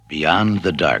Beyond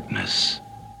the darkness,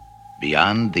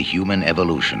 beyond the human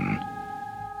evolution,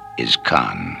 is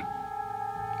Khan,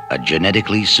 a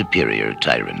genetically superior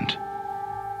tyrant.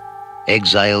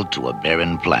 Exiled to a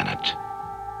barren planet,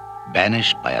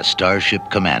 banished by a starship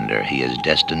commander he is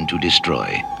destined to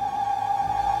destroy.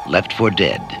 Left for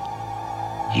dead,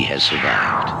 he has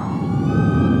survived.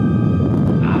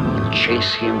 I'll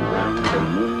chase him round the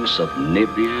moons of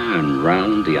Nibia and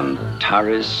round the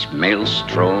Antares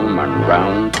maelstrom and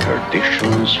round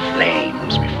perdition's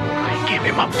flames before I give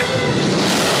him up.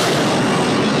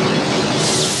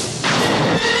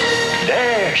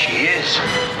 There she is.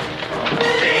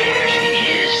 There she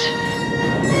is.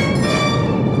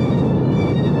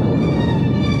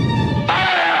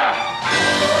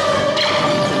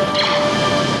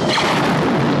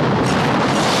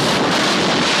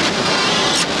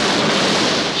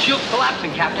 Shield's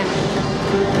collapsing, Captain.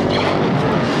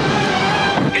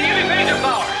 Can you evade their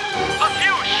power? A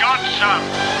few shots, sir.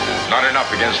 Not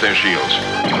enough against their shields.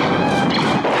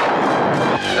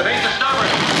 The base is stubborn.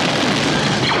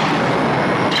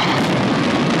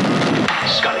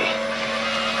 Scully,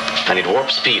 I need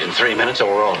warp speed in 3 minutes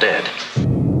or we're all dead.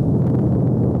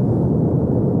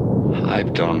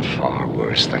 I've done far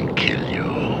worse than kill you.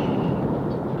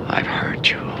 I've hurt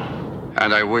you.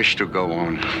 And I wish to go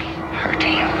on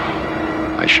hurting you.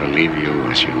 I shall leave you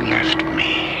as you left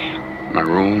me.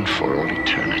 Marooned for all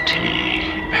eternity.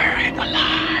 Buried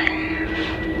alive.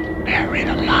 Buried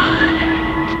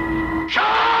alive.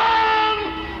 Sean!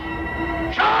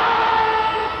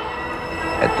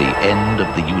 Sean! At the end of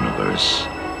the universe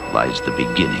lies the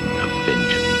beginning of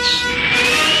vengeance.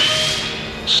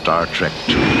 Star Trek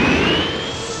II,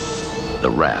 The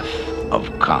Wrath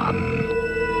of Khan.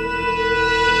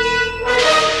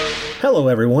 Hello,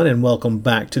 everyone, and welcome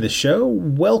back to the show.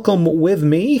 Welcome with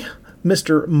me,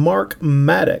 Mr. Mark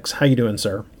Maddox. How you doing,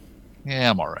 sir? Yeah,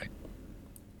 I'm all right.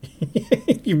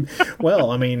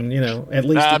 Well, I mean, at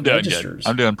least I'm it doing registers. good.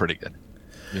 I'm doing pretty good.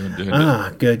 Doing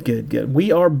Good.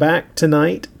 We are back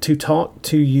tonight to talk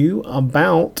to you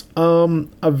about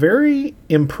a very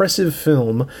impressive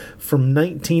film from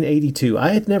 1982. I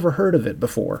had never heard of it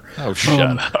before. Oh, shut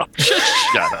up.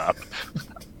 Shut up.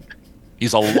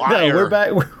 He's a liar. No, we're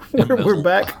back. We're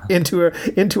back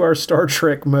into our Star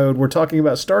Trek mode. We're talking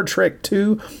about Star Trek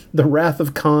II: The Wrath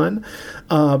of Khan,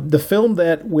 the film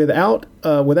that, without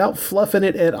fluffing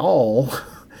it at all,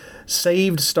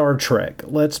 saved Star Trek.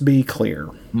 Let's be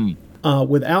clear.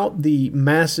 Without the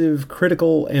massive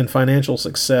critical and financial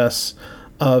success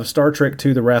of Star Trek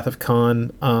II: The Wrath of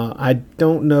Khan, I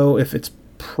don't know if it's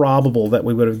probable that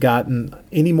we would have gotten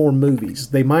any more movies.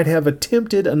 They might have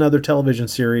attempted another television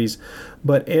series,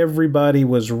 but everybody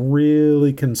was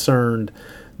really concerned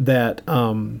that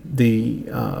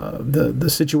the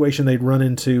situation they'd run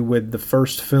into with the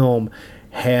first film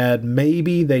had,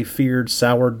 maybe they feared,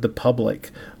 soured the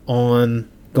public on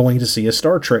going to see a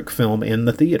Star Trek film in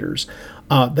the theaters.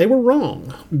 They were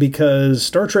wrong, because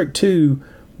Star Trek II,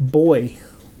 boy,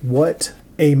 what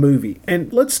a movie.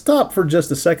 And let's stop for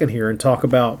just a second here and talk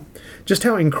about just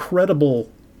how incredible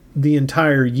the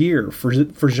entire year for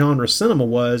genre cinema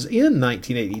was in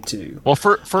 1982. Well,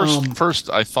 first,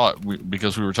 I thought,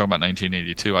 because we were talking about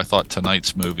 1982, I thought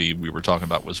tonight's movie we were talking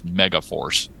about was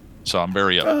Megaforce. So I'm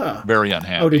very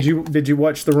unhappy. Oh, did you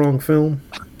watch the wrong film?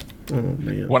 Oh,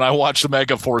 man. When I watched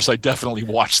Megaforce, I definitely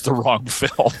watched the wrong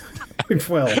film.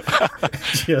 Well,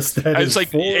 yes, that it's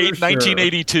like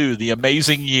 1982, the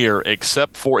amazing year,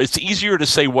 except for, it's easier to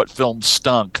say what films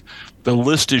stunk. The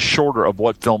list is shorter of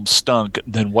what films stunk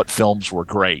than what films were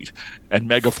great. And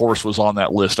Megaforce was on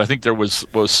that list. I think there was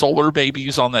Solar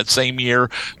Babies on that same year.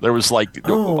 There was like... I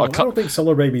don't think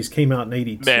Solar Babies came out in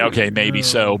 82. Okay, maybe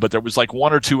so. But there was like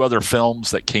one or two other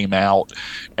films that came out.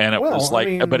 And it was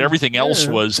like... but everything else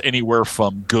was anywhere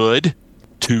from good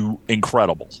to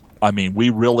incredible. I mean,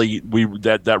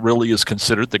 that really is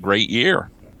considered the great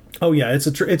year. Oh yeah, it's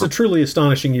a truly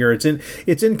astonishing year.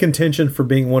 It's in contention for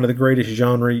being one of the greatest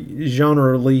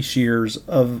genre release years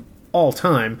of all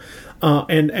time.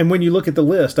 And when you look at the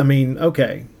list, I mean,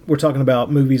 okay, we're talking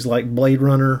about movies like Blade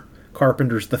Runner,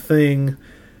 Carpenter's The Thing,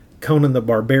 Conan the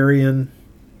Barbarian,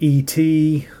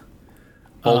 E.T.,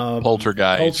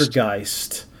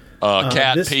 Poltergeist,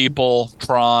 Cat People,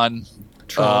 Tron.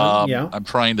 Yeah. I'm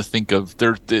trying to think of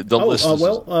the list.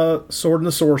 Sword and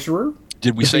the Sorcerer.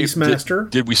 Did we say Beastmaster?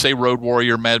 Did we say Road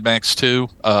Warrior, Mad Max 2?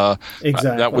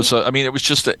 Exactly. That was.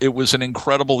 It was an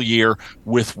incredible year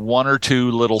with one or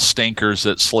two little stinkers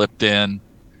that slipped in.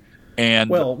 And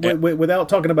without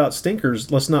talking about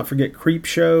stinkers, let's not forget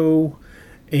Creepshow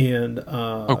And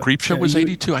Creepshow was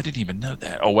 82. I didn't even know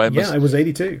that. Oh, it was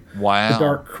 82. Wow. The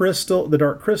Dark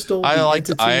Crystal. I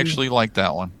actually liked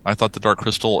that one. I thought the Dark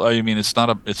Crystal. I mean, it's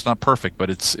not perfect, but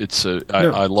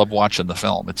I love watching the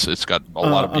film. It's got a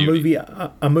lot of beauty.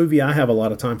 A movie I have a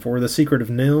lot of time for. The Secret of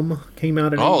Nim came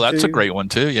out in 82. That's a great one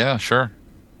too. Yeah, sure.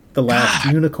 The Last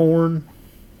Unicorn.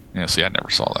 Yeah, see, I never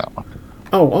saw that one.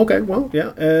 Oh, okay. Well,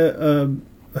 yeah.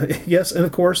 Yes, and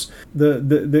of course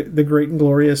the great and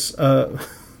glorious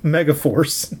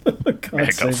Megaforce.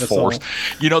 Megaforce.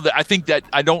 I think that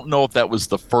I don't know if that was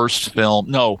the first film.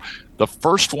 No, the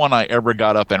first one I ever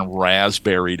got up and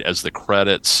raspberried as the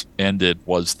credits ended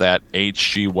was that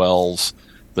H.G. Wells'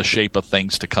 The Shape of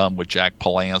Things to Come with Jack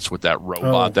Palance with that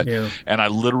robot. And I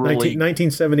literally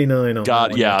 1979.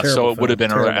 So it would have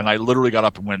been earlier, and I literally got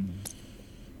up and went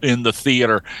in the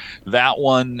theater. That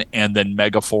one, and then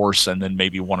Megaforce, and then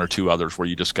maybe one or two others where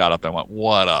you just got up and went,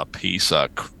 "What a piece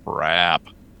of crap."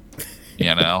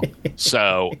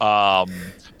 So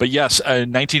but yes,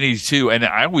 1982, and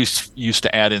I always used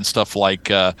to add in stuff like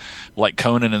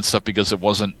Conan and stuff because it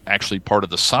wasn't actually part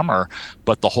of the summer,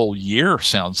 but the whole year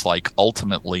sounds like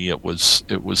ultimately it was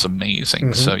amazing.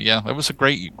 Mm-hmm. So yeah, it was a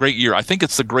great year. I think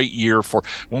it's the great year for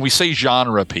when we say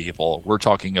genre people, we're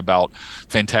talking about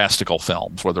fantastical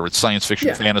films, whether it's science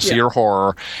fiction, fantasy, or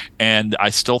horror, and I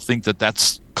still think that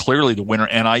that's clearly the winner,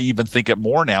 and I even think it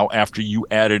more now after you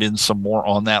added in some more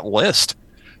on that list.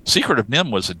 Secret of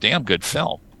Nim was a damn good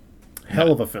film.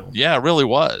 Hell of a film. Yeah, it really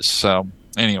was. So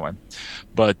anyway,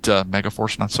 but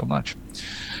Megaforce not so much.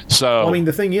 So I mean,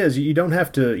 the thing is, you don't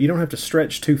have to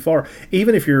stretch too far.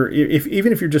 Even if you're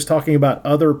just talking about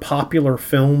other popular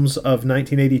films of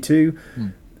 1982.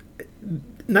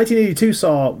 1982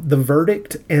 saw The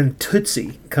Verdict and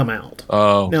Tootsie come out.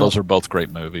 Oh, now, those are both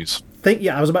great movies.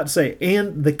 I was about to say,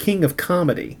 and The King of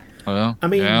Comedy. Well, I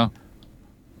mean, yeah.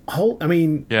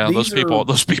 Those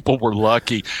people were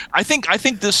lucky. I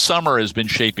think this summer has been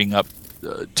shaping up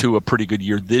to a pretty good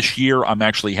year. This year, I'm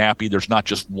actually happy. There's not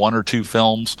just one or two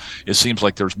films. It seems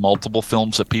like there's multiple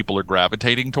films that people are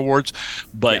gravitating towards.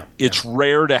 But it's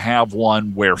rare to have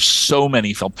one where so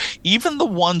many films, even the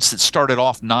ones that started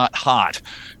off not hot,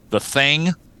 The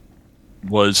Thing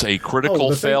was a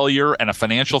critical failure and a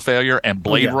financial failure, and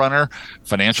Blade Runner,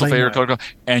 financial failure,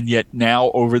 and yet now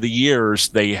over the years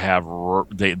they have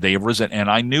risen.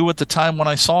 And I knew at the time when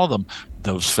I saw them,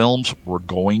 those films were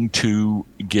going to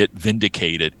get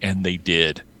vindicated, and they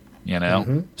did.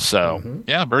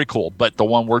 Very cool. But the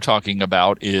one we're talking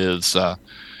about is Star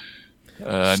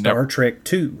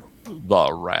Trek II: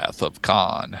 The Wrath of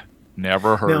Khan.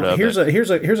 Never heard of it.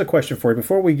 Here's a question for you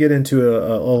before we get into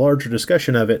a larger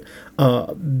discussion of it.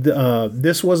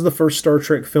 This was the first Star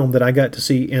Trek film that I got to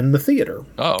see in the theater.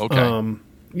 Oh, okay.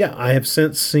 I have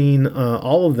since seen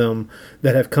all of them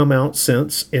that have come out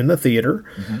since in the theater.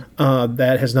 Mm-hmm.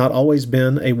 That has not always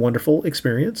been a wonderful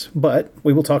experience, but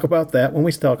we will talk about that when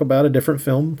we talk about a different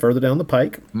film further down the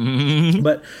pike. Mm-hmm.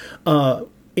 But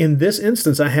in this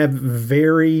instance, I have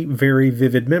very, very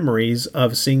vivid memories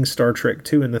of seeing Star Trek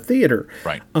II in the theater.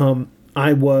 Right.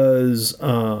 I was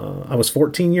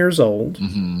 14 years old.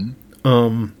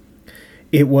 Mm-hmm.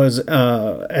 It was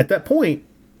at that point.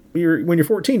 When you're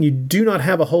 14, you do not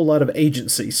have a whole lot of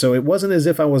agency. So it wasn't as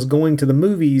if I was going to the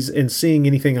movies and seeing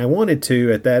anything I wanted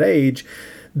to at that age.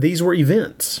 These were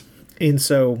events. And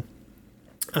so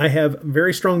I have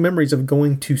very strong memories of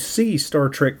going to see Star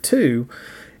Trek II.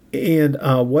 And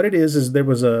what it is there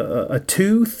was a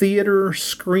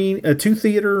two-screen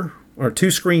theater.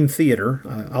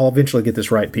 I'll eventually get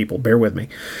this right, people. Bear with me.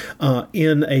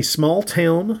 In a small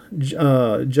town,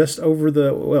 just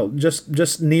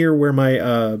near where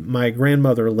my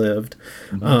grandmother lived.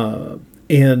 Mm-hmm.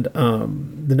 And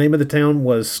the name of the town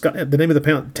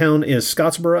is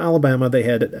Scottsboro, Alabama. They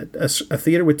had a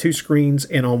theater with two screens,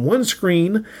 and on one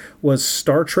screen was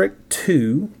Star Trek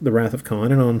II: The Wrath of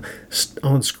Khan, and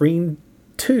on screen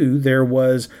 2 there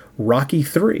was Rocky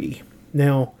III.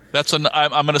 Now,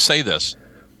 I'm going to say this.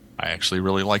 I actually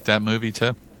really like that movie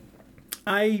too.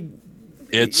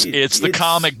 It's the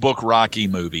comic book Rocky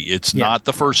movie. It's not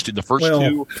the first two.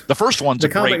 The first one's a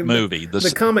great movie.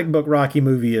 The comic book Rocky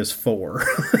movie is 4.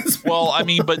 Well, I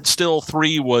mean, but still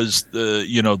 3 was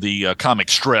the comic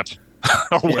strip.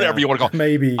 Or whatever you want to call it.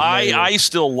 Maybe. I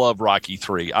still love Rocky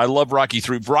 3. I love Rocky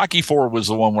 3. Rocky 4 was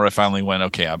the one where I finally went,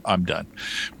 okay, I'm done.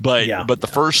 But the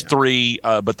first 3,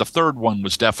 but the third one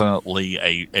was definitely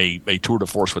a tour de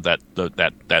force with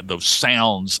those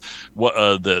sounds.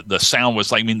 The sound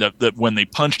was like, I mean, when they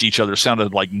punched each other,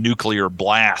 sounded like nuclear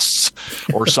blasts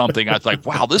or something. I was like,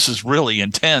 wow, this is really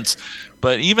intense.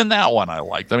 But even that one I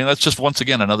liked. I mean, that's just once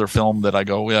again another film that I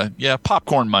go, yeah,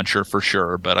 popcorn muncher for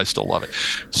sure, but I still love it.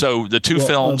 So the two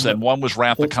films, and one was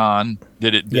Wrath of Khan.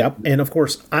 Yep, and of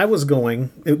course I was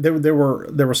going. There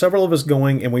were several of us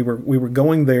going, and we were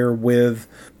going there with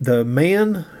the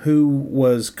man who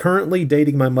was currently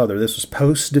dating my mother. This was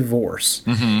post divorce,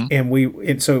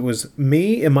 and so it was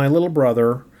me and my little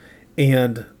brother,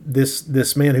 and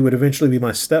this man who would eventually be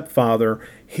my stepfather,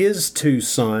 his two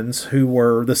sons who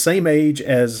were the same age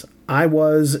as I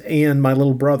was and my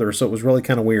little brother, so it was really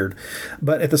kind of weird.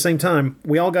 But at the same time,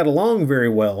 we all got along very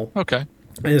well. Okay.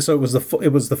 And so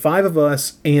it was the five of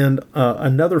us and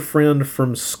another friend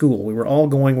from school. We were all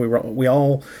going. We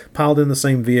all piled in the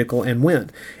same vehicle and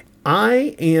went.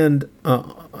 There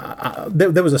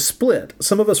was a split.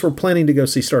 Some of us were planning to go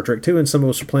see Star Trek 2, and some of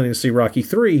us were planning to see Rocky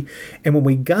 3. And when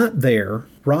we got there,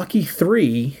 Rocky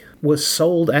 3 was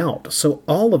sold out. So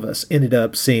all of us ended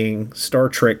up seeing Star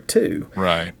Trek 2.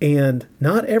 Right. And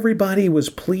not everybody was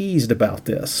pleased about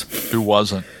this. Who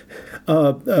wasn't?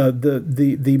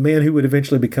 The man who would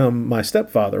eventually become my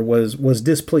stepfather was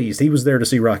displeased. He was there to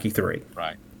see Rocky 3.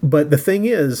 Right. But the thing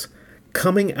is,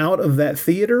 coming out of that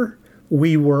theater,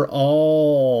 we were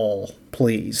all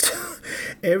pleased.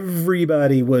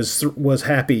 Everybody was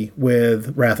happy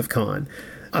with Wrath of Khan.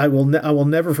 I will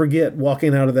never forget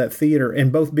walking out of that theater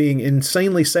and both being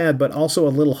insanely sad, but also a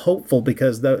little hopeful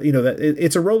because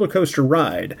it's a roller coaster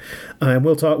ride, and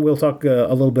we'll talk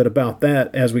a little bit about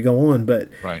that as we go on. But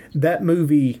that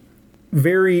movie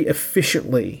very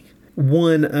efficiently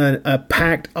won a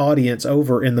packed audience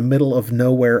over in the middle of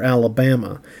nowhere,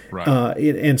 Alabama. Right.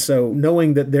 And so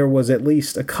knowing that there was at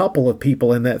least a couple of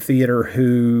people in that theater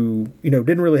who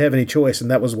didn't really have any choice,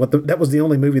 and that was the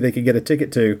only movie they could get a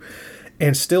ticket to,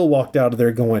 and still walked out of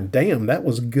there going, damn, that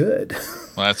was good.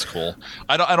 Well, that's cool.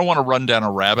 I don't want to run down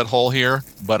a rabbit hole here,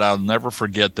 but I'll never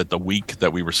forget that the week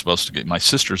that we were supposed to get, my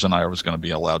sisters and I was going to be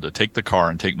allowed to take the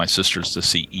car and take my sisters to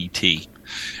see E.T.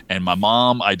 And my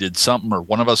mom, I did something, or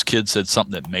one of us kids said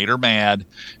something that made her mad.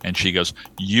 And she goes,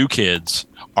 you kids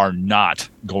are not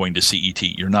going to see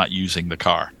E.T. You're not using the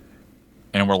car.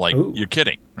 And we're like, Ooh. You're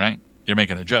kidding, right? You're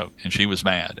making a joke. And she was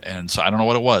mad. And so I don't know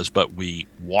what it was, but we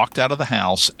walked out of the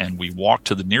house and we walked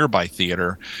to the nearby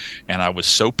theater. And I was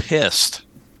so pissed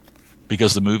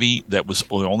because the movie that was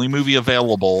the only movie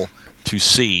available to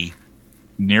see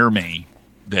near me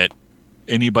that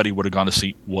anybody would have gone to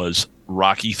see was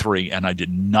Rocky 3. And I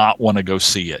did not want to go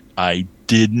see it. I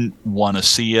didn't want to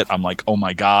see it. I'm like, oh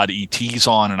my God, E.T.'s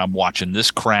on and I'm watching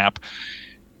this crap.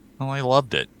 Well, I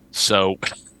loved it. So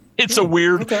it's a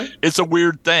weird thing.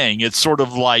 It's sort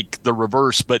of like the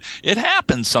reverse, but it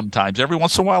happens sometimes. Every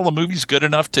once in a while, a movie's good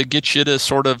enough to get you to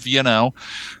sort of,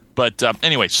 But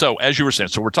anyway, so as you were saying,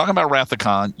 so we're talking about Wrath of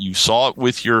Khan. You saw it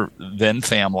with your then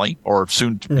family or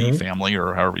soon-to-be family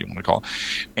or however you want to call it.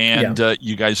 And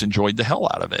you guys enjoyed the hell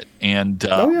out of it. And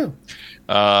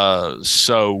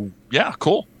so, yeah,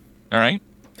 cool. All right.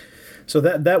 So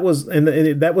that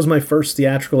was my first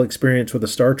theatrical experience with a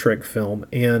Star Trek film,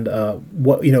 and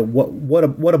what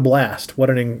a blast! What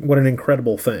an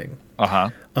incredible thing.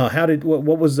 I'm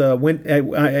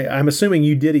assuming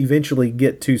you did eventually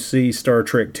get to see Star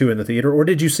Trek 2 in the theater, or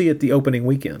did you see it the opening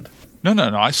weekend? No.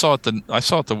 I saw it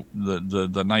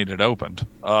the night it opened.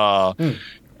 My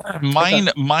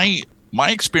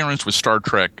experience with Star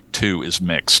Trek 2 is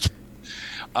mixed.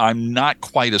 I'm not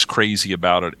quite as crazy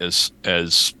about it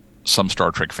as some Star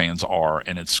Trek fans are,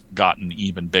 and it's gotten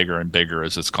even bigger and bigger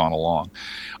as it's gone along.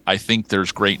 I think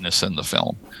there's greatness in the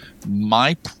film.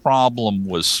 My problem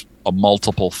was a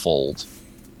multiple fold.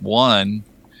 One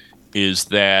is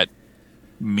that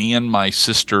me and my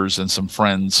sisters and some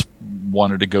friends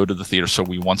wanted to go to the theater, so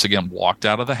we once again walked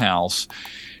out of the house,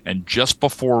 and just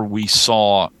before we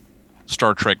saw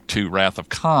Star Trek II Wrath of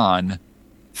Khan,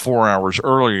 4 hours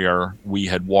earlier, we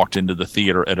had walked into the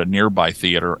theater at a nearby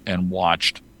theater and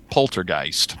watched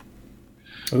Poltergeist,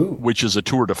 which is a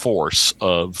tour de force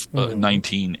of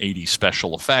 1980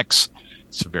 special effects.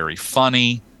 It's very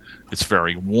funny. It's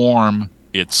very warm.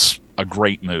 It's a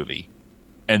great movie.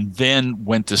 And then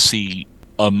went to see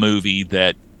a movie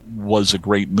that was a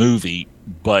great movie,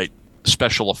 but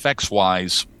special effects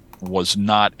wise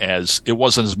wasn't as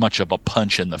much of a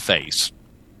punch in the face,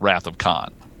 Wrath of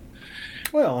Khan.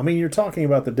 Well, I mean, you're talking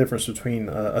about the difference between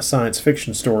a science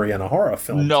fiction story and a horror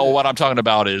film. No, what I'm talking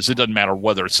about is it doesn't matter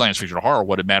whether it's science fiction or horror.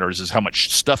 What it matters is how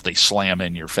much stuff they slam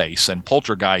in your face. And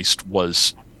Poltergeist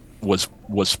was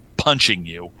punching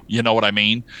you. You know what I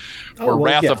mean?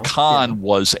 Wrath of Khan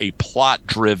was a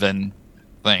plot-driven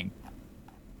thing.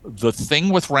 The thing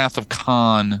with Wrath of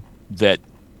Khan that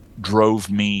drove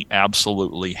me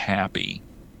absolutely happy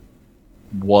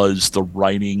was the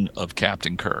writing of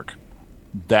Captain Kirk.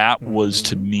 That was,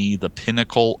 to me, the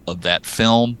pinnacle of that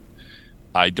film.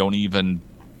 I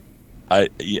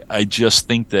just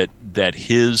think that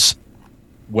his,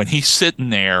 when he's sitting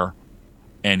there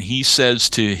and he says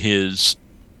to his,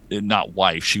 not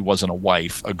wife, she wasn't a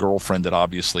wife, a girlfriend that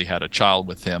obviously had a child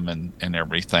with him and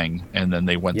everything, and then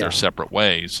they went their separate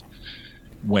ways.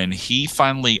 When he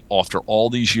finally, after all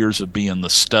these years of being the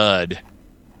stud,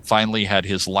 finally had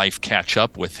his life catch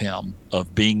up with him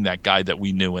of being that guy that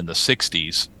we knew in the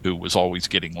 60s who was always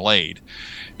getting laid.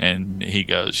 And he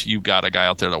goes, you got a guy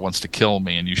out there that wants to kill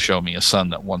me, and you show me a son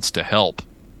that wants to help.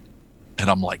 And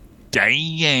I'm like,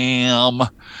 damn.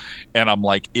 And I'm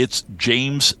like, it's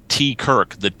James T.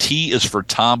 Kirk. The T is for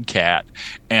Tomcat,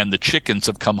 and the chickens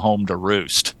have come home to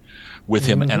roost with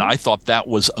him. And I thought that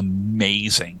was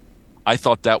amazing. I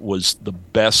thought that was the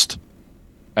best.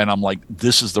 And I'm like,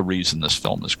 this is the reason this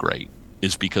film is great,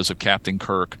 is because of Captain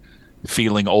Kirk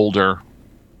feeling older,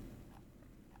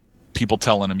 people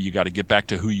telling him you got to get back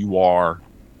to who you are,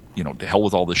 to hell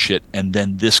with all this shit. And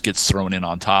then this gets thrown in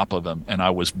on top of him. And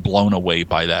I was blown away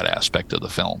by that aspect of the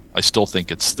film. I still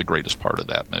think it's the greatest part of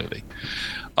that movie.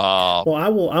 Well, I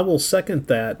will second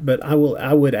that, but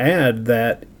I would add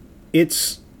that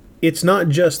it's not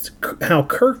just how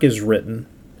Kirk is written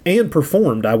and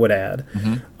performed, I would add.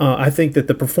 I think that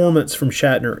the performance from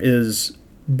Shatner is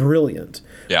brilliant.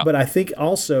 Yeah. But I think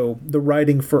also the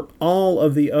writing for all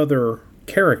of the other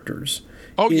characters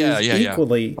is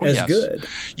equally as good.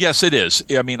 Yes, it is.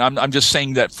 I mean, I'm just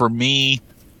saying that for me,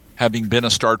 having been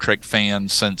a Star Trek fan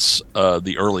since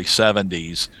the early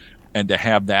 70s, and to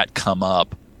have that come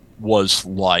up was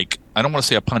like, I don't want to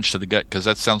say a punch to the gut, because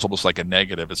that sounds almost like a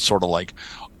negative. It's sort of like,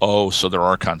 oh, so there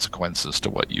are consequences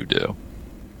to what you do.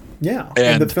 Yeah,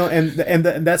 and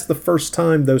that's the first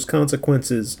time those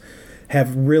consequences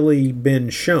have really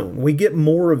been shown. We get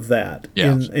more of that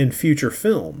in future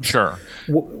films. Sure,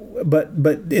 but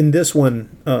in this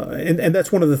one, and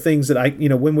that's one of the things that I,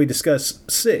 when we discuss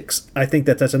 6, I think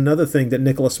that's another thing that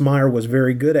Nicholas Meyer was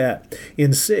very good at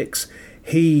in 6.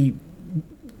 He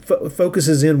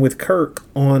focuses in with Kirk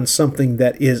on something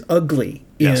that is ugly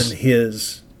in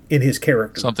his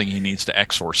character, something he needs to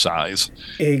exorcise.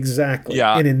 Exactly.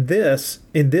 Yeah. And in this,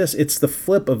 it's the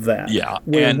flip of that. Yeah.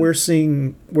 Where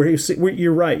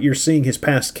you're right. You're seeing his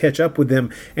past catch up with him,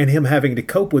 and him having to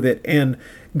cope with it, and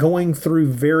going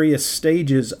through various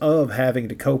stages of having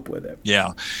to cope with it.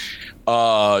 Yeah.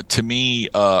 To me,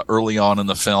 early on in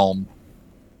the film,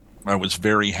 I was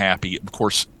very happy. Of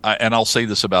course, and I'll say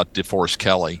this about DeForest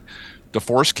Kelley.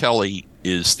 DeForest Kelley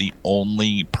is the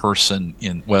only person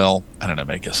in, well, I don't know,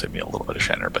 I guess it'd be a little bit of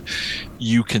Shatner, but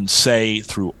you can say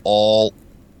through all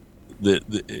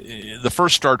the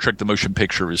first Star Trek, the motion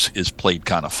picture is played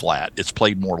kind of flat. It's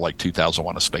played more like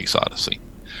 2001: A Space Odyssey.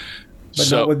 But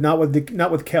so, not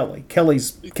with Kelley.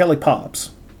 Kelley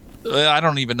pops. I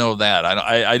don't even know that.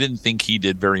 I didn't think he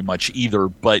did very much either,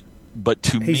 but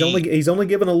to me, he's only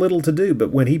given a little to do. But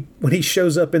when he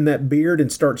shows up in that beard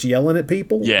and starts yelling at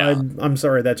people, I'm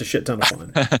sorry, that's a shit ton of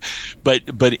fun.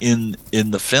 but in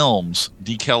the films,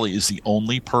 D. Kelley is the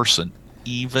only person,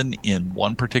 even in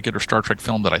one particular Star Trek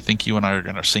film that I think you and I are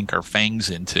going to sink our fangs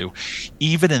into.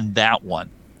 Even in that one,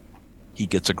 he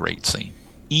gets a great scene.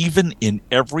 Even in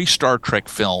every Star Trek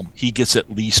film, he gets at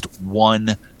least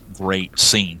one great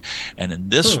scene. And in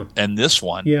this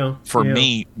one, for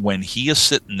me, when he is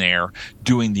sitting there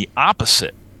doing the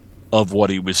opposite of what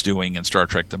he was doing in Star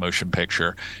Trek: The Motion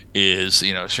Picture, is,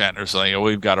 Shatner's like, oh,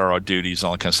 we've got our duties and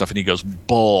all that kind of stuff, and he goes,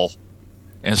 bull,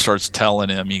 and starts telling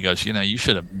him, he goes, you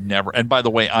should have never. And by the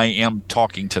way, I am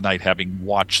talking tonight having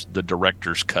watched the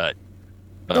director's cut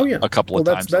a couple of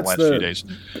times in the last few days.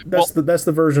 That's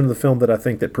the version of the film that I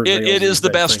think that prevails. It is the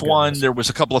best one. There was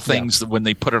a couple of things that when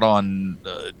they put it on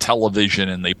television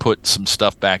and they put some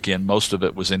stuff back in, most of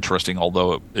it was interesting,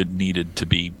 although it needed to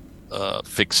be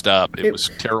fixed up. It was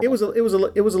terrible. It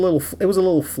was a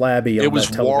little flabby. It was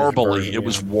warbly. It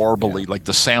was warbly. Like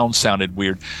the sound sounded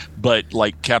weird. But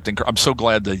like Captain Kirk, I'm so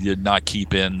glad they did not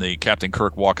keep in the Captain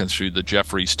Kirk walking through the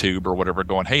Jeffries tube or whatever,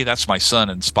 going, "Hey, that's my son,"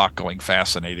 and Spock going,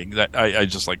 "Fascinating." That I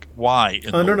just like, why?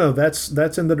 No,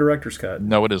 that's in the director's cut.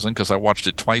 No, it isn't, because I watched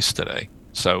it twice today.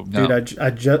 So no. Dude,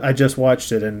 I just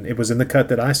watched it, and it was in the cut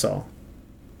that I saw.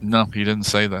 No, he didn't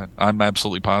say that. I'm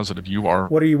absolutely positive you are.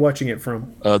 What are you watching it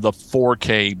from? The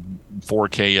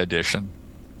 4K edition.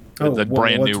 The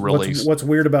brand new release. What's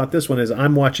weird about this one is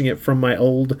I'm watching it from my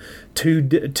old two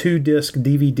disc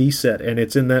DVD set, and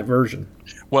it's in that version.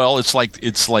 Well, it's like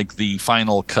the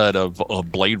final cut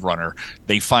of Blade Runner.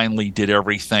 They finally did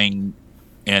everything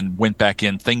and went back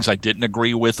in things I didn't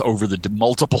agree with over the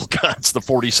multiple cuts, the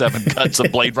 47 cuts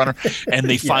of Blade Runner. And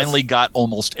they finally got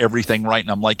almost everything right.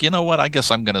 And I'm like, you know what? I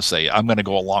guess I'm going to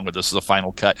go along with this as a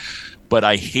final cut. But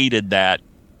I hated that.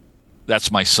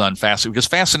 That's my son, fascinating, because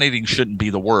fascinating shouldn't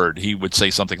be the word. He would say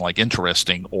something like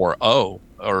interesting or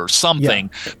something,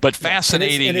 but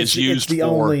fascinating is used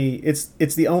for.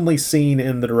 It's the only scene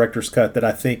in the director's cut that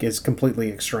I think is completely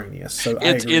extraneous. So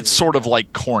it's sort of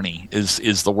like corny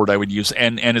is the word I would use,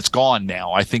 and it's gone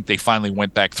now. I think they finally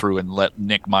went back through and let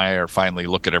Nick Meyer finally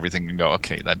look at everything and go,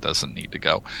 okay, that doesn't need to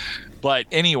go. But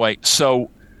anyway, so.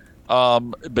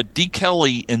 But D.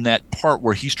 Kelley, in that part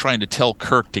where he's trying to tell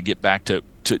Kirk to get back to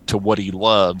what he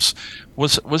loves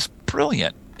was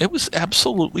brilliant. It was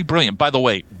absolutely brilliant. By the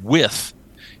way,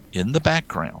 in the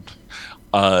background,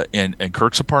 in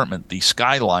Kirk's apartment, the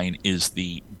skyline is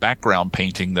the background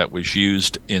painting that was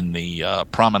used in the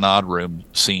promenade room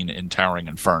scene in Towering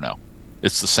Inferno.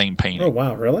 It's the same painting. Oh,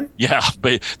 wow, really? Yeah,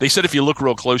 but they said if you look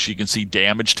real close, you can see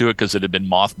damage to it because it had been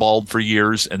mothballed for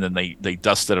years, and then they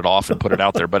dusted it off and put it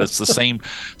out there. But it's the same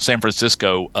San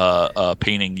Francisco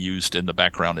painting used in the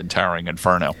background in Towering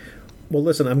Inferno. Well,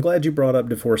 listen, I'm glad you brought up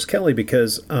DeForest Kelley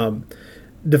because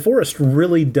DeForest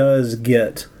really does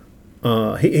get...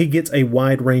 he gets a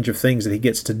wide range of things that he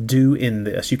gets to do in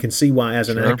this. You can see why, as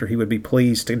an actor, he would be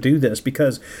pleased to do this,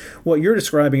 because what you're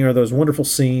describing are those wonderful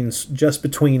scenes just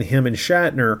between him and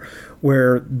Shatner,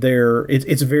 where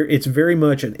it's very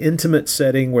much an intimate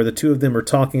setting where the two of them are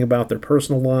talking about their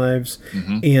personal lives,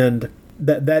 and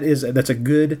that's a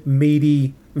good,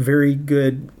 meaty, very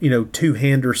good,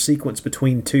 two-hander sequence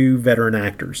between two veteran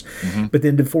actors. But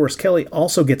then DeForest Kelley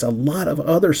also gets a lot of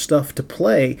other stuff to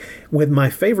play, with my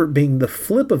favorite being the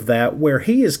flip of that, where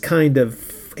he's kind of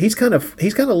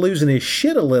losing his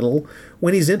shit a little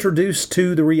when he's introduced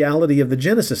to the reality of the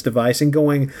Genesis device and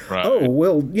going, oh,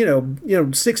 well,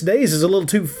 6 days is a little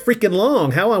too freaking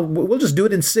long. We'll just do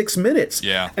it in 6 minutes.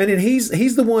 Yeah. And then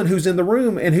he's the one who's in the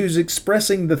room and who's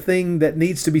expressing the thing that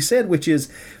needs to be said, which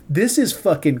is, this is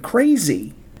fucking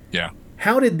crazy. Yeah.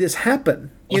 How did this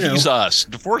happen? Well, he's us.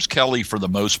 DeForest Kelley, for the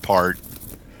most part,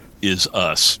 is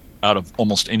us out of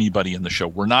almost anybody in the show.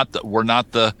 We're not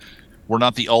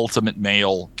the ultimate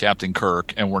male Captain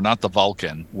Kirk, and we're not the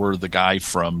Vulcan. We're the guy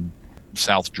from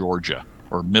South Georgia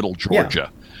or Middle Georgia.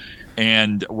 Yeah.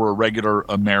 And we're a regular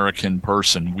American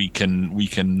person. We can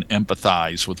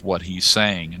empathize with what he's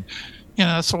saying. And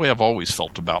that's the way I've always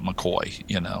felt about McCoy.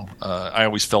 I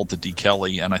always felt that D.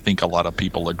 Kelley, and I think a lot of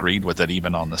people agreed with it,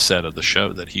 even on the set of the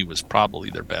show, that he was probably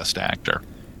their best actor.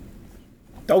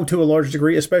 Oh, to a large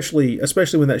degree, especially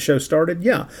when that show started,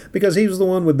 yeah, because he was the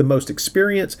one with the most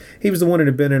experience. He was the one that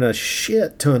had been in a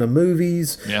shit ton of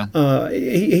movies. Yeah,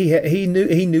 he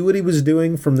knew what he was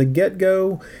doing from the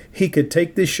get-go. He could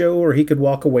take this show or he could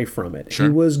walk away from it. Sure.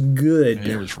 He was good.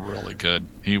 He was really good.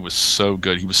 He was so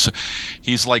good.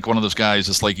 He's like one of those guys.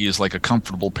 It's like he is like a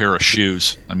comfortable pair of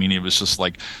shoes. I mean, he was just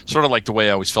like sort of like the way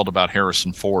I always felt about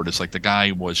Harrison Ford. It's like the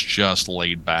guy was just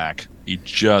laid back. He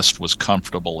just was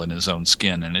comfortable in his own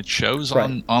skin, and it shows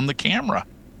on the camera.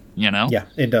 Yeah,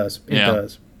 it does. It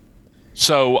does.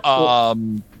 So,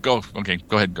 go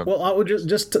ahead. Go. Well, I was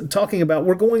just talking about,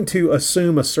 we're going to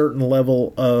assume a certain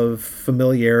level of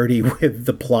familiarity with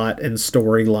the plot and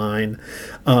storyline.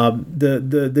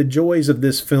 The joys of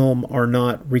this film are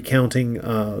not recounting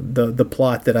the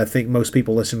plot that I think most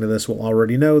people listening to this will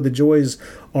already know. The joys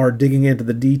are digging into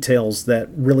the details that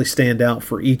really stand out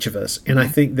for each of us. And I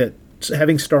think that,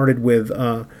 having started with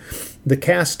the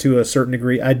cast to a certain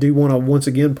degree, I do want to once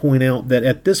again point out that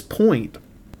at this point,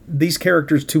 these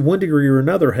characters, to one degree or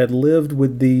another, had lived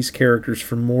with these characters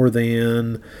for more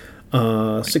than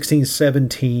 16,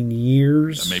 17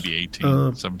 years. Maybe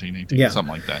 18, 17, 18,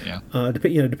 something like that, yeah.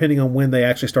 Depending on when they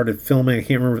actually started filming. I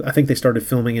can't remember. I think they started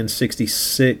filming in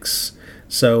 66.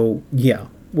 So, yeah,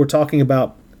 we're talking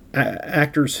about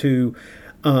actors who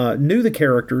knew the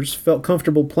characters, felt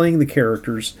comfortable playing the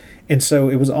characters, and so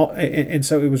it was all. And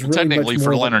so it was really technically much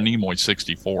for more Leonard Nimoy,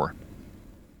 64.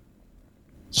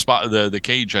 The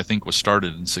Cage, I think, was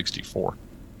started in 64.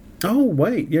 Oh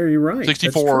wait, yeah, you're right.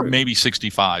 64, maybe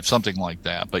 65, something like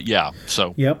that. But yeah,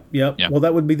 so yep. Well,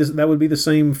 that would be the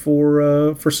same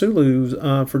for Sulu's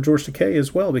for George Takei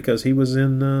as well, because he was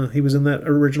in that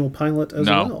original pilot as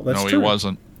well. That's true. He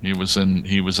wasn't. He was in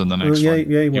the next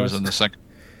one. Yeah, he was in the second.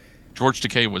 George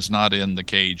Takei was not in The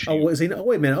Cage. Oh, was he? Oh,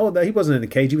 wait a minute. Oh, he wasn't in The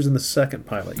Cage. He was in the second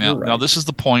pilot. Now, this is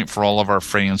the point for all of our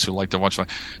fans who like to watch.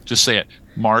 Just say it.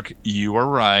 Mark, you are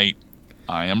right.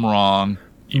 I am wrong.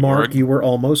 Mark, you were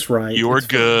almost right. You are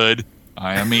good.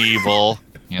 I am evil.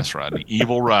 Yes, Rodney.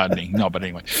 Evil Rodney. No, but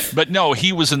anyway. But no,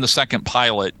 he was in the second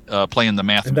pilot playing the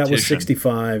mathematician. And that was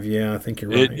 65. Yeah, I think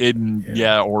you're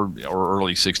right. Or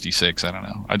early 66. I don't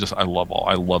know. I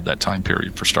love that time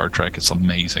period for Star Trek. It's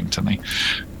amazing to me.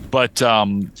 But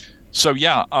so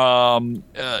yeah,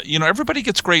 everybody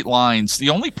gets great lines. The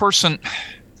only person,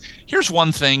 here's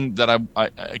one thing that I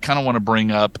kind of want to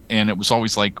bring up, and it was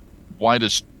always like, why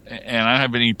does, and I don't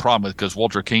have any problem with it because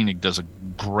Walter Koenig does a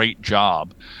great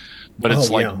job. But it's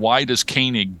why does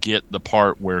Koenig get the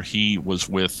part where he was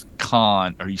with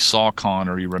Khan, or he saw Khan,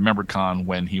 or he remembered Khan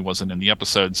when he wasn't in the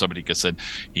episode? Somebody said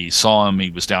he saw him, he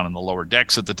was down in the lower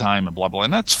decks at the time, and blah, blah.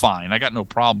 And that's fine. I got no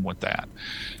problem with that.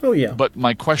 Oh, yeah. But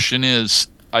my question is,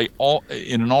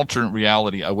 in an alternate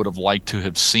reality, I would have liked to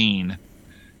have seen,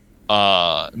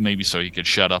 maybe so he could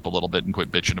shut up a little bit and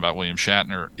quit bitching about William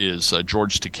Shatner, is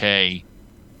George Takei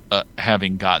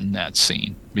having gotten that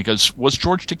scene. Because was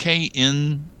George Takei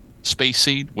in Space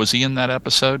Seed? Was he in that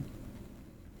episode?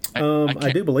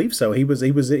 I do believe so. He was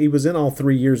in all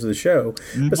 3 years of the show.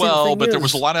 But there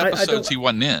was a lot of episodes he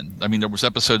wasn't in. I mean, there was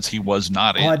episodes he was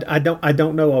not in. I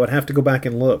don't know. I would have to go back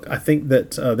and look. I think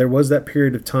that there was that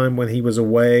period of time when he was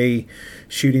away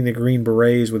shooting the Green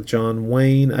Berets with John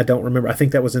Wayne. I don't remember. I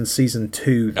think that was in season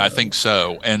 2. Though. I think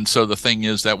so. And so the thing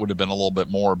is, that would have been a little bit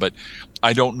more. But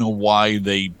I don't know why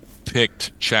they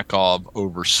picked Chekhov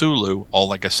over Sulu. All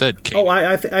like I said, Kate.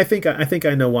 I think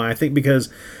I know why. I think because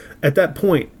at that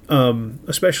point,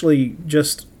 especially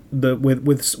just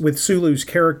with Sulu's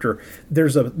character,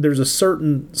 there's a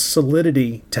certain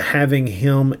solidity to having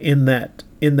him in that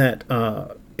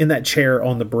chair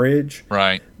on the bridge,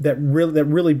 right? That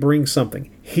really brings something.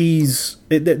 There's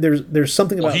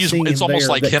something about seeing him. It's almost there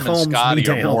like him and Scotty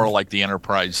are more like the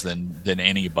Enterprise than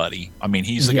anybody. I mean,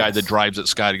 he's the guy that drives it.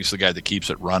 Scotty's the guy that keeps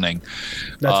it running.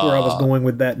 That's where I was going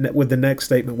with that. With the next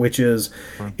statement, which is,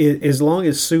 as long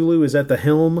as Sulu is at the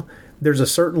helm, there's a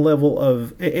certain level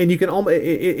of, and you can almost.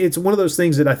 It's one of those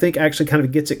things that I think actually kind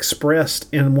of gets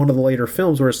expressed in one of the later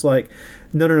films, where it's like,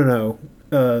 no.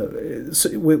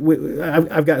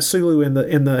 I've got Sulu in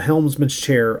the helmsman's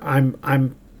chair.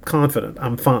 I'm confident.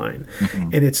 I'm fine.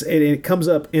 Mm-hmm. And it comes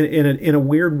up in a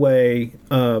weird way,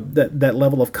 that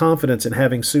level of confidence in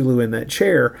having Sulu in that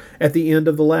chair at the end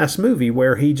of the last movie,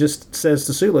 where he just says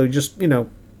to Sulu, just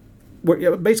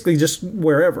basically just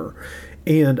wherever.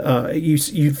 And you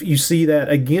see that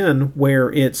again,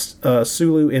 where it's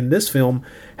Sulu in this film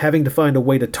having to find a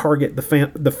way to target the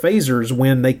phasers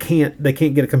when they can't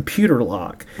get a computer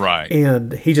lock. Right.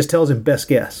 And he just tells him, best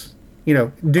guess.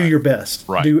 Do your best.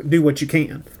 Right. Do what you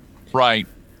can. Right.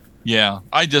 Yeah.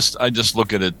 I just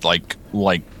look at it like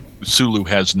Sulu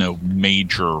has no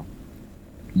major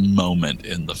moment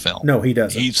in the film. No, he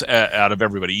doesn't. He's out of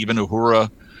everybody. Even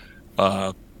Uhura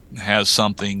has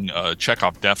something.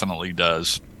 Chekhov definitely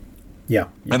does. Yeah.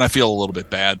 And I feel a little bit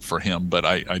bad for him, but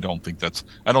I don't think that's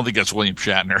William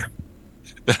Shatner.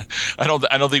 I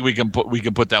don't think we can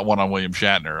put that one on William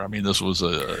Shatner. I mean, this was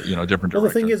a different director. Well,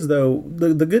 the thing is, though,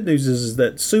 the good news is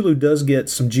that Sulu does get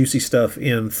some juicy stuff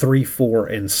in 3, 4,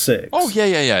 and 6. Oh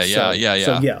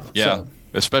yeah. So,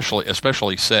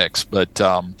 especially 6, but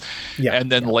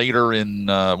and then later in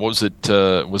was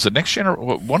it Next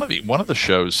Generation? One of the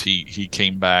shows he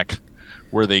came back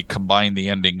where they combined the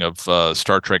ending of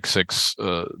Star Trek 6,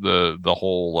 the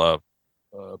whole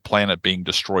planet being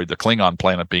destroyed, the Klingon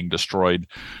planet being destroyed,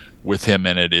 with him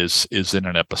in it is in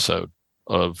an episode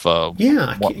of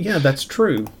that's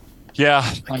true. Yeah,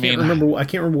 I can't remember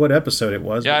what episode it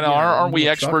was. Yeah, I know. Aren't we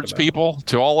experts, people?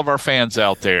 To all of our fans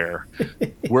out there,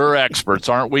 we're experts,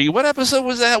 aren't we? What episode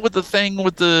was that with the thing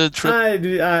with the I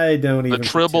don't even. The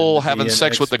Tribble having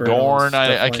sex with the Gorn.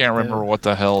 I can't remember what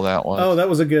the hell that was. Oh, that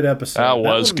was a good episode. That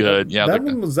was good.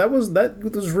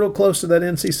 That was real close to that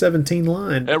NC-17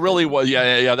 line. It really was.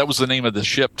 Yeah. That was the name of the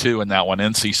ship too in that one,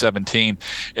 NC-17.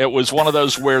 It was one of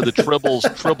those where the Tribble's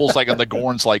like, and the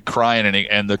Gorn's like crying,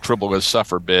 and the Tribble goes,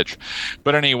 "Suffer, bitch."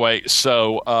 But anyway,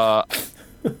 so but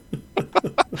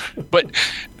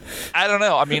I don't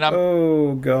know. I mean,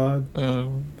 oh God,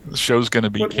 the show's going to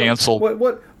be canceled.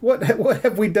 What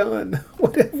have we done?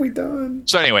 What have we done?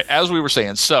 So anyway, as we were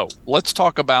saying, so let's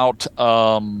talk about.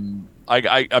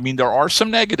 I mean, there are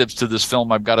some negatives to this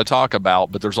film I've got to talk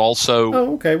about, but there's also.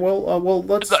 Oh, okay. Well,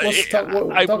 let's talk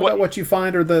about what you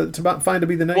find find to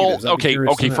be the negatives. Well,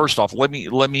 okay. First off, let me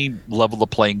level the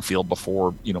playing field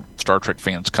before Star Trek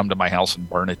fans come to my house and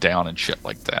burn it down and shit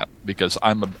like that, because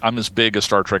I'm as big a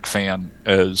Star Trek fan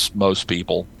as most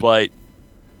people, but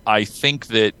I think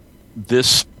that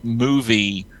this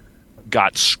movie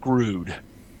got screwed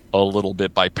a little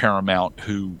bit by Paramount,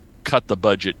 who cut the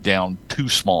budget down too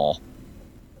small.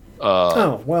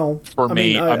 For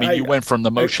me, you went from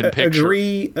the motion picture.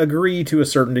 Agree to a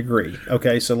certain degree.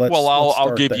 Okay, so let's. Well,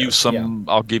 I'll give there. you some.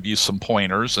 Yeah. I'll give you some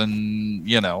pointers, and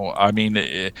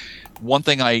one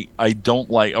thing I don't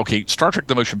like. Okay, Star Trek: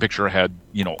 The Motion Picture had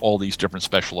all these different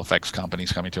special effects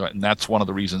companies coming to it, and that's one of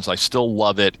the reasons I still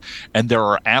love it. And there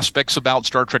are aspects about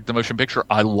Star Trek: The Motion Picture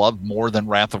I love more than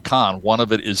Wrath of Khan. One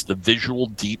of it is the visual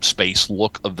deep space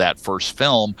look of that first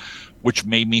film, which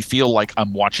made me feel like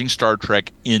I'm watching Star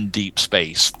Trek in deep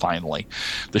space. Finally,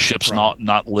 the ship's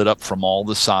not lit up from all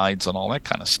the sides and all that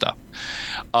kind of stuff.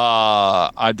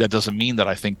 That doesn't mean that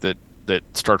I think that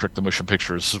Star Trek: The Motion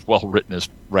Picture is as well written as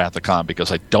Wrath of Khan,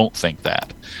 because I don't think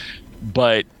that.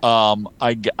 But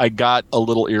I got a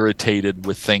little irritated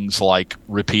with things like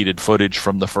repeated footage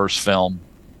from the first film.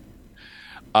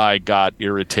 I got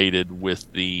irritated with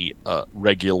the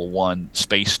Regular One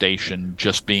space station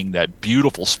just being that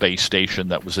beautiful space station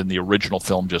that was in the original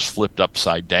film, just flipped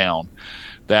upside down.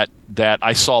 That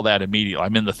I saw that immediately.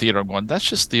 I'm in the theater. I'm going,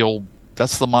 that's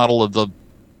the model of the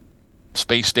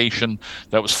space station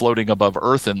that was floating above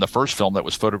Earth in the first film that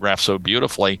was photographed so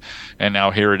beautifully, and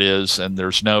now here it is, and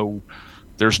there's no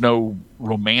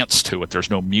romance to it.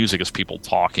 There's no music as people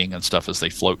talking and stuff as they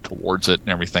float towards it and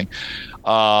everything.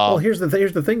 Well, here's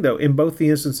the thing, though. In both the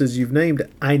instances you've named,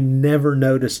 I never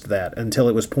noticed that until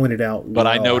it was pointed out. But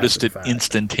I noticed it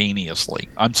instantaneously.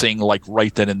 I'm saying, like,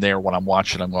 right then and there when I'm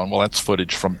watching, I'm going, well, that's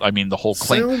footage from. The whole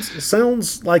claim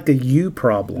sounds like a you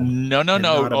problem. No.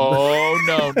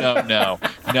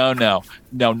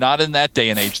 No, not in that day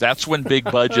and age. That's when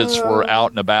big budgets were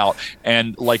out and about.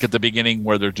 And like at the beginning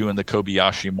where they're doing the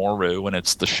Kobayashi Maru, and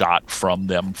it's the shot from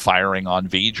them firing on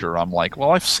V'ger. I'm like,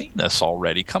 well, I've seen this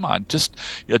already. Come on, just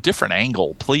a different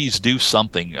angle. Please do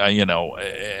something,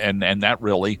 and that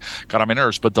really got on my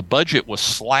nerves. But the budget was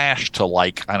slashed to,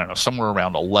 like, I don't know, somewhere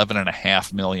around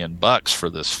 $11.5 million for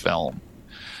this film,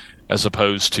 as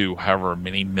opposed to however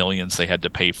many millions they had to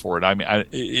pay for it.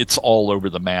 It's all over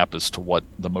the map as to what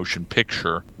the motion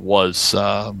picture was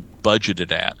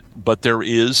budgeted at. But there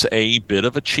is a bit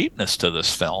of a cheapness to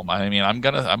this film. I'm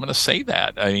gonna say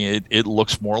that. It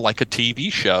looks more like a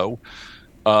TV show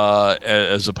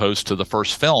as opposed to the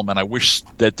first film, and I wish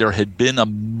that there had been a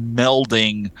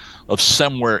melding of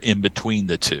somewhere in between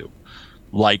the two.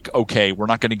 Like, okay, we're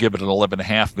not going to give it an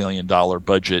 $11.5 million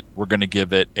budget. We're going to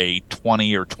give it a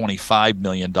 $20 or $25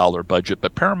 million budget.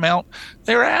 But Paramount,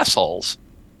 they're assholes.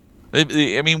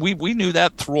 We knew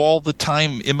that through all the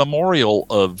time immemorial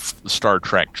of Star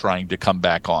Trek trying to come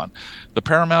back on. The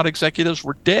Paramount executives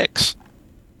were dicks.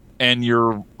 And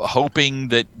you're hoping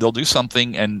that they'll do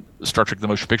something, and Star Trek: The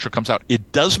Motion Picture comes out.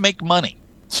 It does make money.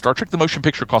 Star Trek: The Motion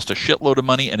Picture cost a shitload of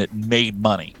money, and it made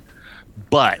money.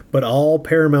 But all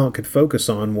Paramount could focus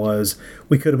on was,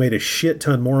 we could have made a shit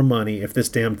ton more money if this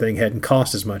damn thing hadn't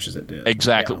cost as much as it did.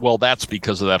 Exactly. Yeah. Well, that's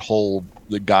because of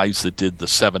the guys that did the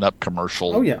 7-Up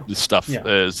commercial stuff,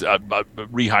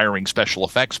 rehiring special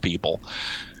effects people.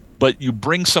 But you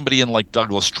bring somebody in like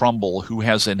Douglas Trumbull, who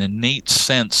has an innate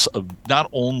sense of not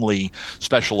only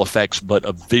special effects, but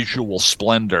of visual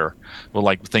splendor,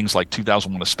 like things like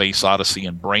 2001: A Space Odyssey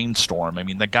and Brainstorm.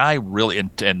 The guy really,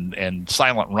 and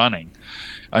Silent Running.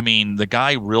 The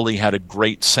guy really had a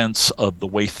great sense of the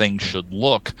way things should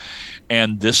look.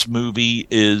 And this movie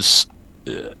is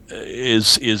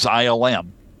ILM.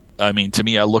 To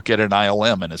me, I look at an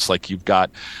ILM, and it's like you've got,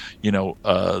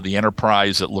 the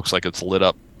Enterprise. It looks like it's lit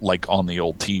up like on the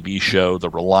old TV show, the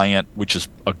Reliant, which is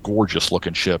a gorgeous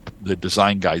looking ship. The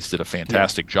design guys did a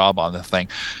fantastic job on the thing,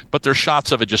 but there's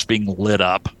shots of it just being lit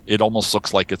up. It almost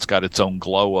looks like it's got its own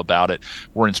glow about it.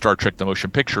 Where in Star Trek: The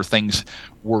Motion Picture, things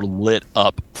were lit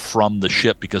up from the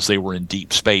ship because they were in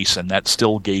deep space, and that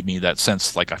still gave me that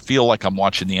sense, like I feel like I'm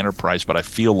watching the Enterprise, but I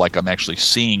feel like I'm actually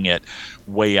seeing it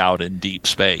way out in deep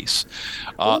space.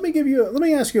 Let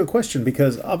me ask you a question,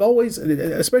 because I've always,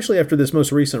 especially after this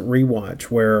most recent rewatch,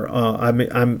 where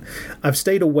I've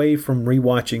stayed away from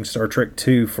rewatching Star Trek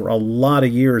II for a lot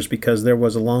of years, because there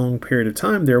was a long period of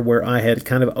time there where I had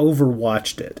kind of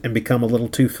overwatched it and become a little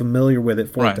too familiar with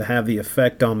it for it to have the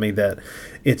effect on me that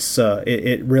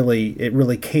it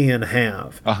really can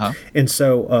have. And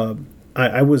so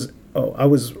I was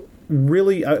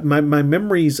really my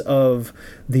memories of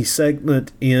the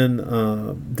segment in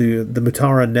the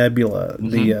Mutara Nebula,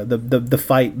 the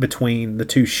fight between the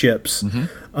two ships in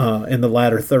the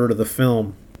latter third of the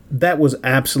film, that was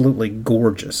absolutely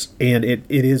gorgeous. And it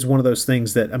is one of those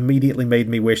things that immediately made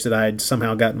me wish that I had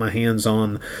somehow gotten my hands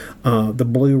on the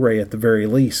Blu-ray at the very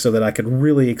least, so that I could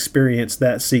really experience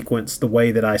that sequence the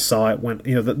way that I saw it when,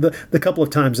 the couple of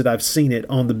times that I've seen it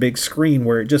on the big screen,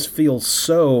 where it just feels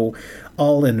so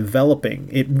all enveloping.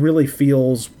 It really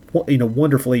feels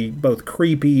wonderfully both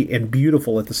creepy and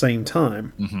beautiful at the same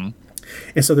time. Mm-hmm.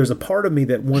 And so there's a part of me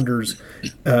that wonders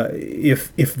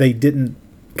if they didn't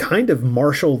kind of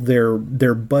marshal their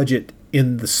budget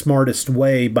in the smartest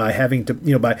way by having to,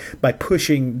 by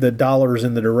pushing the dollars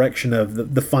in the direction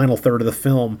of the final third of the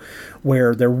film,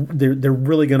 where they're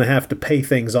really going to have to pay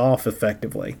things off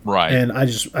effectively. Right. And I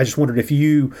just wondered if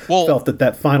you felt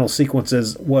that final sequence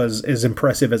was as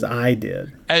impressive as I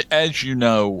did. As you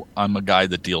know, I'm a guy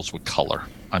that deals with color.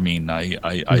 I mean, I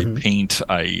paint,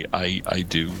 I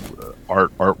do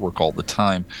artwork all the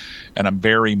time, and I'm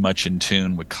very much in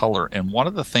tune with color. And one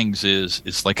of the things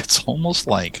is like, it's almost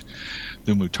like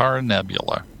the Mutara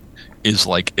Nebula is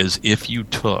like as if you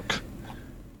took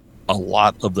a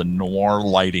lot of the noir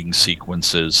lighting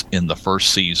sequences in the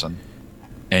first season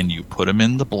and you put them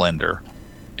in the blender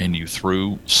and you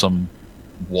threw some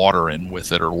water in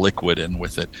with it or liquid in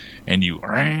with it and you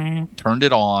turned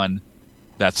it on.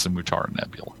 That's the Mutara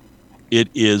Nebula. It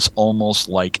is almost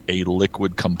like a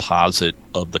liquid composite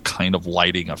of the kind of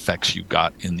lighting effects you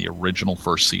got in the original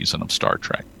first season of Star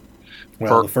Trek.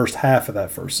 Well, the first half of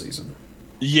that first season.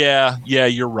 Yeah,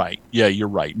 you're right. Yeah, you're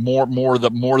right. More the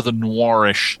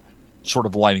noirish sort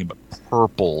of lighting, but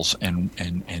purples and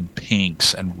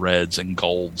pinks and reds and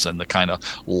golds and the kind of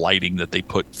lighting that they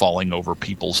put falling over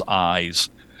people's eyes.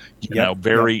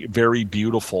 Very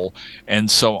beautiful. And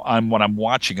so when I'm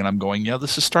watching it, I'm going, yeah,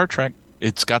 this is Star Trek.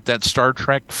 It's got that Star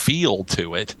Trek feel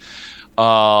to it.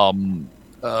 I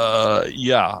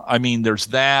mean, there's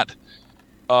that.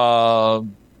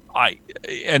 And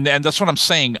that's what I'm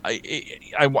saying.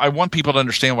 I want people to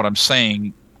understand what I'm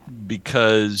saying,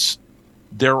 because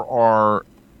there are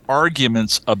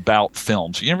arguments about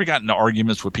films. You ever gotten into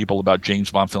arguments with people about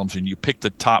James Bond films, and you pick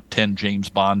the top 10 James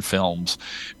Bond films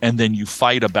and then you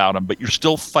fight about them, but you're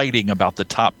still fighting about the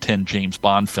top 10 James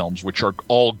Bond films, which are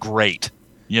all great.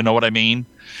 You know what I mean?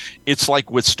 It's like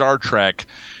with Star Trek,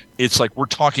 it's like we're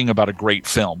talking about a great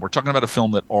film. We're talking about a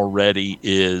film that already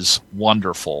is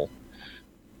wonderful,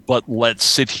 but let's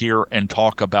sit here and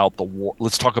talk about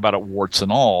let's talk about it warts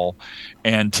and all.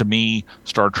 And to me,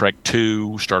 Star Trek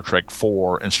 2, Star Trek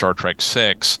 4, and Star Trek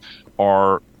 6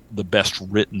 are the best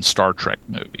written Star Trek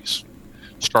movies.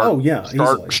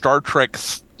 Star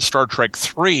Trek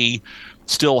 3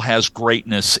 still has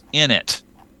greatness in it.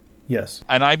 Yes.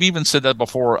 And I've even said that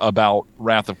before about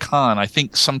Wrath of Khan. I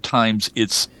think sometimes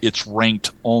it's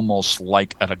ranked almost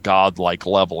like at a godlike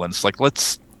level. And it's like,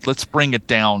 let's bring it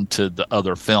down to the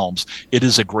other films. It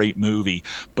is a great movie,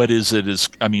 but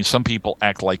some people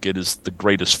act like it is the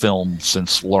greatest film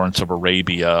since Lawrence of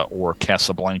Arabia or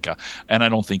Casablanca. And I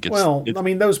don't think it's... Well, I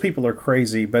mean, those people are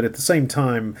crazy, but at the same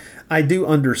time, I do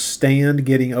understand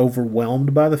getting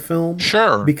overwhelmed by the film.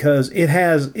 Sure. Because it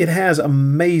has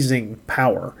amazing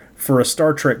power for a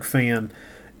Star Trek fan.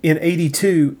 In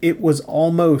 '82, it was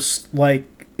almost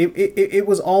like... It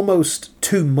was almost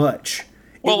too much.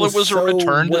 Well, it was a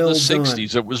return to the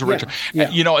 60s. It was a return. Yeah.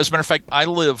 As a matter of fact, I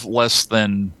live less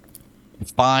than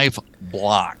 5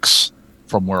 blocks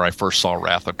from where I first saw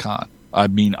Wrath of Khan. I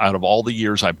mean, out of all the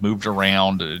years I've moved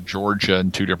around Georgia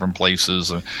in 2 different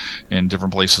places, in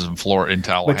different places in Florida, in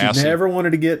Tallahassee. But you never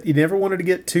wanted to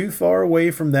get too far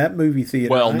away from that movie theater.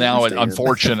 Well, now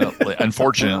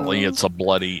unfortunately, it's a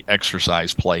bloody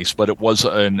exercise place. But it was,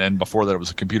 and before that, it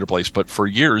was a computer place. But for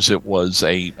years, it was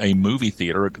a movie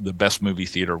theater, the best movie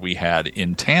theater we had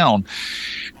in town.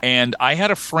 And I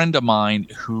had a friend of mine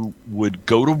who would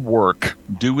go to work,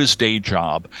 do his day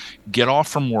job, get off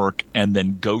from work, and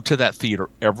then go to that theater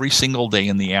every single day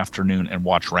in the afternoon and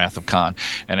watch Wrath of Khan.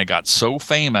 And it got so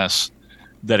famous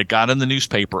that it got in the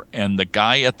newspaper, and the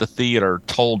guy at the theater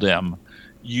told him,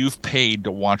 "You've paid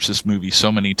to watch this movie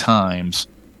so many times,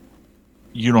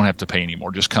 you don't have to pay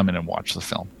anymore. Just come in and watch the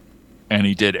film." And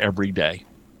he did every day.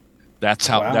 That's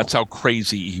how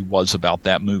crazy he was about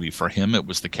that movie. For him, it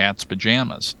was the cat's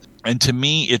pajamas. And to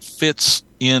me, it fits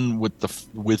in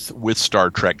with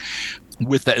Star Trek.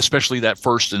 With that, especially that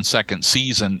first and second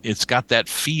season, it's got that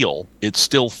feel. It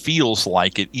still feels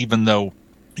like it, even though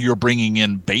you're bringing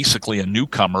in basically a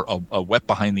newcomer, a wet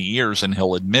behind the ears, and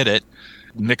he'll admit it,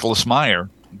 Nicholas Meyer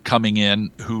coming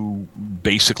in, who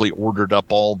basically ordered up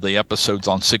all the episodes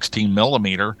on 16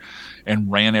 millimeter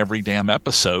and ran every damn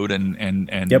episode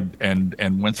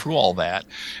and went through all that.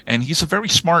 And he's a very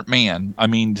smart man. I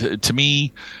mean, to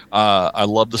me, I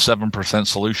love the 7%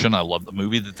 Solution. I love the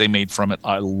movie that they made from it.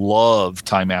 I love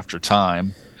Time After Time.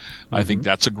 Mm-hmm. I think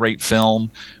that's a great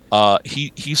film.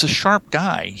 He's a sharp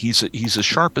guy. He's as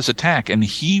sharp as a tack. And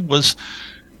he was,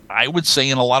 I would say,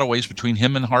 in a lot of ways, between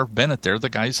him and Harv Bennett, they're the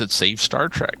guys that saved Star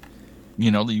Trek.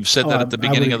 You said that at the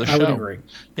beginning of the show. I would agree.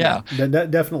 Yeah.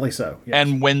 Definitely so. Yes.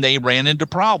 And when they ran into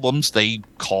problems, they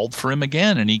called for him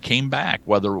again, and he came back,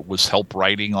 whether it was help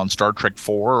writing on Star Trek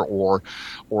 4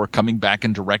 or coming back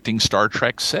and directing Star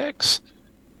Trek 6.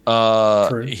 He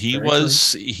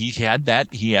has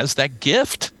that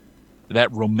gift,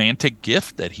 that romantic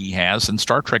gift that he has, and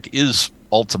Star Trek is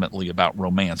ultimately about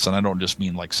romance. And I don't just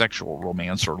mean like sexual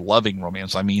romance or loving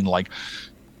romance. I mean like,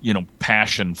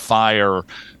 passion, fire,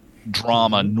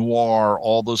 drama, noir,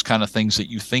 all those kind of things that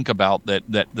you think about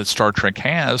that Star Trek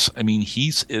has. I mean,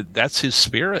 that's his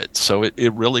spirit. So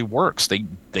it really works. They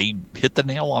hit the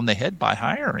nail on the head by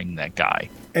hiring that guy.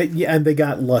 And they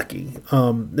got lucky.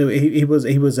 He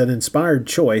was an inspired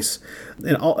choice,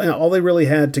 and all they really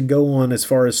had to go on as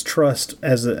far as trust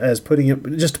as putting him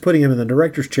in the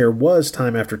director's chair was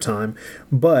time after time.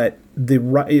 But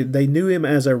they knew him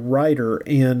as a writer,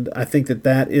 and I think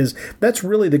that's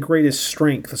really the greatest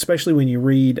strength, especially when you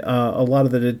read a lot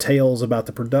of the details about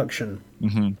the production,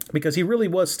 because he really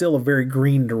was still a very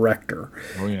green director.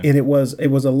 Oh, yeah. And it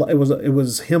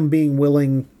was him being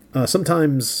willing.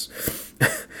 Sometimes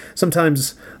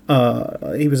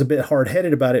he was a bit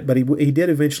hard-headed about it, but he did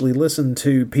eventually listen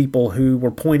to people who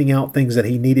were pointing out things that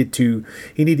he needed to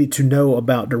know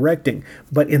about directing.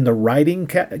 But in the writing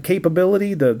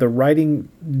capability, the writing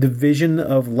division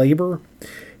of labor,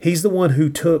 he's the one who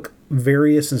took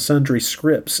various and sundry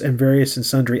scripts and various and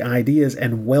sundry ideas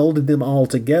and welded them all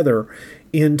together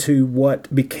into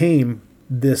what became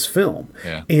this film.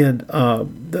 Yeah. And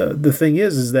the thing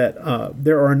is that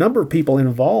there are a number of people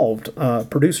involved,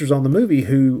 producers on the movie,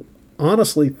 who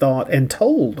honestly thought and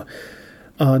told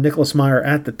Nicholas Meyer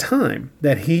at the time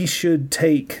that he should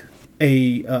take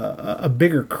a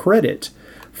bigger credit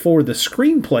for the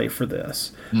screenplay for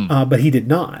this, but he did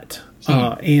not.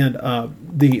 And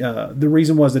the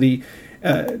reason was that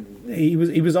he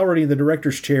was already in the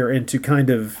director's chair, and to kind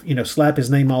of slap his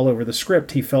name all over the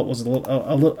script he felt was a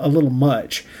little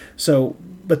much. So,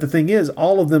 but the thing is,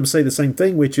 all of them say the same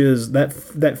thing, which is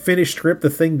that finished script, the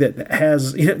thing that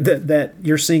has that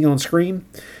you're seeing on screen,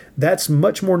 that's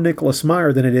much more Nicholas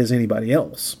Meyer than it is anybody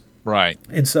else. Right.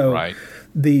 And so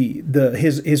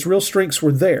his real strengths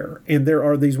were there, and there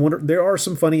are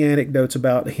some funny anecdotes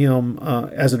about him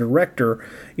as a director.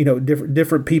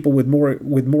 Different people with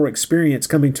more experience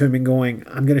coming to him and going,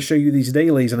 "I'm going to show you these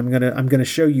dailies, and I'm going to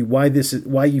show you why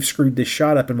you've screwed this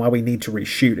shot up and why we need to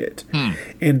reshoot it."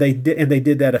 And they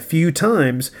did that a few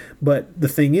times. But the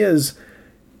thing is,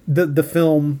 the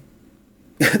film.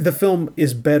 The film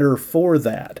is better for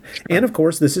that. And of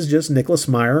course, this is just Nicholas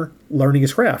Meyer learning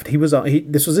his craft.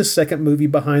 This was his second movie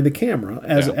behind the camera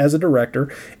as a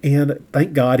director, and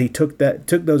thank God he took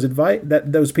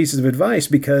those pieces of advice,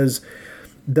 because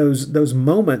those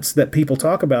moments that people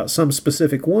talk about, some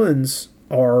specific ones,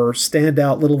 are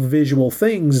standout little visual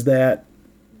things that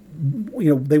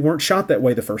they weren't shot that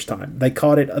way the first time. They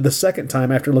caught it the second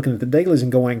time after looking at the dailies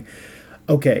and going,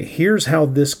 okay, here's how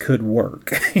this could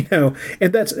work, and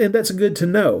that's good to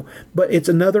know. But it's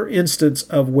another instance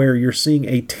of where you're seeing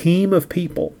a team of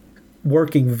people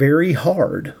working very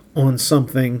hard on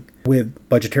something with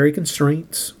budgetary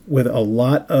constraints, with a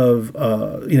lot of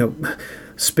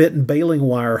spit and baling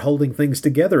wire holding things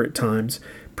together at times,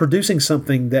 producing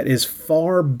something that is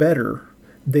far better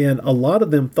than a lot of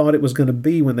them thought it was going to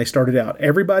be when they started out.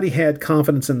 Everybody had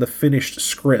confidence in the finished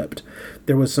script.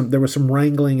 There was some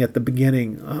wrangling at the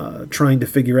beginning, trying to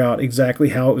figure out exactly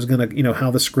how it was going to, how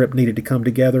the script needed to come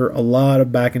together. A lot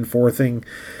of back and forthing,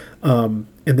 and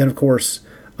then of course,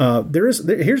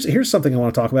 here's something I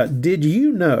want to talk about. Did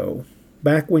you know,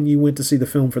 back when you went to see the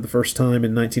film for the first time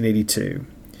in 1982,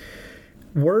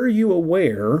 were you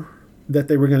aware that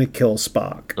they were going to kill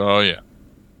Spock? Oh yeah.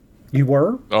 You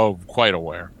were? Oh, quite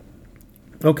aware.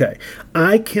 Okay.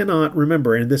 I cannot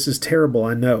remember, and this is terrible,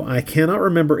 I know. I cannot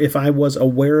remember if I was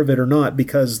aware of it or not,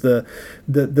 because the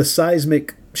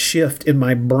seismic shift in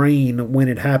my brain when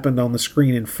it happened on the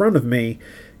screen in front of me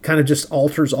kind of just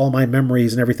alters all my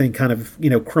memories, and everything kind of,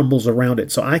 crumbles around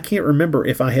it. So I can't remember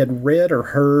if I had read or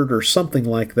heard or something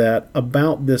like that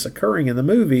about this occurring in the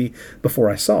movie before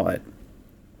I saw it.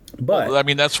 But well, I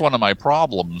mean, that's one of my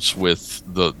problems with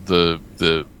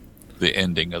the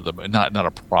ending of the not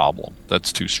a problem.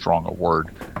 That's too strong a word.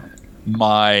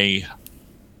 My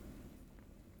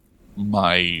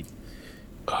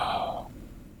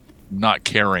not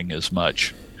caring as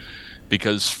much,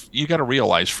 because you got to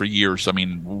realize for years. I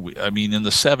mean, in the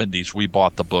 70s we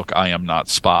bought the book I Am Not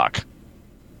Spock,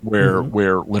 where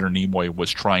Leonard Nimoy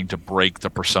was trying to break the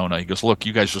persona. He goes, look,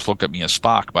 you guys just look at me as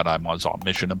Spock, but I was on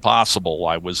Mission Impossible.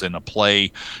 I was in a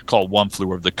play called One Flew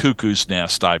Over the Cuckoo's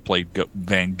Nest. I played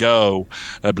Van Gogh,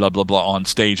 blah, blah, blah, on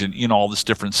stage, and, all this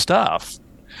different stuff.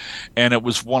 And it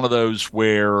was one of those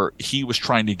where he was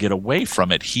trying to get away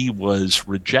from it. He was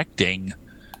rejecting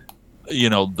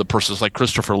the persons like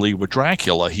Christopher Lee with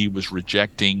Dracula. He was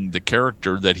rejecting the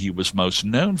character that he was most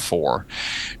known for.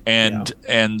 And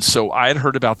so I had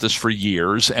heard about this for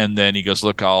years. And then he goes,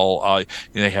 look,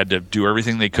 they had to do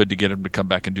everything they could to get him to come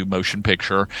back and do motion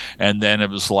picture. And then it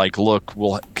was like, look,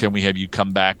 can we have you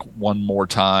come back one more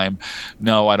time?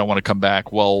 No, I don't want to come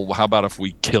back. Well, how about if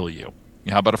we kill you?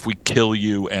 How about if we kill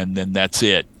you and then that's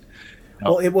it?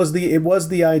 Well, it was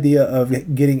the idea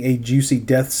of getting a juicy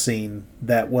death scene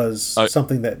that was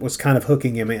something that was kind of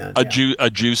hooking him in. A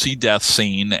juicy death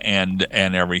scene and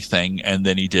everything, and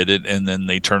then he did it, and then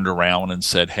they turned around and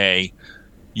said, hey,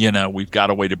 we've got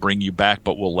a way to bring you back,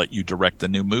 but we'll let you direct the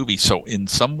new movie. So in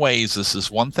some ways, this is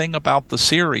one thing about the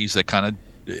series that kind of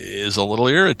is a little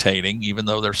irritating, even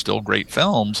though they're still great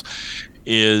films,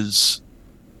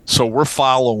 so we're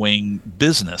following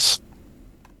business.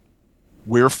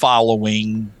 We're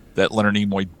following that Leonard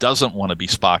Nimoy doesn't want to be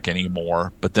Spock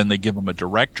anymore, but then they give him a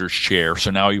director's chair, so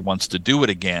now he wants to do it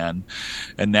again.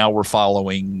 And now we're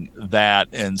following that,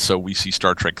 and so we see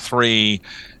Star Trek 3,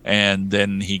 and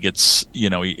then he gets,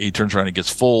 he turns around and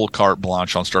gets full carte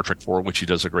blanche on Star Trek 4, which he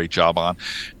does a great job on.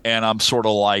 And I'm sort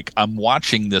of like, I'm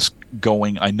watching this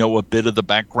going, I know a bit of the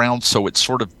background, so it's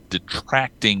sort of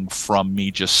detracting from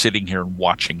me just sitting here and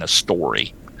watching a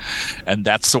story. And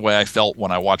that's the way I felt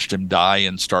when I watched him die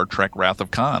in Star Trek Wrath of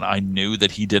Khan. I knew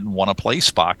that he didn't want to play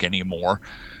Spock anymore.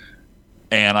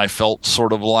 And I felt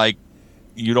sort of like,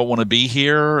 you don't want to be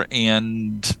here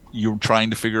and you're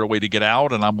trying to figure a way to get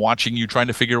out, and I'm watching you trying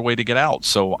to figure a way to get out.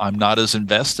 So I'm not as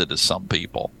invested as some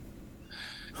people.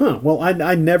 Huh. Well,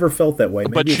 I never felt that way.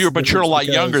 Maybe you're a lot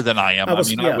younger than I am. I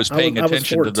was paying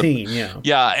attention 14, to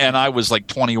the and I was like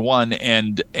 21,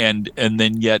 and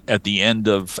then yet at the end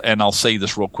of, and I'll say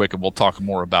this real quick, and we'll talk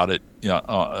more about it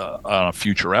on a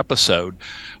future episode.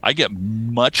 I get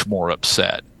much more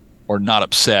upset, or not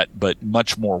upset, but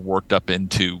much more worked up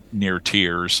into near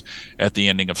tears at the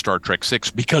ending of Star Trek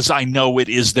 6, because I know it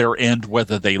is their end,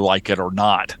 whether they like it or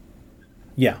not.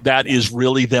 Yeah, that is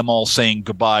really them all saying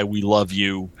goodbye, we love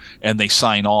you, and they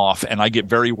sign off, and I get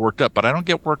very worked up. But I don't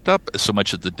get worked up so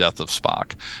much at the death of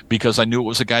Spock, because I knew it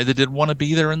was a guy that didn't want to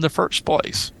be there in the first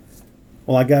place.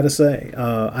 Well, I got to say,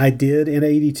 I did in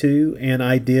 '82, and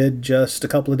I did just a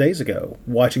couple of days ago,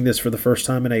 watching this for the first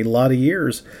time in a lot of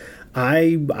years.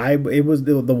 It was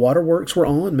the waterworks were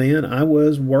on, man. I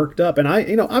was worked up, and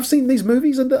I've seen these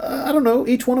movies, and I don't know,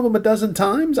 each one of them a dozen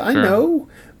times. I know.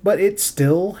 But it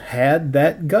still had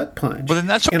that gut punch. Well, then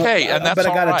that's okay, and that's but I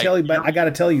gotta all right. tell you, I got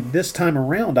to tell you, this time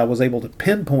around, I was able to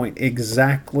pinpoint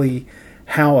exactly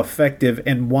how effective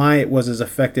and why it was as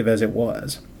effective as it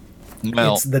was.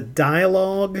 Well, it's the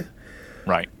dialogue,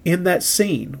 right, in that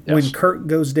scene when Kirk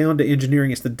goes down to engineering.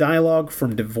 It's the dialogue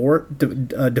from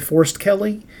DeForest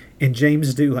Kelley and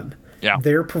James Doohan. Yeah,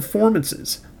 their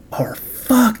performances are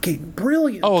fucking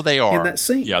brilliant. Oh, they are in that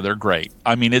scene. Yeah, they're great.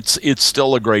 I mean, it's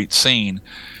still a great scene.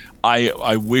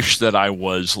 I wish that I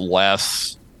was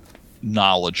less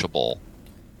knowledgeable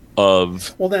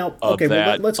of. Well, now, okay,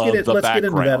 let's get into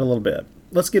that a little bit.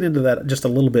 Let's get into that just a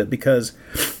little bit, because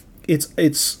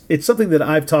it's something that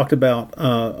I've talked about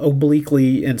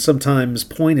obliquely and sometimes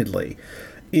pointedly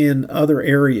in other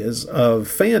areas of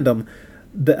fandom.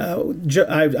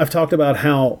 I've talked about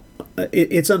how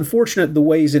it's unfortunate the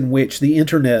ways in which the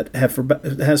internet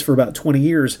has for about 20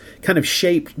 years kind of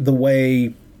shaped the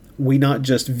way we not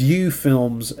just view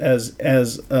films as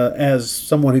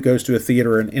someone who goes to a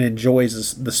theater and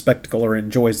enjoys the spectacle or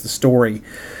enjoys the story,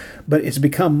 but it's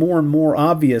become more and more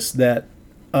obvious that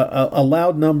a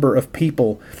loud number of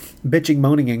people bitching,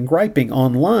 moaning, and griping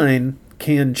online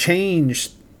can change,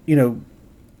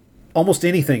 almost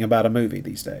anything about a movie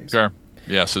these days. Sure.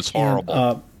 Yes, it's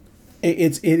horrible.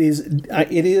 It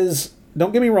is.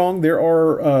 Don't get me wrong. There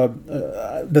are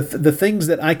the things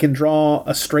that I can draw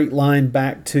a straight line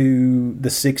back to the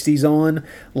 '60s on,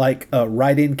 like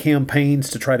write-in campaigns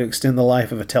to try to extend the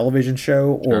life of a television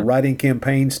show, or write-in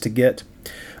campaigns to get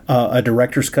a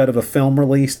director's cut of a film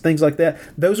release, things like that.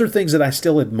 Those are things that I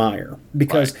still admire,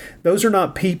 because those are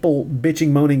not people bitching,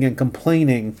 moaning, and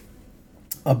complaining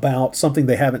about something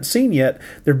they haven't seen yet.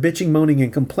 They're bitching, moaning,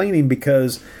 and complaining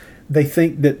because they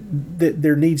think that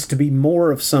there needs to be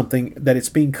more of something, that it's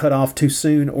being cut off too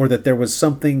soon, or that there was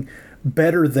something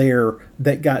better there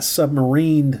that got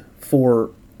submarined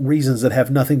for reasons that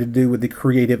have nothing to do with the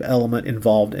creative element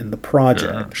involved in the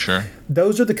project. Sure.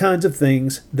 Those are the kinds of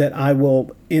things that I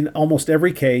will, in almost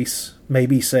every case,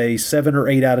 maybe say 7 or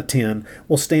 8 out of 10,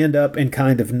 will stand up and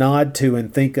kind of nod to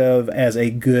and think of as a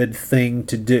good thing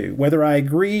to do. Whether I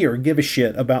agree or give a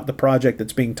shit about the project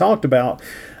that's being talked about,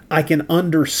 I can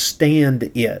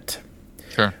understand it.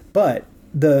 Sure. But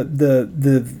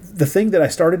the thing that I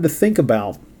started to think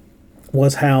about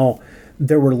was how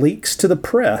there were leaks to the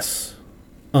press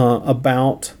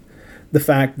about the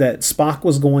fact that Spock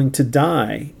was going to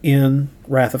die in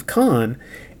Wrath of Khan,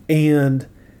 and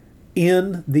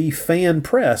in the fan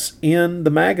press, in the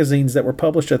magazines that were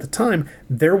published at the time,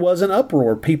 there was an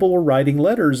uproar. People were writing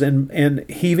letters and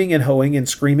heaving and hoeing and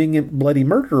screaming bloody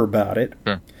murder about it.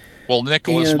 Sure. Well,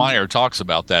 Nicholas Meyer talks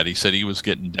about that. He said he was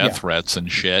getting death threats and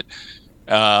shit.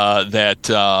 That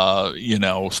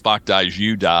Spock dies,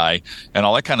 you die, and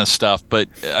all that kind of stuff. But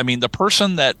I mean, the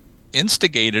person that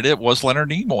instigated it was Leonard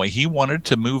Nimoy. He wanted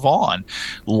to move on.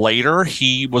 Later,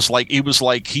 he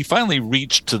finally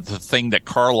reached to the thing that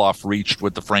Karloff reached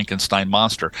with the Frankenstein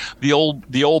monster. The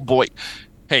old boy.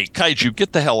 Hey, Kaiju,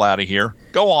 get the hell out of here.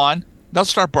 Go on. Don't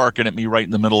start barking at me right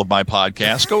in the middle of my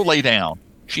podcast. Go lay down.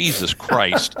 Jesus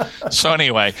Christ. So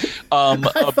anyway,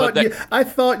 I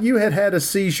thought you had a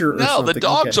seizure or something. No, the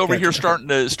dog's over here starting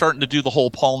to do the whole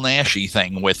Paul Naschy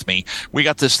thing with me. We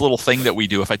got this little thing that we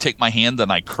do. If I take my hand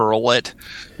and I curl it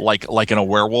like in a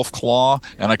werewolf claw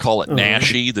and I call it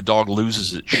Naschy, the dog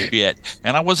loses its shit.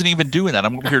 And I wasn't even doing that.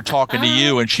 I'm over here talking to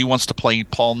you and she wants to play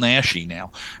Paul Naschy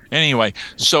now. Anyway,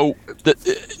 so the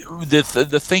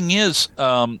thing is,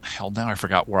 now I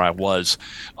forgot where I was.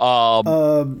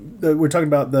 We're talking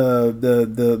about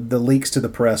the leaks to the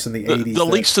press in the 80s. The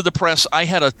leaks to the press. I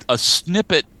had a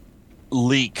snippet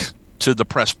leak to the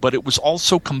press, but it was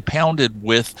also compounded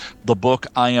with the book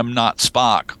I Am Not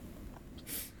Spock.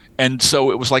 And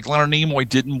so it was like Leonard Nimoy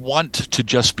didn't want to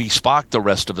just be Spock the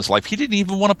rest of his life. He didn't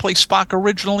even want to play Spock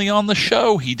originally on the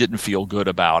show. He didn't feel good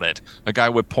about it. A guy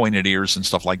with pointed ears and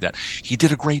stuff like that. He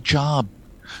did a great job.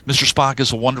 Mr. Spock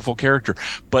is a wonderful character.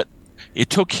 But it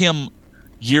took him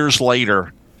years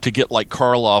later to get like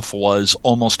Karloff was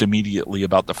almost immediately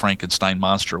about the Frankenstein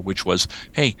monster, which was,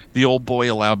 hey, the old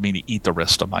boy allowed me to eat the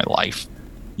rest of my life.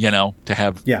 To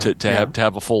have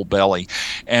a full belly,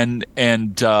 and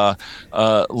Leonard,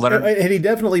 and he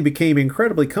definitely became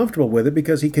incredibly comfortable with it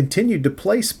because he continued to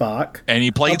play Spock, and he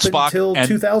played Spock until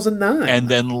 2009, and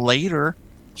then later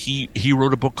he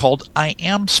wrote a book called I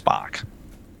Am Spock.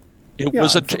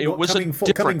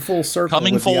 Coming full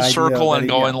circle and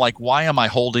going like, why am I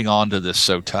holding on to this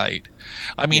so tight?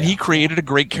 I mean, he created a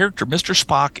great character. Mr.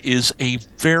 Spock is a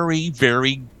very,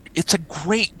 very it's a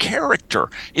great character.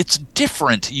 It's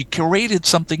different. You created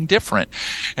something different.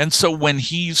 And so when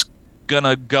he's going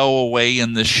to go away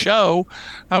in this show,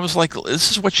 I was like,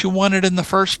 this is what you wanted in the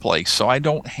first place. So I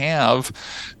don't have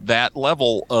that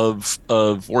level of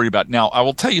worry about. Now, I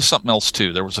will tell you something else,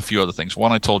 too. There was a few other ththings.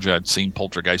 One, I told you I'd seen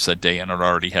Poltergeist that day and I'd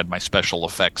already had my special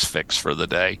effects fix for the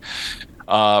day.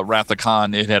 Wrath of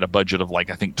Khan, it had a budget of I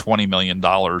think $20 million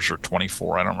or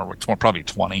 24. I don't remember. Probably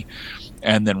 20.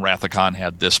 And then Wrath of Khan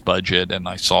had this budget, and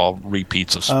I saw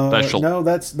repeats of special. No,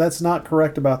 that's not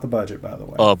correct about the budget, by the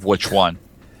way. Of which one?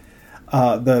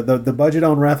 The budget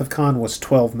on Wrath of Khan was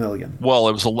 $12 million. Well,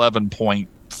 it was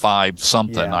 11.5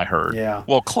 something. I heard. Yeah.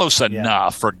 well, close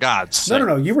enough, for God's sake.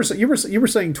 No. You were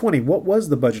saying 20. What was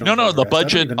the budget? No.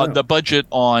 The budget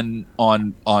on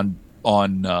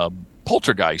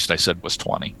Poltergeist, I said, was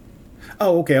 20.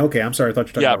 Oh, okay. I'm sorry. I thought you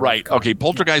were talking about right. Okay,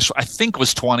 Poltergeist, I think,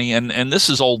 was 20, and this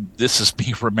is old. This is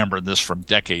me remembering this from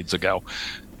decades ago,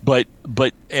 but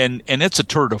it's a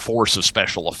tour de force of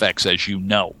special effects, as you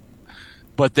know.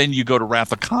 But then you go to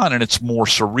Wrath of Khan, and it's more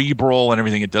cerebral and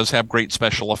everything. It does have great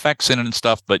special effects in it and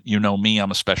stuff, but you know me,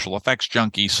 I'm a special effects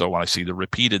junkie, so when I see the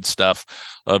repeated stuff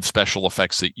of special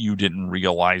effects that you didn't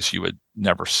realize you had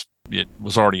never, it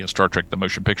was already in Star Trek the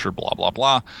Motion Picture, blah, blah,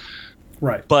 blah.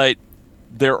 Right. But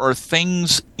there are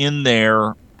things in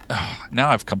there. Now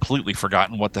I've completely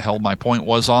forgotten what the hell my point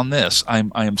was on this. I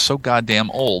am so goddamn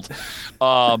old. We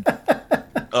were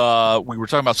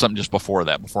talking about something just before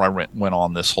that, before I went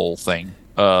on this whole thing.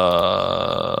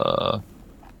 Hell,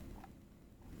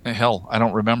 I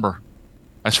don't remember.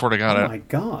 I swear to God. Oh my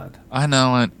God. I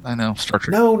know. Star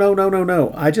Trek.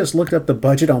 No. I just looked up the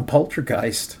budget on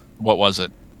Poltergeist. What was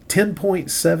it?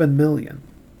 $10.7 million.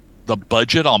 The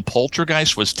budget on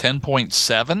Poltergeist was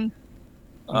 10.7?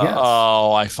 Yes.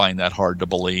 Oh, I find that hard to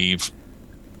believe.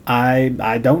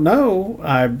 I don't know.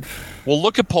 Well,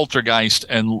 look at Poltergeist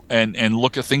and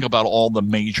think about all the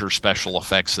major special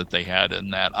effects that they had in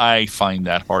that. I find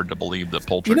that hard to believe that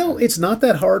Poltergeist. It's not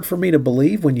that hard for me to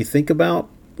believe when you think about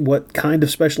what kind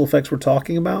of special effects we're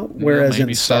talking about. Whereas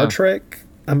in Star Trek,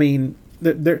 I mean,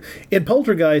 they're in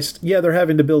Poltergeist, they're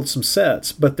having to build some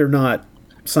sets, but they're not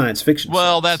science fiction.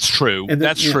 Well, sets. that's true.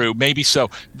 That's true. Maybe so.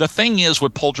 The thing is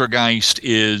with Poltergeist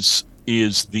is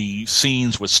the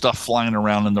scenes with stuff flying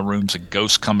around in the rooms and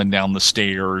ghosts coming down the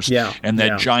stairs and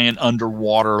that giant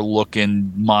underwater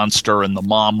looking monster and the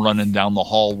mom running down the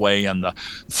hallway and the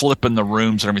flipping the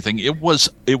rooms and everything. It was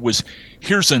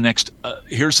here's the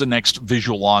next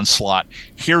visual onslaught.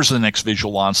 Here's the next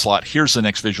visual onslaught. Here's the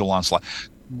next visual onslaught.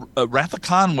 Wrath of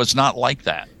Khan was not like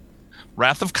that.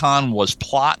 Wrath of Khan was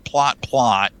plot,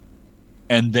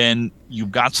 and then you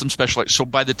got some special. So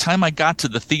by the time I got to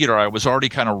the theater, I was already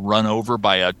kind of run over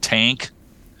by a tank.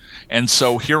 And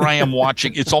so here I am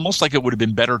watching. It's almost like it would have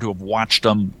been better to have watched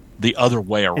them the other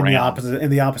way around. In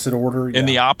the opposite order. Yeah. In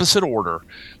the opposite order.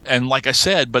 And like I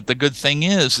said, but the good thing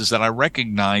is that I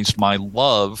recognized my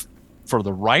love for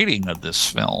the writing of this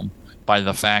film by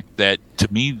the fact that,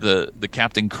 to me, the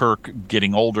Captain Kirk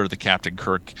getting older, the Captain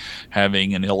Kirk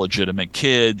having an illegitimate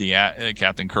kid, the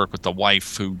Captain Kirk with the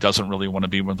wife who doesn't really want to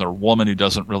be with her woman, who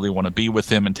doesn't really want to be with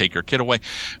him and take her kid away.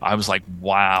 I was like,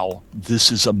 wow,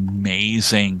 this is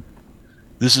amazing.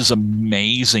 This is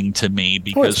amazing to me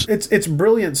because it's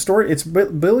brilliant story. It's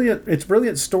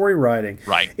brilliant story writing.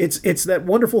 Right. It's that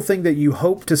wonderful thing that you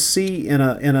hope to see in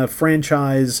a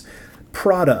franchise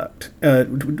product.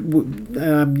 And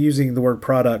I'm using the word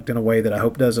product in a way that I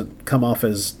hope doesn't come off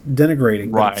as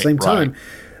denigrating. But at the same time,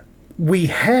 we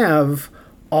have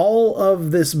all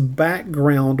of this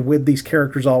background with these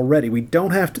characters already. We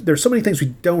don't have to. There's so many things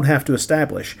we don't have to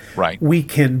establish. Right. We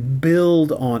can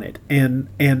build on it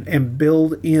and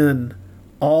build in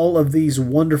all of these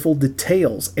wonderful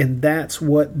details, and that's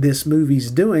what this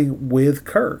movie's doing with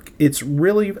Kirk. It's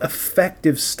really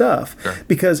effective stuff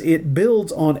because it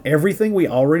builds on everything we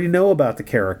already know about the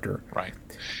character. Right.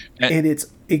 And it's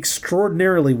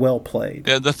extraordinarily well played.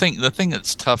 Yeah, the thing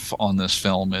that's tough on this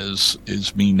film is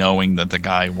me knowing that the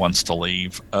guy wants to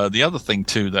leave. The other thing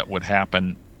too that would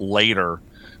happen later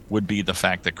would be the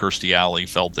fact that Kirstie Alley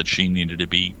felt that she needed to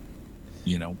be,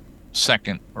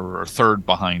 second or third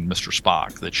behind Mr.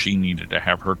 Spock, that she needed to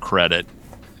have her credit,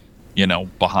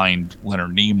 behind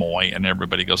Leonard Nimoy, and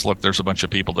everybody goes, look, there's a bunch of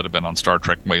people that have been on Star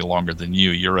Trek way longer than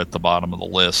you. You're at the bottom of the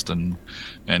list, and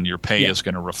your pay is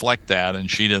going to reflect that. And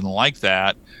she didn't like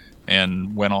that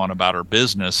and went on about her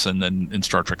business. And then in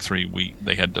Star Trek 3,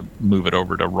 they had to move it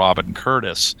over to Robin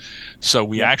Curtis. So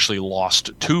we actually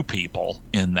lost two people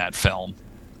in that film.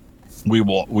 We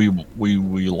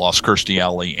lost Kirstie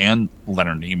Alley and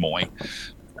Leonard Nimoy,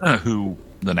 who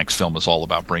the next film is all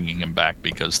about bringing him back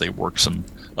because they worked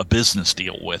a business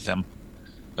deal with him.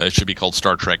 It should be called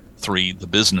Star Trek 3: The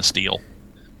Business Deal.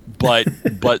 But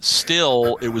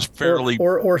still, it was fairly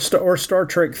or Star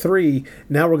Trek 3.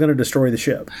 Now we're going to destroy the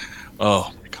ship.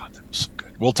 Oh my God, that was so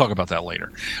good. We'll talk about that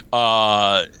later.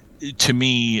 To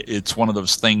me, it's one of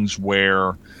those things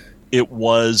where it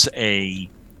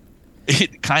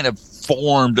kind of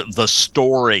formed the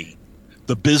story.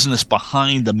 The business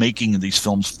behind the making of these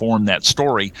films formed that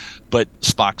story, but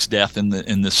Spock's death in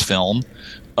this film,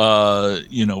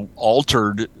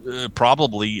 altered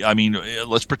probably. I mean,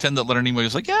 let's pretend that Leonard Nimoy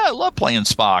was like, yeah, I love playing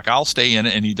Spock. I'll stay in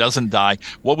it, and he doesn't die.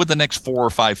 What would the next 4 or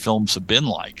 5 films have been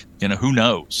like? Who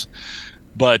knows?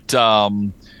 But there's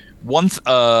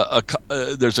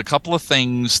a couple of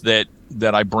things that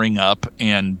I bring up,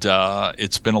 and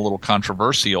it's been a little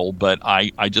controversial, but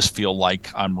I just feel like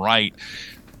I'm right.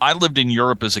 I lived in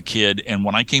Europe as a kid, and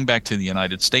when I came back to the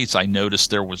United States, I noticed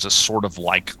there was a sort of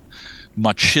like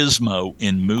machismo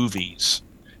in movies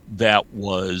that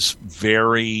was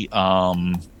very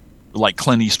like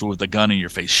Clint Eastwood with a gun in your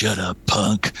face. Shut up,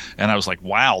 punk. And I was like,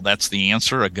 wow, that's the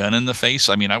answer, a gun in the face?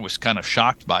 I mean, I was kind of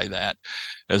shocked by that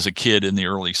as a kid in the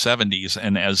early 70s.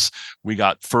 And as we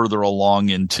got further along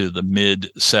into the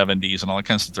mid 70s and all that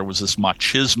kind of stuff, there was this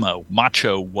machismo.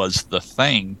 Macho was the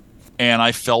thing. And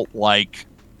I felt like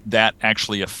that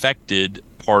actually affected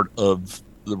part of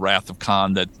the Wrath of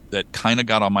Khan that kind of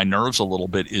got on my nerves a little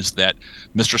bit, is that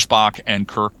Mr. Spock and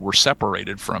Kirk were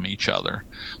separated from each other.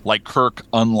 Like Kirk,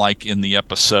 unlike in the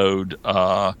episode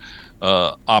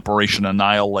Operation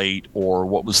Annihilate, or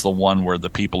what was the one where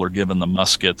the people are given the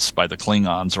muskets by the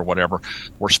Klingons or whatever,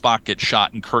 where Spock gets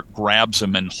shot and Kirk grabs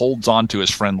him and holds on to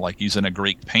his friend like he's in a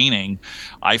Greek painting.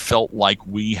 I felt like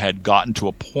we had gotten to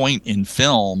a point in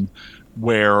film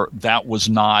where that was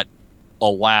not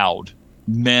allowed.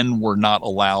 men were not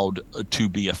allowed to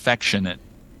be affectionate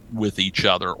with each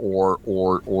other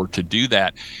or to do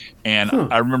that. And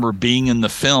I remember being in the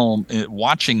film,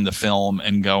 watching the film,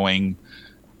 and going,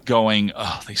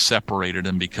 oh, they separated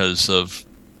them because of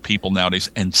people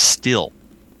nowadays. And still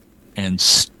in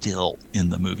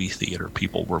the movie theater,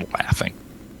 people were laughing.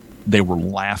 They were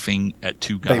laughing at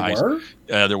two guys. They were?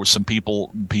 There was some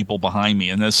people behind me,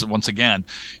 and this, once again,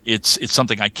 it's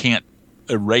something I can't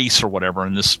erase or whatever.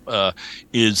 And this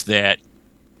is that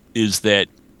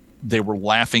they were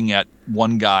laughing at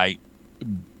one guy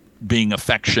being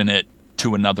affectionate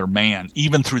to another man,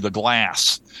 even through the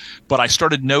glass. But I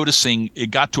started noticing it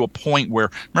got to a point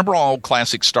where, remember all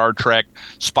classic Star Trek,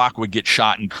 Spock would get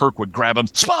shot and Kirk would grab him,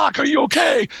 Spock, are you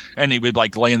okay? And he would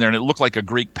like lay in there and it looked like a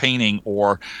Greek painting.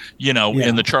 Or,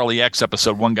 in the Charlie X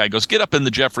episode, one guy goes, get up in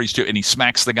the Jeffries too, and he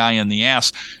smacks the guy in the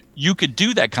ass. You could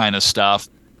do that kind of stuff.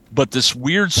 But this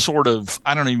weird sort of,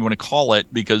 I don't even want to call it,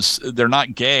 because they're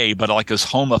not gay, but like this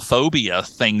homophobia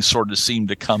thing sort of seemed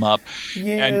to come up.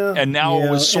 Yeah, and now it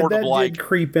was sort of like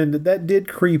that did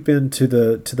creep into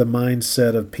the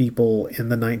mindset of people in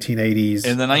the 1980s.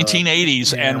 In the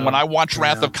 1980s, and when I watched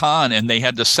Wrath of Khan and they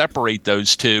had to separate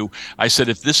those two, I said,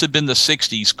 if this had been the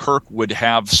 60s, Kirk would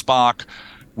have Spock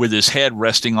with his head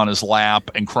resting on his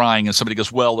lap and crying, and somebody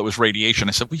goes, well, it was radiation.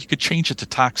 I said, well, you could change it to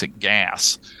toxic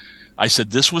gas. I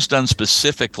said, this was done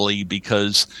specifically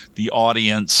because the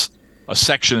audience, a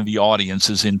section of the audience,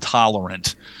 is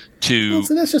intolerant to. Well,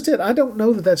 so that's just it. I don't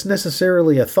know that that's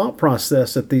necessarily a thought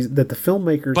process that the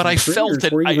filmmakers. But I felt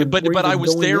it. But I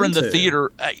was there in the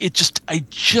theater. I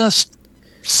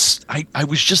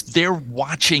was just there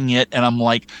watching it, and I'm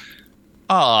like,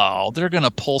 oh, they're going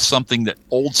to pull something that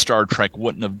old Star Trek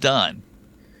wouldn't have done.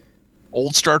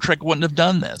 Old Star Trek wouldn't have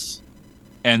done this.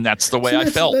 And that's the way I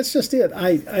felt. That's just it.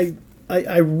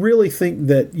 I really think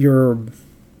that you're.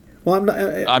 Well,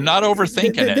 I'm not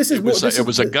overthinking it. It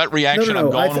was a gut reaction.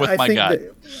 No. I'm going with my gut.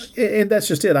 And that's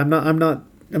just it. I'm not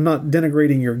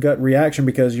denigrating your gut reaction,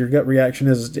 because your gut reaction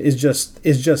is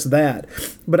just that.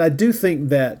 But I do think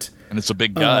that. And it's a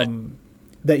big gut.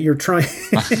 That you're trying.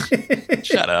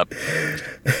 Shut up.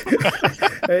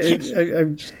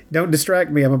 Don't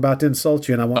distract me. I'm about to insult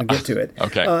you, and I want to get to it.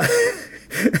 Okay.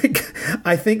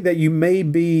 I think that you may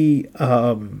be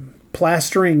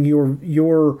plastering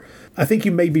your. I think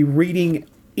you may be reading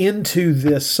into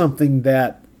this something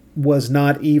that was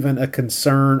not even a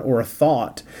concern or a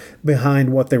thought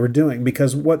behind what they were doing,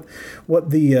 because what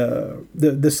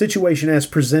the situation as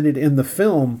presented in the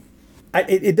film,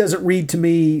 it doesn't read to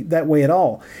me that way at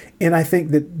all. And I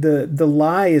think that the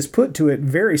lie is put to it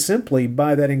very simply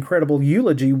by that incredible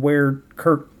eulogy where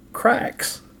Kirk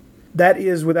cracks. That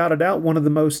is, without a doubt, one of the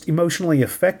most emotionally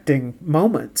affecting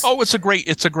moments. Oh, it's a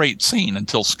great scene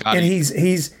until Scotty. And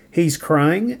he's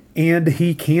crying and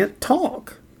he can't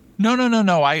talk. No.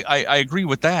 I agree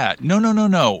with that. No.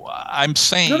 I'm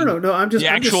saying no. I'm just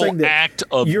saying that act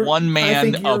of one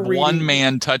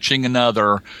man touching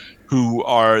another, who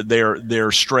are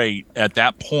they're straight at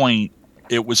that point.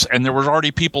 It was, and there was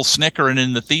already people snickering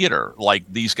in the theater, like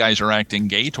these guys are acting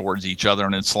gay towards each other,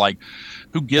 and it's like,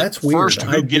 who gives first?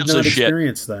 Who gives a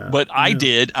shit? That. But yeah. I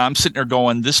did. I'm sitting there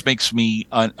going, this makes me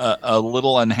a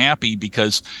little unhappy,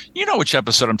 because you know which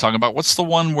episode I'm talking about. What's the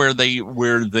one where the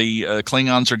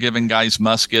Klingons are giving guys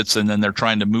muskets and then they're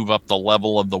trying to move up the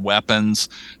level of the weapons?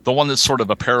 The one that's sort of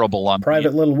a parable on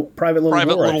Private Little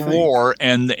War,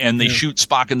 and they shoot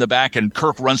Spock in the back, and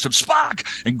Kirk runs to Spock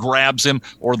and grabs him.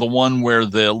 Or the one where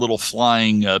the little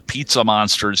flying pizza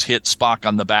monsters hit Spock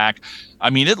on the back. I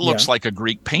mean, it looks like a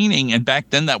Greek painting, and back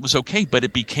then that was okay, but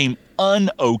it became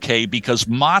un-okay because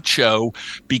macho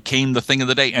became the thing of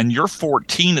the day. And you're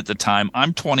 14 at the time.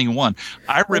 I'm 21.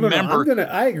 I remember.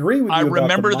 I agree with you. I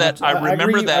remember that. I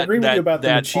remember that.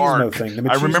 That arc.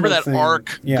 I remember that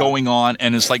arc going on,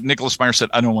 and it's like Nicholas Meyer said,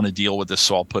 "I don't want to deal with this,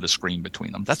 so I'll put a screen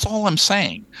between them." That's all I'm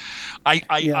saying.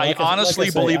 I honestly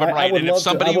believe I'm right. And if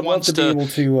somebody wants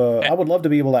to, I would love to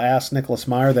be able to ask Nicholas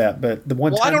Meyer that. But the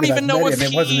one time I don't even know if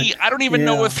he. I don't even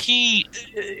know if he,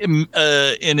 in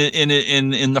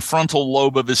the frontal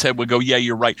lobe of his head, would go, "Yeah,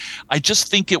 you're right." I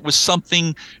just think it was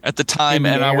something at the time,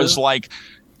 and I was like,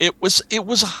 it was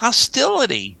a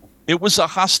hostility. It was a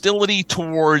hostility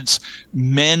towards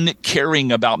men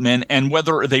caring about men, and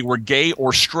whether they were gay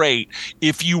or straight.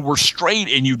 If you were straight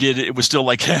and you did it, it was still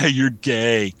like, hey, you're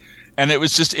gay. And it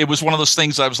was one of those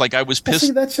things I was like, I was pissed.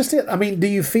 See, that's just it. I mean, do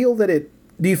you feel that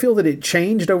it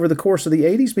changed over the course of the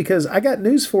 80s? Because I got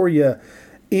news for you.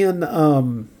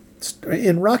 In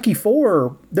in Rocky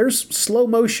IV, there's slow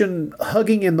motion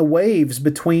hugging in the waves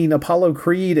between Apollo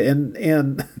Creed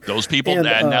and those people. And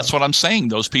that's what I'm saying.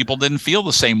 Those people didn't feel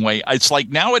the same way. It's like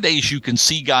nowadays you can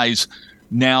see guys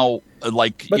now,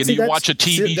 like, you watch a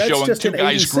TV show and two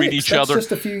guys greet each other.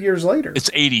 Just a few years later. It's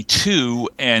 82,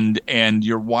 and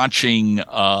you're watching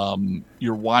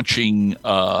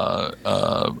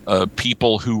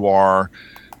people who are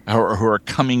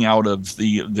coming out of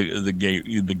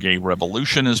the gay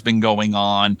revolution has been going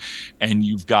on, and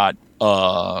you've got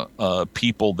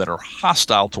people that are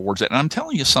hostile towards it. And I'm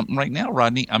telling you something right now,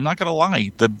 Rodney, I'm not going to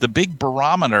lie. The big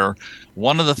barometer,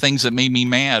 one of the things that made me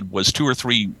mad was 2 or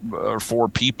 3 or 4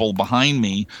 people behind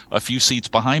me, a few seats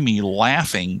behind me,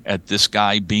 laughing at this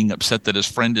guy being upset that his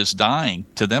friend is dying.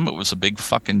 To them, it was a big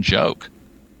fucking joke.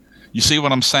 You see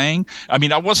what I'm saying? I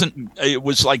mean, it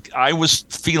was like I was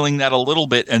feeling that a little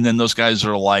bit, and then those guys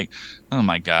are like, oh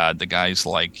my God, the guy's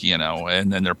like,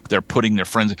 and then they're putting their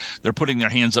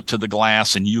hands up to the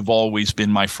glass, and you've always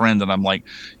been my friend. And I'm like,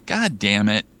 God damn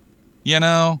it.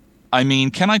 I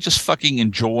mean, can I just fucking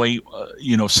enjoy,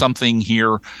 something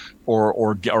here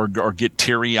or get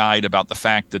teary eyed about the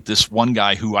fact that this one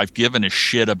guy who I've given a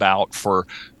shit about for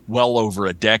well over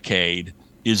a decade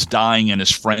is dying, and his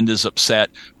friend is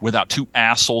upset without 2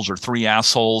 assholes or 3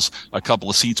 assholes a couple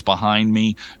of seats behind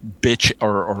me bitch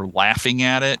or laughing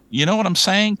at it. You know what I'm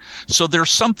saying? So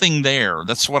there's something there.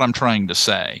 That's what I'm trying to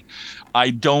say. I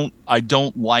don't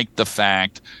like the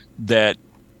fact that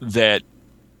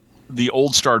the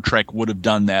old Star Trek would have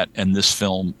done that, and this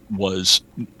film was,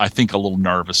 I think, a little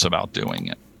nervous about doing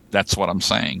it. That's what I'm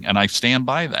saying, and I stand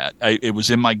by that. It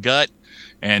was in my gut,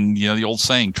 and the old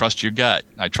saying, trust your gut.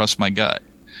 I trust my gut.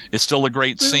 It's still a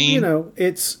great scene.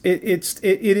 It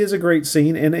is a great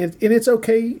scene, and it's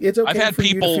okay. It's okay. I've had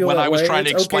people when I was trying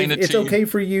to explain it to you. It's okay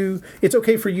for you. It's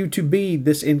okay for you to be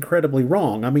this incredibly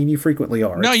wrong. I mean, you frequently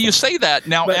are. No, you say that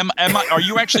now. But, am I? Are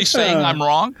you actually saying I'm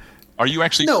wrong? Are you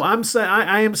actually? No,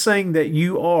 I am saying that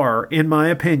you are, in my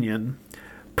opinion,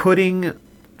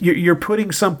 you're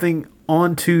putting something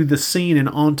onto the scene and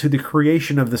onto the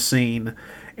creation of the scene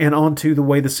and onto the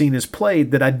way the scene is played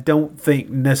that I don't think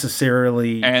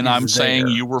necessarily. And I'm saying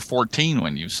you were 14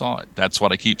 when you saw it. That's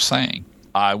what I keep saying.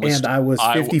 I was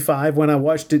 55 when I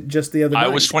watched it just the other night. I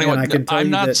was 21. I'm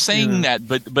not saying that,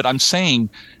 but I'm saying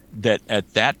that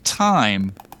at that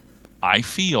time, I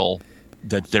feel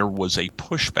that there was a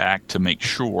pushback to make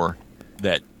sure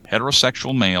that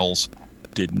heterosexual males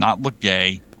did not look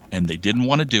gay, and they didn't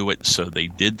want to do it, so they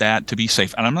did that to be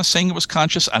safe. And I'm not saying it was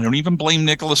conscious. I don't even blame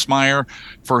Nicholas Meyer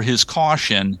for his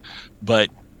caution, but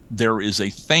there was a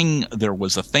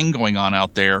thing going on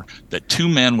out there that 2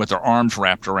 men with their arms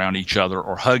wrapped around each other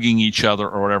or hugging each other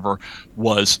or whatever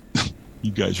was,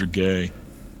 you guys are gay,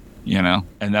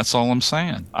 and that's all I'm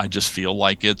saying. I just feel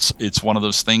like it's one of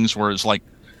those things where it's like,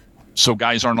 so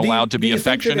guys aren't allowed to be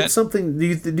affectionate.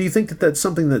 Do you think that that's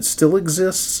something that still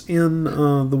exists in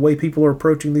the way people are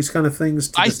approaching these kind of things?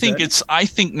 I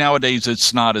think nowadays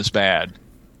it's not as bad.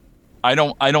 I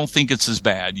don't think it's as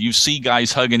bad. You see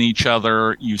guys hugging each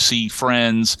other. You see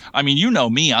friends. I mean,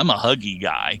 me, I'm a huggy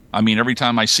guy. I mean, every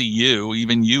time I see you,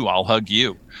 even you, I'll hug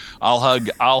you. I'll hug.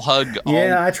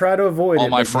 Yeah, I try to avoid all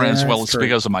my friends. Well, it's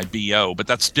because of my BO, but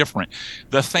that's different.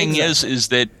 The thing is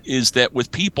that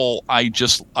with people, I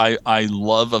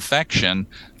love affection,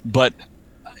 but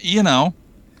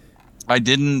I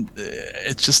didn't.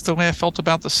 It's just the way I felt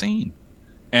about the scene.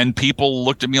 And people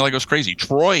looked at me like I was crazy.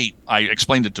 Troy, I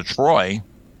explained it to Troy,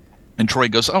 and Troy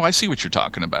goes, "Oh, I see what you're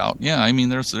talking about. Yeah, I mean,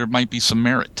 there might be some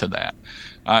merit to that,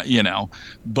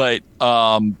 But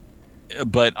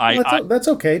that's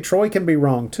okay. Troy can be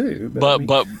wrong too.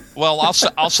 Well,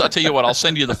 I'll tell you what. I'll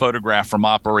send you the photograph from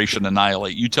Operation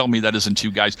Annihilate. You tell me that isn't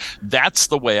 2 guys. That's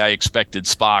the way I expected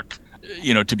Spock,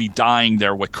 to be dying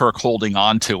there with Kirk holding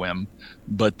on to him.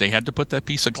 But they had to put that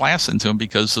piece of glass into him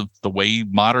because of the way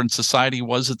modern society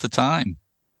was at the time,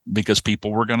 because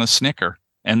people were going to snicker,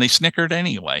 and they snickered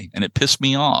anyway. And it pissed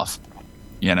me off,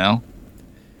 I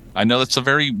know this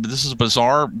is a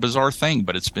bizarre thing,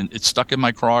 but it's stuck in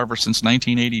my craw ever since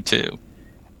 1982.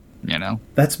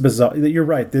 That's bizarre. You're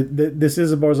right. This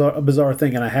is a bizarre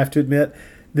thing. And I have to admit,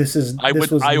 this is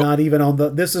not even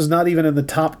in the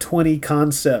top 20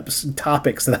 concepts and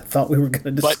topics that I thought we were going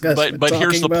to discuss. But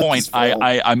here's the point.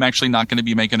 I'm actually not going to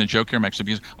be making a joke here.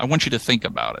 I want you to think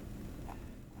about it.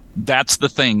 That's the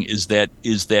thing, is that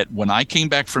when I came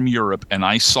back from Europe and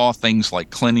I saw things like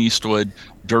Clint Eastwood,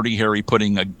 Dirty Harry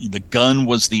putting the gun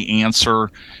was the answer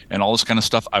and all this kind of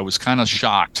stuff, I was kind of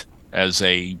shocked as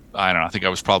I think I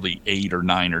was probably 8 or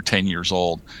 9 or 10 years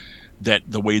old, that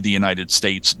the way the United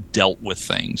States dealt with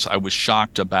things. I was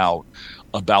shocked about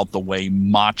about the way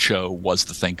macho was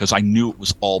the thing, because I knew it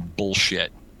was all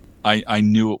bullshit. I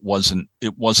knew it wasn't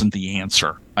the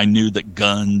answer. I knew that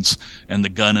guns and the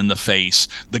gun in the face,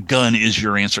 the gun is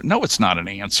your answer. No, it's not an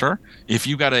answer. If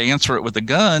you got to answer it with a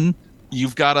gun,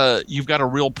 you've got a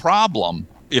real problem.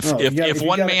 If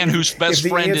one man whose best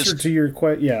friend is to your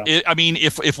I mean,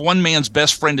 if one man's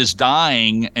best friend is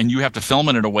dying and you have to film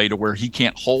it in a way to where he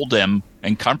can't hold him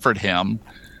and comfort him,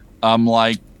 I'm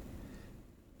like,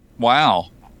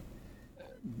 wow.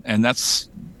 And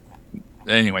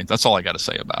anyway, that's all I got to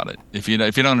say about it. If you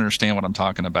don't understand what I'm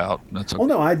talking about, that's okay. Well,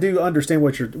 no, I do understand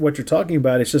what you're talking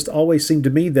about. It's just always seemed to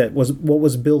me that what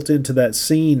was built into that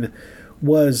scene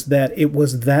was that it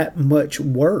was that much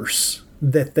worse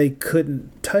that they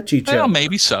couldn't touch each other.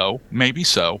 Maybe so.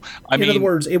 I mean, in other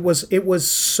words, it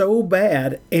was so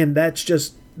bad, and that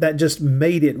just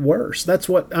made it worse. That's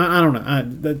what I don't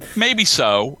know. Maybe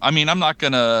so. I mean, I'm not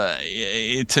gonna.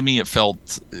 To me, it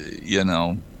felt,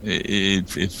 it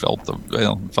felt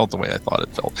the way I thought it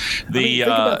felt. Think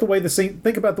about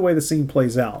the way the scene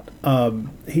plays out.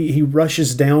 He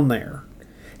rushes down there.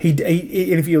 And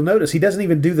if you'll notice, he doesn't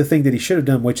even do the thing that he should have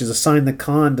done, which is assign the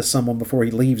con to someone before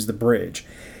he leaves the bridge.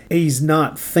 He's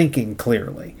not thinking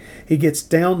clearly. He gets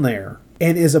down there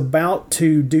and is about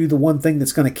to do the one thing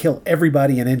that's going to kill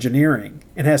everybody in engineering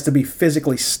and has to be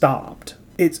physically stopped.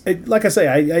 Like I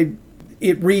say,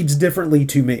 it reads differently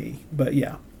to me, but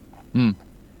yeah.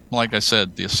 Like I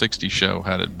said, the 60s show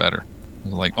had it better. It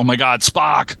was like, oh my God,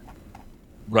 Spock!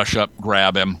 Rush up,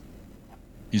 grab him.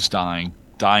 He's dying.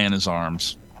 Die in his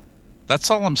arms. That's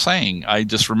all I'm saying. I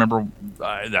just remember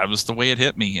that was the way it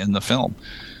hit me in the film.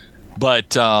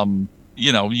 But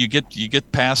you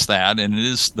get past that, and it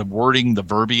is the wording, the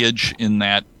verbiage in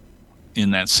that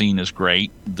scene is great.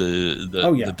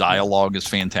 The dialogue is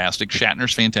fantastic.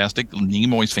 Shatner's fantastic.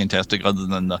 Nimoy's fantastic. Other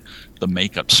than the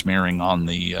makeup smearing on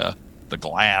the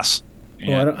glass.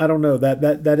 Well, I don't know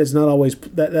that is not always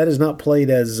that is not played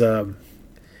as.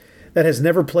 That has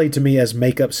never played to me as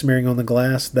makeup smearing on the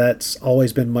glass. That's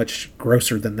always been much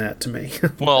grosser than that to me.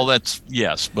 Well, but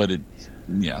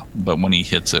when he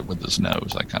hits it with his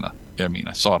nose, I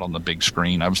saw it on the big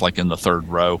screen. I was like in the third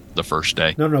row the first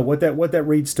day. No, what that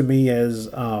reads to me as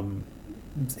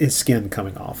is skin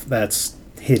coming off. That's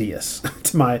hideous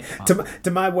to my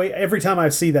way. Every time I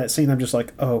see that scene, I'm just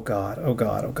like, oh God,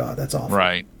 that's awful.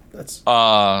 Right.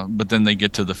 But then they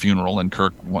get to the funeral, and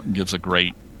Kirk gives a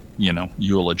great,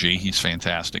 eulogy. He's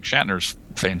fantastic. Shatner's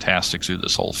fantastic through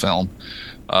this whole film.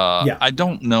 I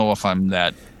don't know if I'm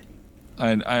that.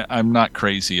 I'm not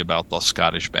crazy about the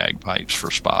Scottish bagpipes for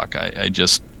Spock.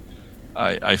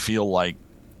 I feel like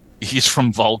he's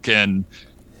from Vulcan.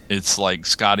 It's like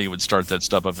Scotty would start that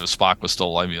stuff up if Spock was still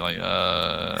alive. I'd be like,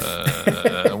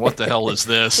 what the hell is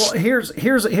this? Well,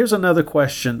 here's another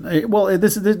question. Well,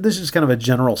 this is kind of a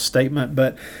general statement,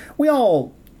 but we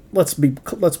all. Let's be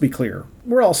clear.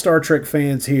 We're all Star Trek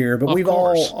fans here, but we've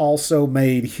all also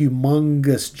made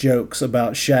humongous jokes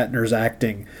about Shatner's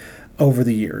acting over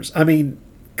the years. I mean,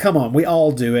 come on, we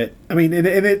all do it. I mean, and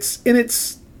it's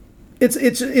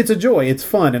a joy. It's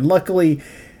fun, and luckily,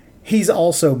 he's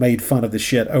also made fun of the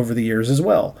shit over the years as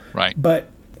well. Right. But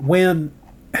when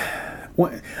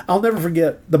I'll never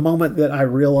forget the moment that I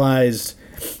realized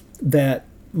that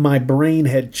my brain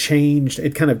had changed.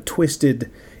 It kind of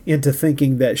twisted into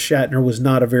thinking that Shatner was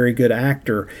not a very good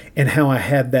actor, and how I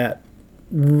had that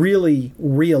really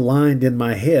realigned in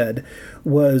my head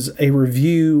was a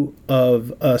review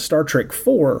of Star Trek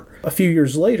IV a few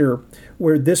years later,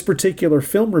 where this particular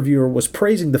film reviewer was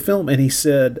praising the film, and he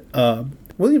said,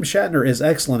 William Shatner is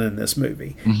excellent in this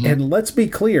movie. Mm-hmm. And let's be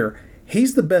clear,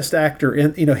 he's the best actor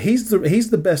in, he's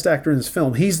the best actor in this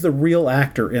film. He's the real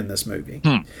actor in this movie.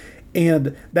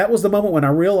 And that was the moment when I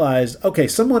realized, okay,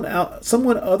 someone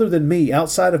other than me,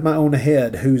 outside of my own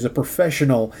head, who's a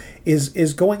professional,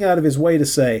 is going out of his way to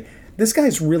say, this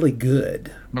guy's really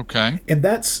good. Okay. And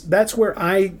that's where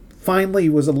I finally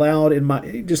was allowed in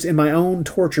my own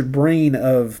tortured brain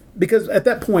because at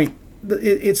that point,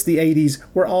 it's the 80s.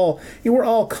 We're all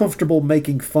comfortable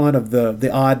making fun of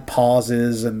the odd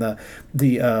pauses and the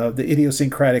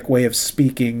idiosyncratic way of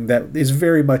speaking that is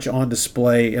very much on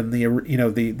display in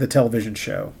the television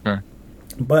show, sure.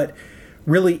 But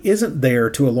really isn't there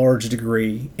to a large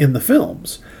degree in the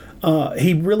films.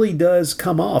 He really does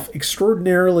come off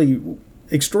extraordinarily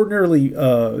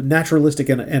naturalistic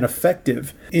and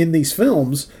effective in these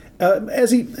films. As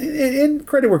he, in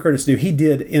credit where credit's due, he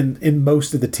did in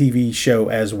most of the TV show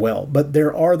as well. But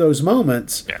there are those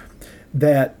moments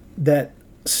that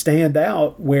stand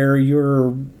out where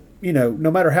you're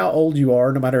no matter how old you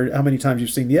are, no matter how many times you've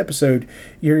seen the episode,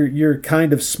 you're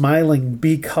kind of smiling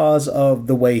because of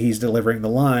the way he's delivering the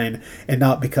line and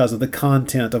not because of the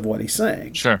content of what he's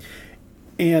saying. Sure.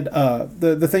 And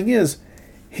the thing is,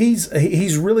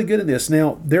 he's really good at this.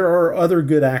 Now, there are other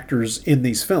good actors in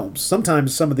these films.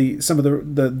 Sometimes some of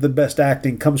the best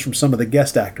acting comes from some of the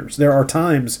guest actors. There are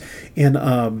times in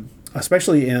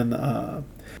especially in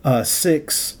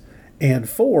 6 and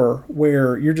 4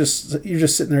 where you're just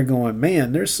sitting there going,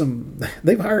 man,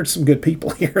 they've hired some good people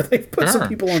here. They've put some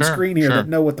people on screen here that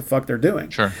know what the fuck they're doing.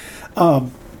 Sure.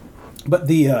 But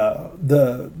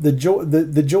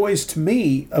the joys to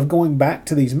me of going back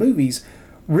to these movies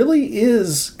really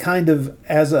is kind of,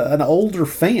 as an older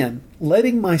fan,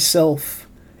 letting myself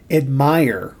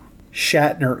admire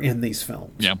Shatner in these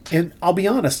films. Yeah. And I'll be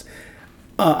honest,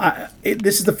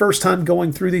 this is the first time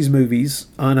going through these movies,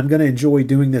 and I'm going to enjoy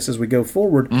doing this as we go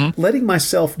forward, letting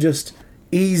myself just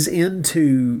ease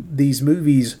into these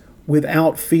movies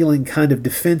without feeling kind of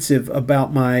defensive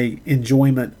about my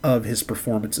enjoyment of his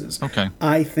performances. Okay.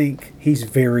 I think he's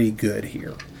very good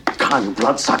here. Con, you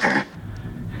bloodsucker.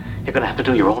 You're going to have to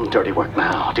do your own dirty work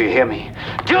now. Do you hear me?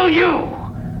 Do you?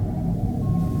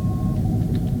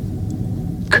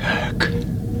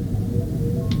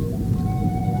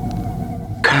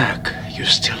 Kirk, you're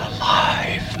still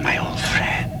alive, my old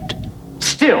friend.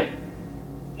 Still,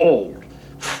 old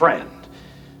friend.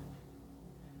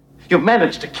 You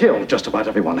managed to kill just about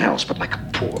everyone else, but like a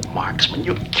poor marksman,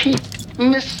 you keep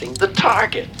missing the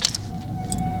target.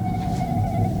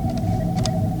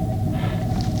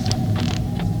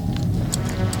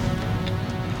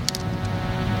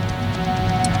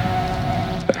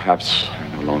 Perhaps I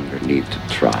no longer need to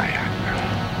try, Admiral.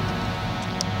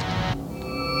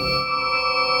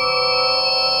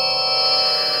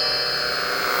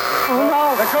 Oh,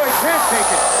 no! Let go, he can't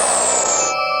take it!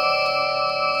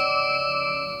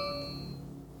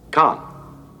 Con.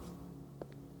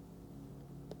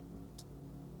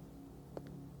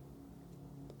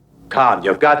 Con,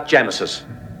 you've got Genesis,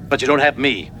 but you don't have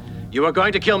me. You are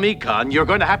going to kill me, Con. You're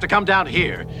going to have to come down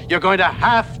here. You're going to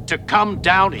have to come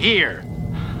down here.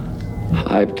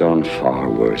 I've done far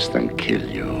worse than kill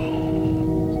you.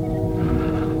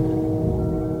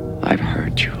 I've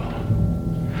hurt you.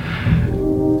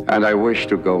 And I wish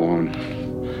to go on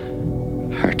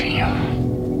hurting you.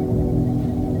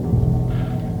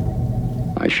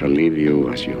 I shall leave you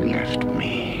as you left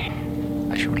me,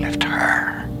 as you left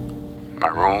her,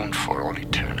 marooned for all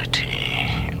eternity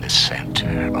in the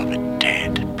center of a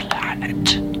dead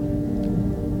planet.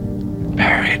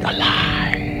 Buried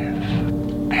alive.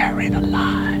 Buried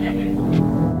alive.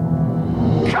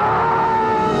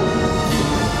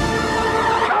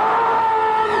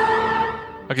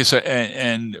 Okay, so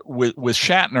and with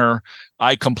Shatner,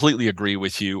 I completely agree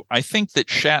with you. I think that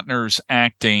Shatner's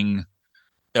acting,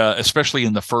 especially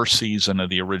in the first season of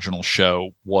the original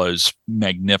show, was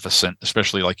magnificent.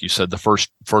 Especially, like you said, the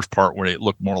first part where it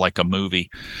looked more like a movie.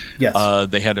 Yes.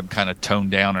 They had him kind of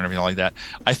toned down and everything like that.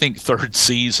 I think third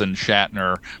season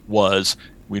Shatner was,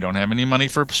 we don't have any money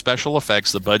for special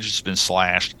effects. The budget's been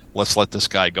slashed. Let's let this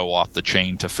guy go off the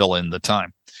chain to fill in the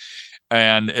time.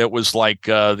 And it was like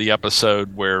the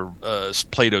episode where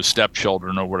Plato's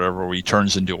Stepchildren or whatever, where he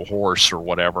turns into a horse or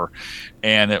whatever.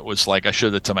 And it was like, I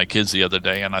showed it to my kids the other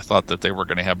day, and I thought that they were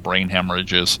going to have brain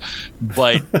hemorrhages.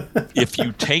 But if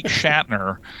you take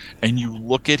Shatner and you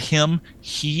look at him,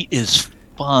 he is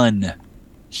fun.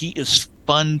 He is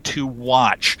fun to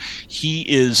watch. He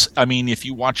is, I mean, if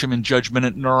you watch him in Judgment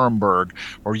at Nuremberg,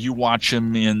 or you watch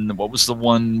him in, what was the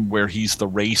one where he's the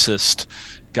racist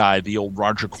guy, the old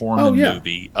Roger Corman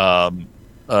movie. Yeah,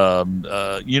 well,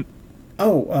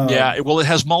 it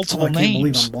has multiple names. I can't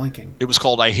believe I'm blanking. It was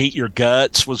called I Hate Your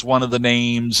Guts was one of the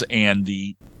names, and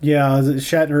the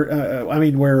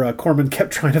Shatner. Where Corman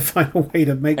kept trying to find a way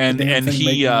to make and then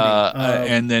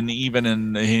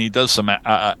he does some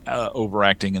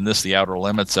overacting in this, the Outer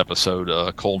Limits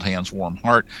episode, Cold Hands, Warm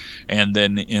Heart, and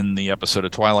then in the episode of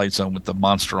Twilight Zone with the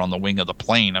monster on the wing of the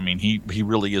plane. I mean, he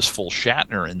really is full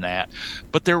Shatner in that.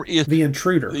 But there is the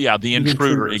Intruder. Yeah, the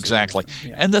Intruder, exactly.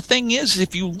 Yeah. And the thing is,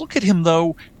 if you look at him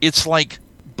though, it's like,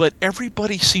 but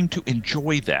everybody seemed to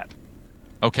enjoy that.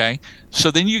 Okay, so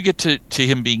then you get to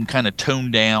him being kind of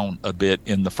toned down a bit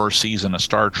in the first season of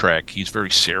Star Trek. He's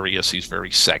very serious. He's very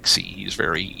sexy. He's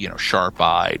very,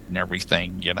 sharp-eyed and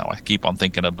everything. I keep on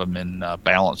thinking of him in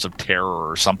Balance of Terror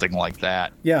or something like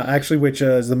that. Yeah, actually, which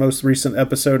is the most recent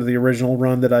episode of the original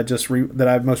run that I've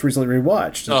most recently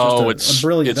rewatched. It's a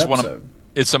brilliant episode.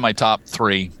 It's in my top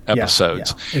 3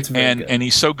 episodes. Yeah. It's very good. And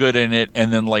he's so good in it.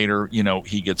 And then later,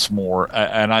 he gets more.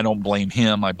 And I don't blame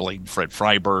him. I blame Fred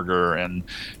Freiberger. And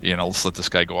let's let this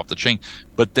guy go off the chain.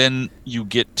 But then you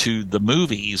get to the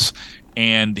movies,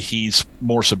 and he's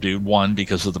more subdued. One,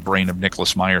 because of the brain of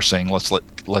Nicholas Meyer saying,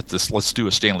 let's do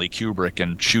a Stanley Kubrick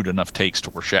and shoot enough takes to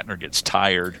where Shatner gets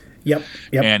tired. Yep.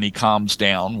 And he calms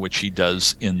down, which he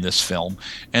does in this film.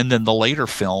 And then the later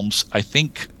films, I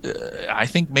think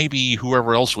maybe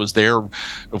whoever else was there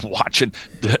watching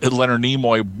Leonard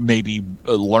Nimoy maybe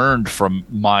learned from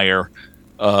Meyer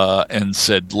and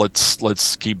said,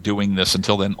 let's keep doing this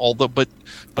until then. But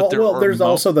there's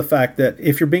also the fact that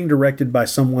if you're being directed by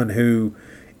someone who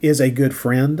is a good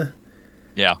friend,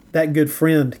 that good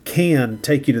friend can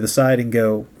take you to the side and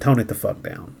go, tone it the fuck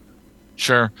down.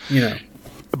 Sure.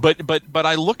 But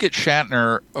I look at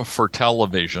Shatner for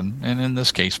television, and in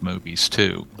this case movies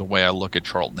too, the way I look at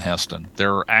Charlton Heston.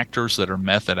 There are actors that are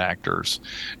method actors,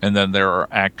 and then there are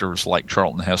actors like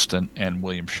Charlton Heston and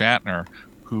William Shatner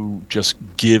who just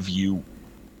give you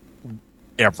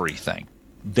everything.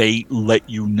 They let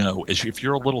you know. As if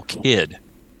you're a little kid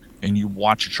and you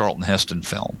watch a Charlton Heston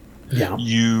film,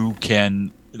 you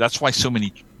can. That's why so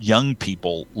many young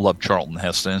people love Charlton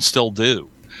Heston and still do.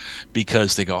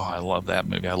 Because they go, I love that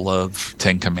movie. I love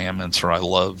 10 Commandments, or I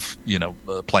love,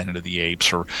 Planet of the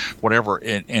Apes, or whatever.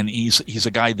 And he's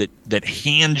a guy that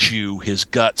hands you his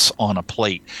guts on a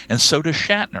plate. And so does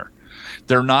Shatner.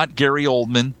 They're not Gary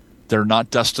Oldman. They're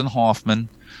not Dustin Hoffman.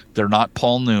 They're not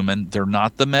Paul Newman. They're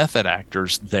not the method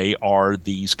actors. They are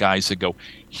these guys that go,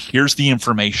 here's the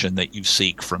information that you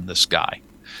seek from this guy.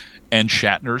 And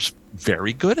Shatner's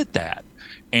very good at that.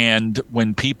 And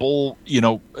when people,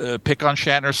 pick on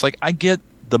Shatner, it's like, I get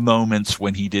the moments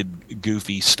when he did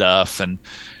goofy stuff and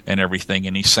everything,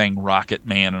 and he sang Rocket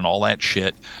Man and all that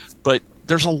shit. But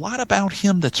there's a lot about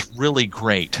him that's really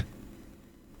great.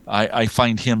 I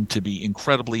find him to be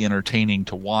incredibly entertaining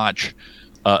to watch,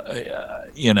 and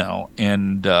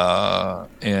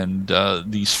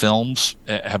these films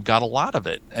have got a lot of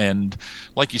it. And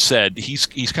like you said, he's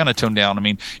kind of toned down. I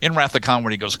mean, in Wrath of Khan,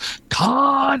 when he goes,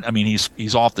 Khan, I mean,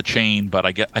 he's off the chain, but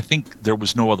I think there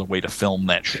was no other way to film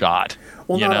that shot.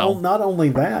 Well, not only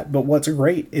that, but what's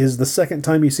great is the second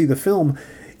time you see the film,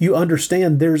 you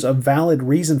understand there's a valid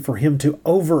reason for him to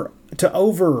overamp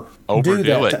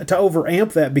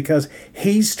that, because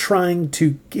he's trying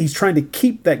to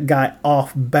keep that guy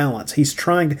off balance.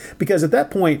 Because at that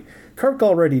point, Kirk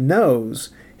already knows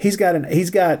he's got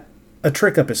a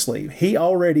trick up his sleeve. He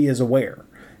already is aware.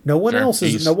 No one else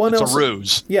is. It's a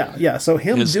ruse. Yeah. So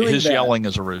his yelling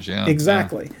is a ruse. Yeah,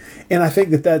 exactly. Yeah. And I think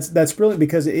that's brilliant,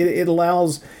 because it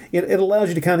allows you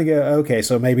to kind of go, okay,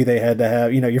 so maybe they had to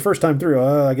have, your first time through.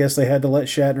 Oh, I guess they had to let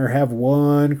Shatner have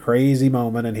one crazy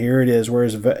moment, and here it is, where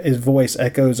his voice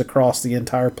echoes across the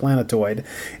entire planetoid,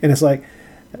 and it's like,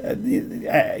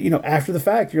 after the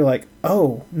fact, you're like,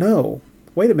 oh no,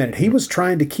 wait a minute, he was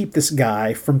trying to keep this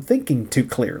guy from thinking too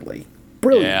clearly.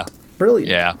 Brilliant.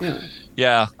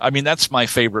 Yeah, I mean, that's my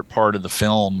favorite part of the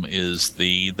film is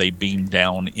they beam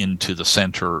down into the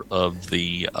center of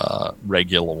the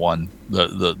regular one,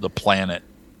 the planet.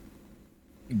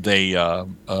 They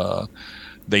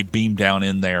beam down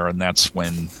in there, and that's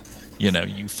when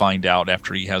you find out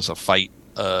after he has a fight,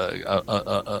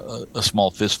 a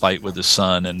small fist fight with his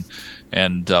son,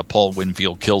 and Paul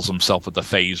Winfield kills himself with the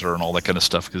phaser and all that kind of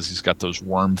stuff, because he's got those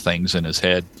worm things in his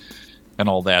head and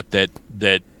all that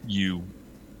you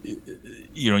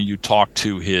talk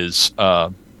to his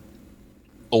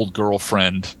old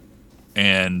girlfriend,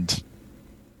 and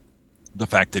the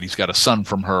fact that he's got a son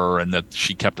from her, and that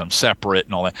she kept them separate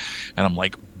and all that. And I'm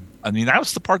like, I mean, that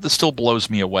was the part that still blows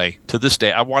me away to this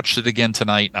day. I watched it again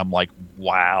tonight. I'm like,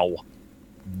 wow,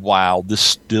 this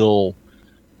still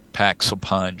packs a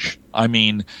punch. I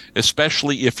mean,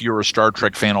 especially if you're a Star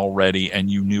Trek fan already and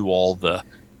you knew all the,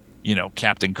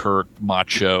 Captain Kirk,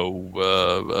 macho,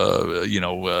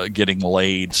 getting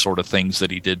laid sort of things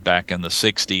that he did back in the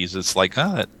 60s. It's like,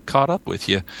 it caught up with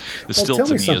you. It still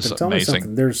to me is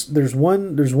amazing. There's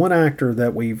one actor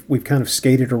that we've kind of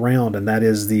skated around, and that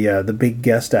is the big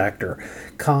guest actor,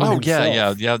 Khan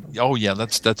himself. Yeah. Oh yeah,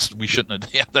 that's we shouldn't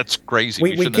have. Yeah, that's crazy.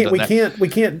 We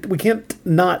can't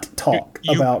not talk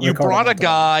about. You brought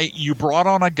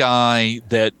on a guy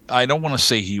that I don't want to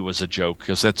say he was a joke,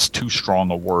 because that's too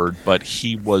strong a word, but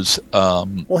he was.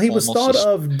 He was thought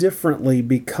of differently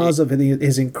because of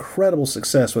his incredible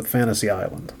success with Fantasy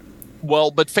Island.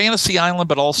 Well, but Fantasy Island,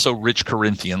 but also Rich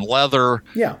Corinthian Leather.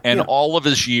 Yeah. And all of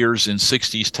his years in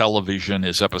 60s television,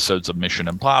 his episodes of Mission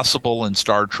Impossible and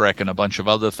Star Trek and a bunch of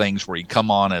other things where he'd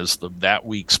come on as that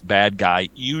week's bad guy,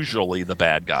 usually the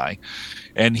bad guy.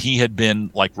 And he had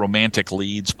been like romantic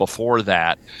leads before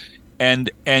that.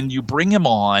 And you bring him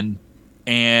on,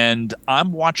 and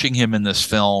I'm watching him in this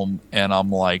film, and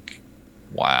I'm like,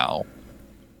 wow,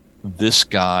 this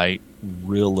guy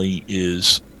really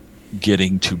is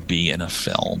getting to be in a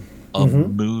film, a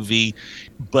movie.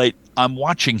 But I'm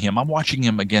watching him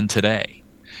again today.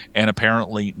 And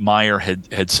apparently Meyer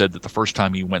had said that the first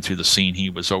time he went through the scene, he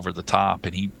was over the top,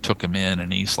 and he took him in,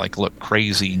 and he's like, look,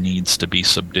 crazy needs to be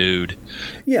subdued.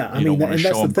 Yeah, I mean, don't want to and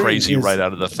that's show him the thing crazy is, right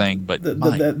out of the thing, but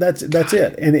that's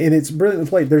it, and it's brilliantly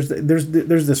played. There's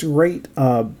this great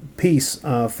piece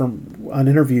from an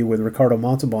interview with Ricardo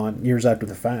Montalban years after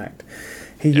the fact.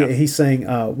 He's saying,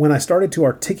 when I started to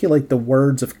articulate the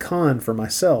words of Khan for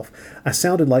myself, I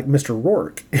sounded like Mr.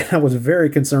 Rourke, and I was very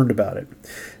concerned about it.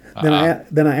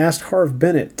 Then I asked Harv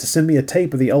Bennett to send me a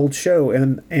tape of the old show,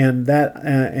 and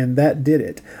that did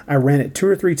it. I ran it 2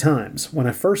 or 3 times. When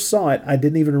I first saw it, I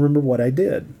didn't even remember what I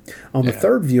did. On the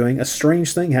third viewing, a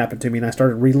strange thing happened to me, and I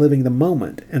started reliving the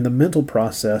moment, and the mental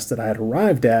process that I had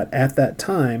arrived at that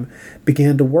time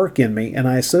began to work in me, and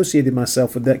I associated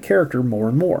myself with that character more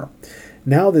and more.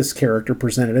 Now this character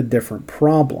presented a different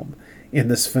problem in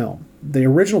this film. The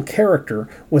original character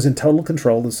was in total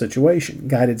control of the situation,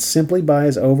 guided simply by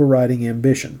his overriding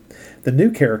ambition. The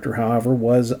new character, however,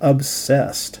 was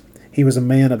obsessed. He was a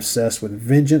man obsessed with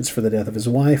vengeance for the death of his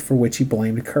wife, for which he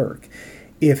blamed Kirk.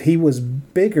 If he was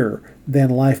bigger than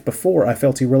life before, I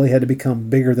felt he really had to become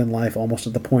bigger than life, almost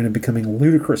at the point of becoming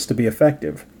ludicrous to be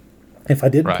effective. If I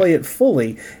didn't play it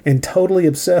fully and totally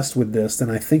obsessed with this, then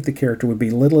I think the character would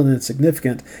be little and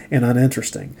insignificant and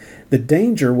uninteresting. The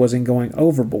danger was in going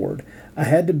overboard. I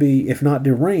had to be, if not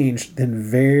deranged, then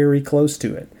very close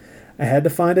to it. I had to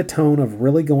find a tone of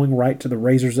really going right to the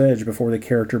razor's edge before the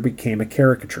character became a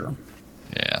caricature.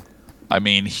 Yeah. I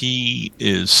mean, he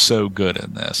is so good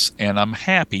in this, and I'm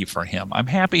happy for him. I'm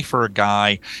happy for a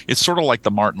guy. It's sort of like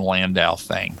the Martin Landau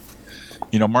thing.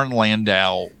 You know, Martin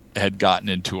Landau had gotten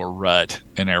into a rut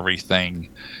and everything,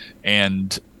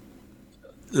 and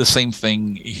the same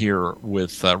thing here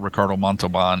with Ricardo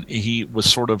Montalban. He was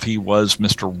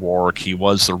Mr. Rourke. He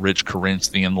was the Rich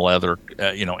Corinthian Leather,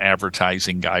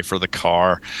 advertising guy for the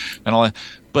car and all that.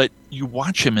 But you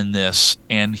watch him in this,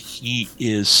 and he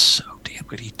is so damn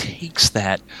good. He takes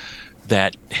that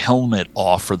helmet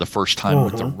off for the first time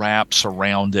with the wraps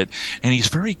around it, and he's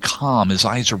very calm. His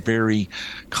eyes are very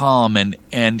calm,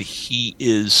 and he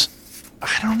is,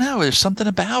 I don't know, there's something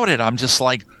about it. I'm just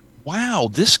like, wow,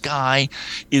 this guy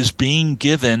is being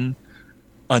given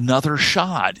another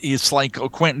shot. It's like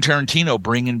Quentin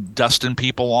Tarantino dusting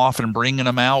people off and bringing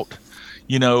them out,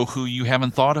 who you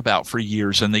haven't thought about for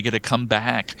years, and they get to come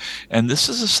back. And this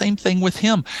is the same thing with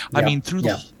him. I mean, through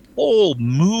the whole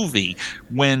movie,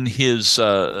 when his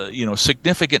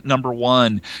significant number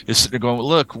one is sitting there going,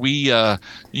 look, we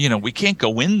can't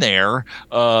go in there,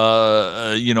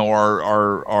 our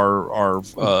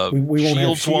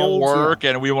shields won't work,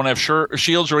 and we won't have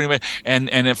shields or anything.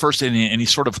 And at first, and he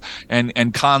sort of,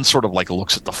 and Khan sort of like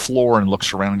looks at the floor and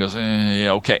looks around and goes,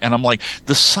 okay. And I'm like,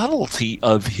 the subtlety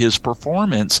of his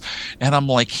performance, and I'm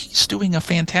like, he's doing a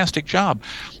fantastic job,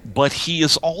 but he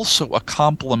is also a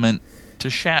compliment to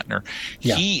Shatner.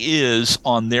 Yeah. He is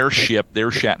on their ship,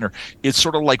 their Shatner. It's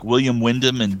sort of like William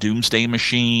Wyndham in Doomsday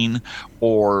Machine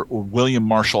or William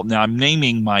Marshall. Now, I'm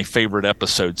naming my favorite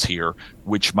episodes here,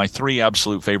 which my 3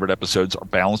 absolute favorite episodes are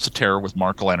Balance of Terror with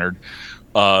Mark Leonard,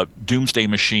 Doomsday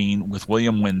Machine with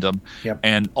William Wyndham,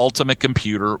 and Ultimate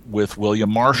Computer with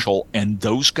William Marshall. And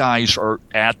those guys are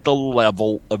at the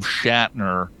level of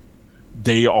Shatner.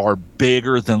 They are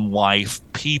bigger than life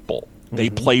people. They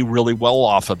play really well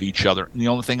off of each other. And the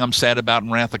only thing I'm sad about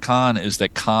in Wrath of Khan is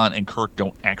that Khan and Kirk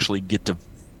don't actually get to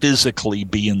physically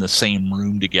be in the same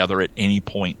room together at any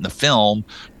point in the film.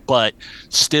 But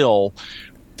still,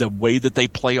 the way that they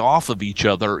play off of each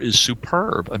other is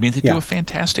superb. I mean, they do a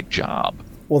fantastic job.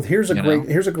 Well, here's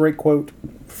a great quote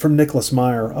from Nicholas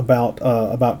Meyer about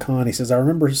Khan. He says, I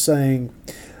remember saying,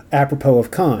 apropos of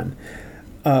Khan,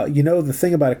 the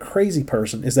thing about a crazy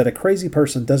person is that a crazy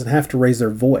person doesn't have to raise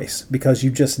their voice because you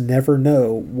just never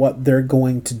know what they're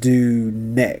going to do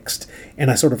next. And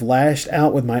I sort of lashed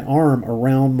out with my arm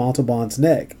around Montalban's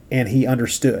neck, and he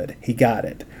understood. He got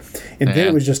it. And then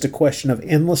it was just a question of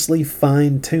endlessly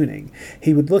fine-tuning.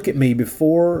 He would look at me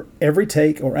before every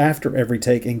take or after every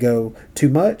take and go, too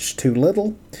much, too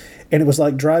little. And it was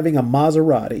like driving a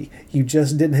Maserati. You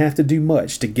just didn't have to do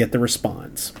much to get the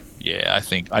response. Yeah, I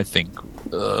think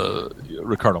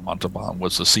Ricardo Montalban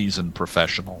was a seasoned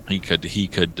professional. He could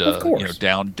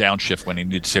downshift when he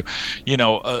needed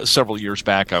to. Several years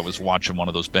back, I was watching one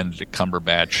of those Benedict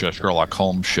Cumberbatch Sherlock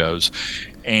Holmes shows,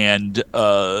 and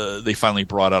they finally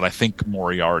brought out, I think,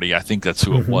 Moriarty. I think that's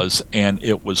who it was, and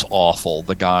it was awful.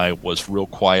 The guy was real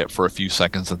quiet for a few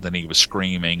seconds, and then he was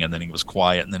screaming, and then he was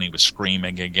quiet, and then he was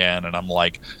screaming again. And I'm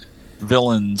like,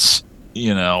 villains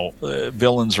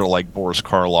are like Boris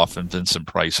Karloff and Vincent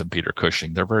Price and Peter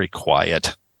Cushing. They're very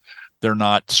quiet. They're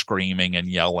not screaming and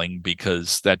yelling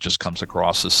because that just comes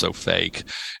across as so fake.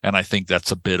 And I think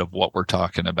that's a bit of what we're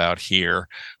talking about here,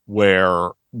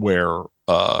 where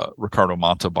Ricardo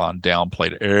Montalban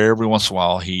downplayed it. Every once in a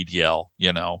while he'd yell,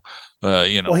 well,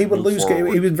 he would lose.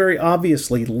 He would very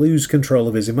obviously lose control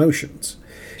of his emotions.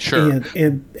 Sure.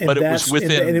 But it was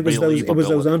within and it was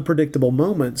those unpredictable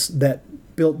moments that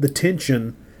built the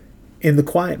tension in the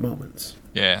quiet moments.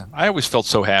 Yeah, I always felt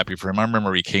so happy for him. I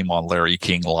remember he came on Larry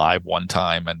King Live one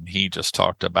time, and he just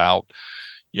talked about,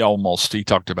 he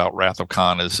talked about Wrath of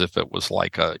Khan as if it was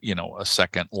like a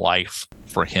second life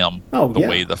for him.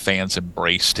 Way the fans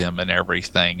embraced him and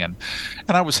everything, and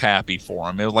I was happy for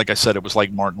him. Like I said, it was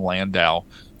like Martin Landau.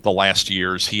 The last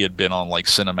years he had been on like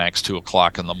Cinemax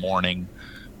 2:00 in the morning,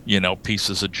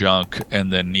 pieces of junk,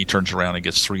 and then he turns around and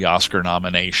gets 3 Oscar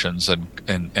nominations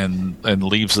and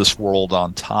leaves this world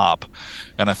on top.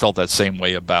 And I felt that same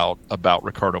way about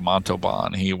Ricardo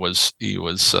Montalban. He was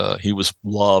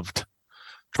loved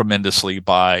tremendously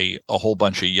by a whole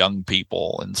bunch of young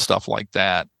people and stuff like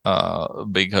that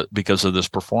because of this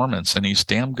performance, and he's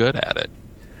damn good at it.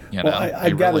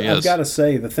 I've got to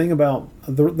say the thing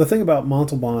about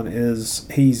Montalban is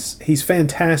he's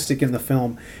fantastic in the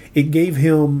film. It gave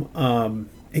him a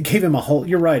whole.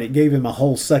 You're right. It gave him a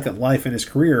whole second life in his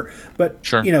career. But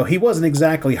sure. He wasn't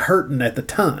exactly hurting at the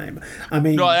time. I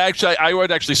mean, no, I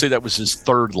would actually say that was his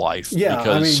third life. Yeah,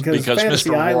 because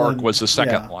Mr. Island, Rourke was the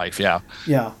second life. Yeah.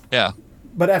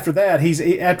 But after that, he's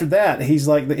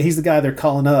the guy they're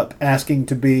calling up asking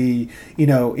to be, in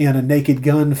a Naked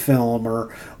Gun film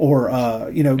or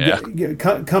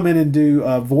come in and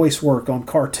do voice work on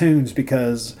cartoons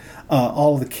because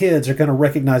all of the kids are going to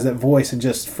recognize that voice and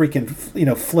just freaking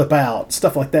flip out,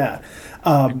 stuff like that.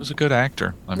 He was a good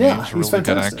actor. He was a really fantastic.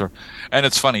 good actor. And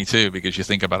it's funny, too, because you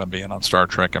think about him being on Star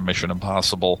Trek and Mission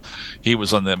Impossible. He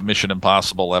was on the Mission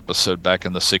Impossible episode back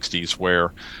in the 60s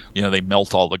where, they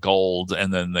melt all the gold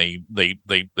and then they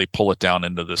pull it down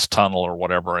into this tunnel or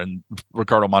whatever. And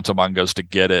Ricardo Montalban goes to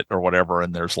get it or whatever.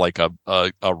 And there's like a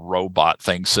robot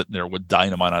thing sitting there with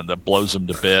dynamite on it that blows him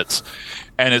to bits.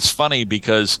 And it's funny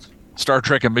because Star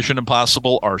Trek and Mission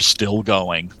Impossible are still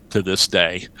going to this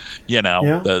day.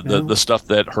 The stuff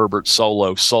that Herbert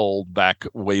Solo sold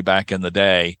way back in the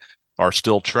day are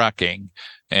still trucking.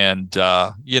 And,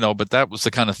 but that was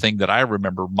the kind of thing that I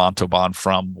remember Montalban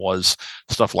from was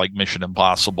stuff like Mission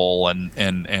Impossible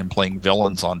and playing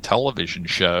villains on television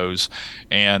shows.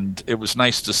 And it was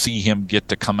nice to see him get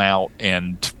to come out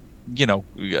and, be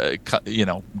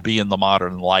in the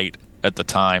modern light at the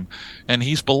time, and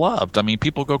he's beloved. I mean,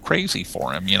 people go crazy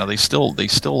for him. They still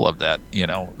love that.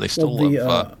 They still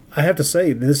love. I have to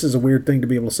say, this is a weird thing to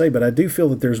be able to say, but I do feel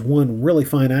that there's one really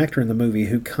fine actor in the movie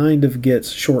who kind of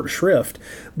gets short shrift,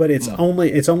 but it's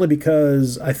only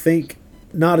because I think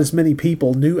not as many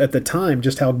people knew at the time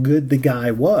just how good the guy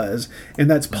was,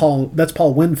 and that's Paul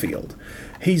Winfield.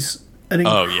 He's an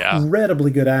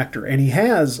incredibly good actor, and he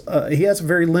has a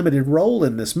very limited role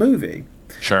in this movie.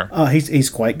 Sure. He's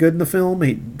quite good in the film.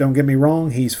 Don't get me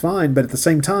wrong, he's fine. But at the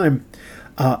same time,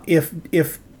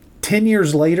 if 10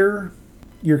 years later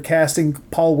you're casting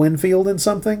Paul Winfield in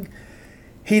something,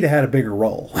 he'd have had a bigger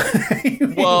role.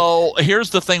 Well, here's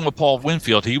the thing with Paul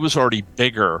Winfield. He was already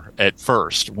bigger at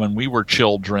first. When we were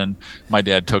children, my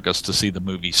dad took us to see the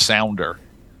movie Sounder.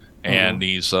 And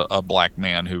he's a black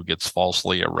man who gets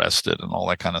falsely arrested and all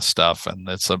that kind of stuff. And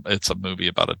it's a movie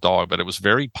about a dog, but it was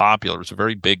very popular. It was a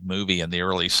very big movie in the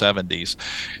early 70s.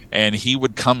 And he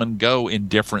would come and go in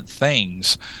different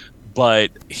things.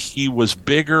 But he was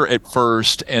bigger at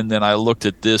first. And then I looked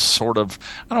at this sort of,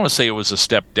 I don't want to say it was a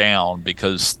step down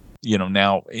because,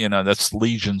 now, that's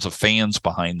legions of fans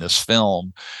behind this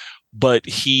film. But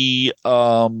he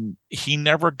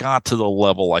never got to the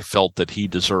level I felt that he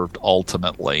deserved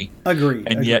ultimately.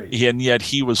 Agreed. And yet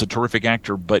he was a terrific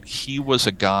actor, but he was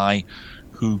a guy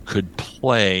who could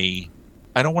play,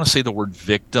 I don't want to say the word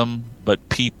victim, but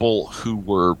people who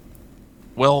were,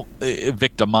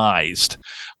 victimized.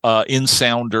 In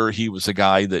Sounder, he was a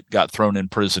guy that got thrown in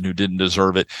prison who didn't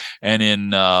deserve it. And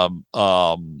in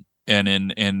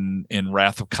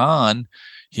Wrath of Khan,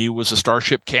 He was a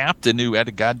starship captain who had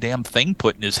a goddamn thing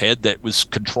put in his head that was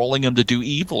controlling him to do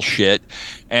evil shit,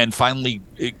 and finally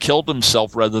killed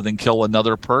himself rather than kill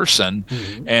another person.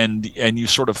 Mm-hmm. And you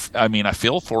sort of, I mean, I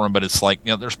feel for him, but it's like,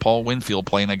 there's Paul Winfield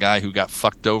playing a guy who got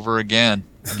fucked over again.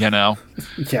 Yeah.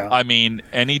 I mean,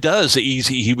 and he does.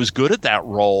 He was good at that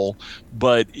role,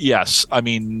 but yes, I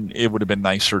mean, it would have been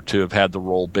nicer to have had the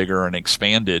role bigger and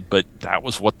expanded, but that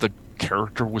was what the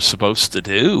character was supposed to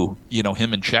do.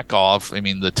 Him and Chekhov, I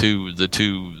mean, the two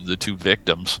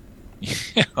victims.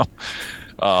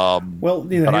 Well,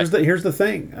 here's the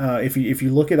thing. If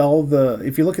you look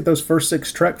at those first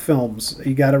 6 Trek films,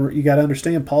 you gotta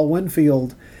understand Paul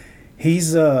Winfield.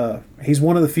 He's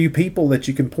one of the few people that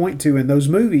you can point to in those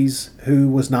movies who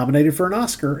was nominated for an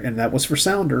Oscar, and that was for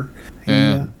Sounder.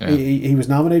 He was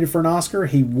nominated for an Oscar.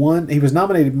 He won. He was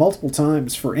nominated multiple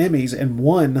times for Emmys and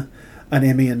won an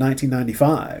Emmy in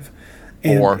 1995.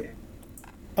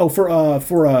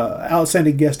 For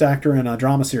outstanding guest actor in a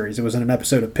drama series. It was in an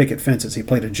episode of Picket Fences. He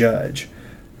played a judge.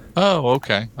 Oh,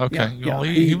 okay. Yeah. Well,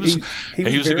 he was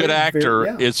a good actor.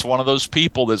 Very, yeah. It's one of those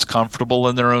people that's comfortable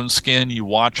in their own skin. You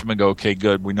watch him and go, okay,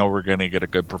 good. We know we're going to get a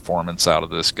good performance out of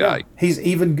this guy. Yeah. He's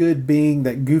even good being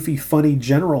that goofy, funny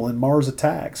general in Mars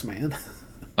Attacks, man.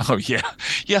 Oh yeah,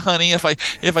 honey. If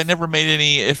I never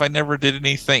did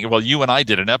anything, well, you and I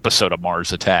did an episode of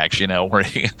Mars Attacks, where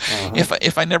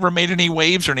if I never made any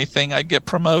waves or anything, I'd get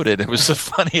promoted. It was so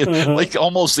funny, like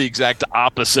almost the exact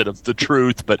opposite of the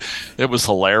truth, but it was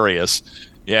hilarious.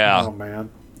 Yeah. Oh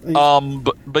man.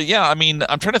 But yeah, I mean,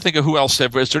 I'm trying to think of who else.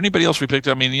 Is there anybody else we picked?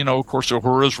 I mean, of course,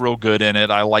 Uhura's real good in it.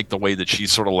 I like the way that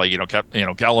she's sort of like, kept,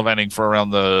 gallivanting for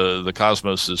around the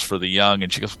cosmos is for the young,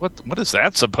 and she goes, what is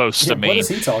that supposed to mean? What is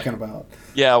he talking about?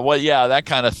 Yeah, well, yeah, that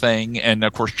kind of thing. And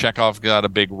of course, Chekhov got a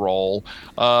big role.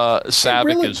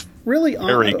 Saavik is very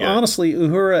good. Honestly,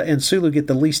 Uhura and Sulu get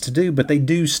the least to do, but they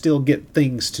do still get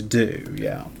things to do.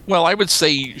 Yeah. Well, I would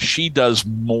say she does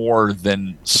more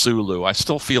than Sulu. I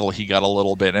still feel he got a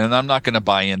little bit, and I'm not going to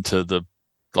buy into the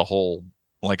whole.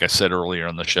 Like I said earlier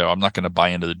in the show, I'm not going to buy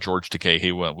into the George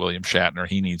Takei, William Shatner.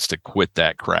 He needs to quit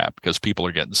that crap because people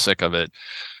are getting sick of it.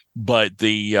 But but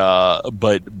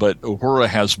Uhura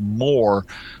has more,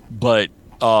 but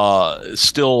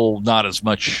still not as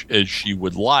much as you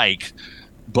would like.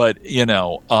 But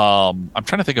I'm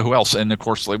trying to think of who else. And of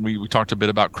course, like we talked a bit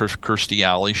about Kirstie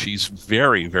Alley. She's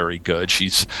very, very good.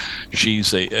 She's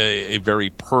a very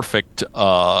perfect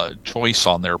choice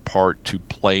on their part to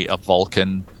play a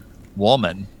Vulcan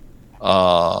woman.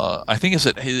 I think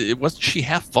wasn't she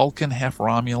half Vulcan, half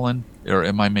Romulan, or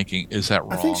is that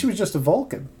wrong? I think she was just a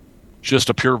Vulcan.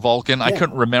 Just a pure Vulcan. Yeah. I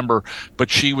couldn't remember,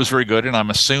 but she was very good. And I'm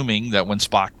assuming that when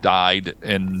Spock died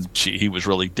and he was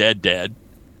really dead,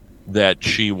 that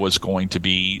she was going to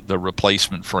be the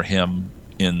replacement for him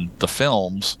in the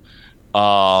films.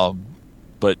 But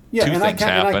yeah, two things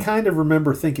happened. And I kind of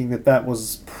remember thinking that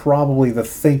was probably the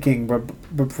thinking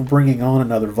for bringing on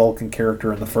another Vulcan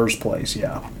character in the first place.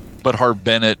 Yeah. But Harv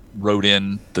Bennett wrote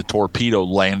in the torpedo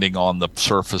landing on the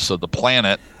surface of the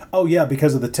planet. Oh yeah,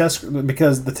 because the test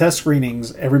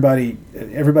screenings, everybody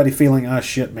feeling, oh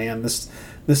shit, man, this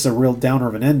is a real downer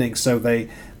of an ending. So they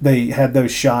had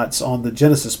those shots on the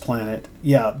Genesis planet.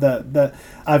 Yeah, that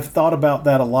I've thought about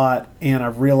that a lot, and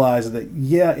I've realized that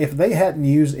if they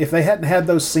hadn't had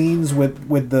those scenes with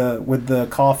the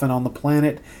coffin on the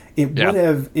planet, it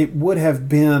would have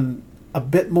been a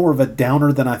bit more of a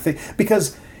downer than I think,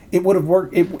 because it would have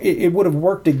worked. It would have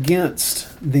worked against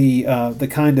the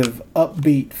kind of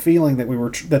upbeat feeling that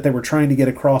they were trying to get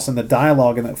across in the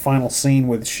dialogue in that final scene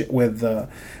with Shatner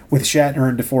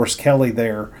and DeForest Kelley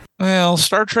there. Well,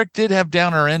 Star Trek did have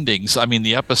downer endings. I mean,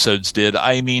 the episodes did.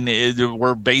 I mean,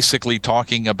 we're basically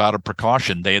talking about a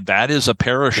precaution. That is a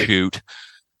parachute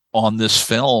on this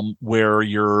film where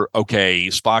you're, okay,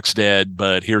 Spock's dead,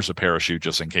 but here's a parachute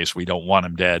just in case we don't want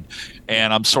him dead.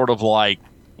 And I'm sort of like,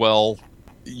 well,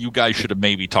 you guys should have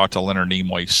maybe talked to Leonard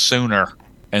Nimoy sooner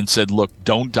and said, look,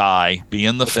 don't die, be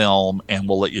in the film, and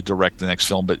we'll let you direct the next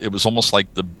film. But it was almost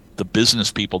like the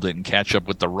business people didn't catch up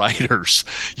with the writers.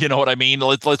 You know what I mean?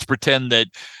 Let's pretend that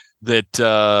they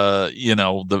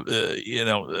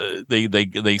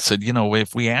said,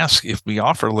 if we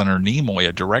offer Leonard Nimoy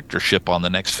a directorship on the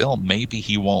next film, maybe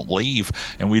he won't leave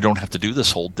and we don't have to do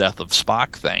this whole death of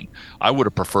Spock thing. I would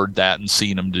have preferred that and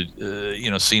seen him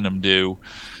do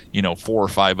 4 or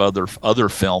 5 other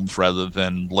films rather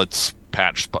than let's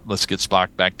get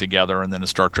Spock back together, and then in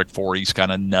Star Trek 4 he's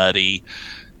kind of nutty.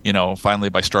 Finally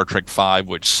by Star Trek 5,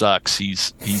 which sucks,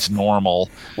 he's normal.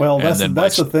 Well, that's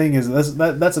the thing is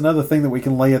that's another thing that we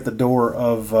can lay at the door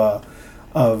of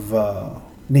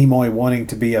Nimoy wanting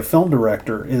to be a film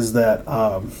director is that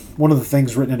one of the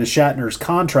things written into Shatner's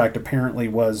contract apparently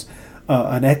was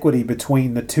an equity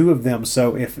between the two of them.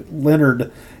 So if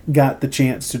Leonard got the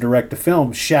chance to direct a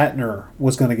film, Shatner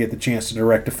was going to get the chance to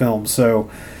direct a film. So,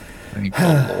 thank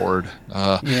the Lord.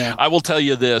 Yeah. I will tell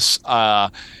you this,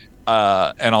 and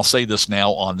I'll say this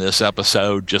now on this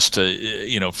episode, just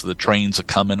to for the trains that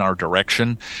come in our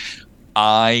direction.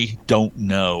 I don't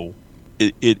know.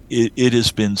 It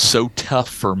has been so tough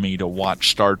for me to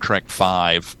watch Star Trek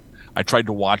V. I tried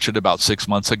to watch it about 6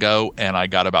 months ago, and I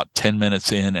got about 10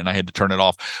 minutes in, and I had to turn it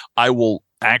off. I will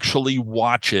actually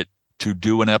watch it to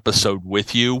do an episode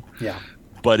with you. Yeah.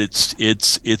 But it's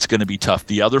going to be tough.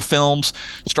 The other films,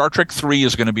 Star Trek 3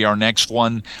 is going to be our next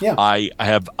one. Yeah.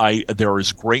 There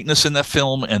is greatness in that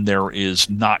film, and there is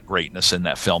not greatness in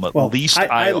that film. At least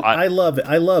I love it.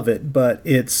 I love it, but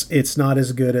it's not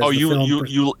as good as.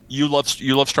 You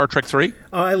love Star Trek 3?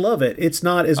 I love it. It's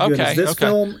not as good as this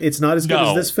film. It's not as good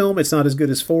as this film. It's not as good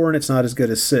as 4, and it's not as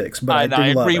good as 6. But I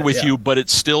agree with you. But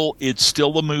it's still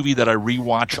a movie that I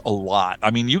rewatch a lot. I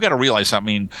mean, you got to realize. I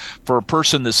mean, for a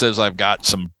person that says I've got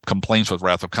some complaints with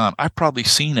Wrath of Khan, I've probably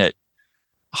seen it.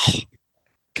 Oh,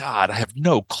 God, I have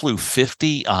no clue.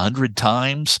 50, 100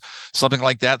 times, something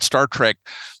like that. Star Trek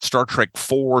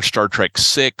 4, Star Trek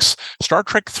 6, Star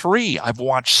Trek 3. I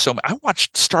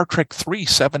watched Star Trek 3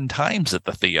 7 times at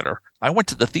the theater. I went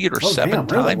to the theater 7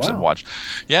 times really? Wow. and watched.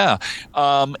 Yeah.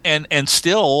 And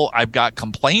still I've got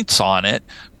complaints on it,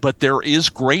 but there is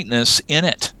greatness in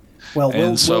it. Well,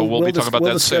 we'll be talking about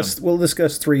that soon. We'll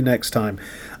discuss 3 next time.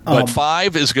 But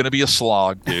 5 is going to be a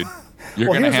slog, dude. You're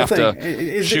going to have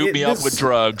to shoot me up with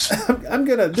drugs.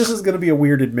 This is going to be a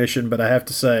weird admission, but I have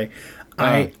to say,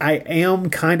 I am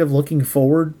kind of looking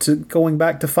forward to going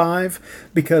back to 5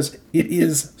 because it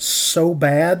is so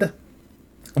bad.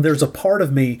 There's a part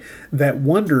of me that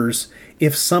wonders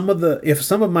if some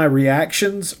of my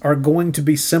reactions are going to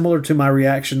be similar to my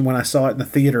reaction when I saw it in the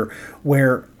theater,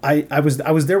 where I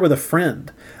was there with a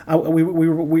friend. We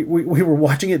were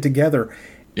watching it together.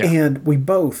 Yeah. And we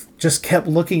both just kept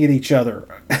looking at each other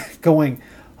going,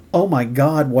 oh my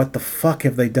God, what the fuck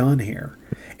have they done here?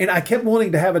 And I kept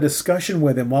wanting to have a discussion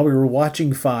with him while we were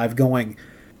watching 5 going,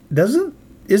 doesn't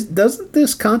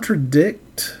this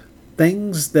contradict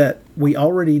things that we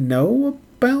already know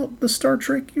about the Star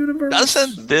Trek universe?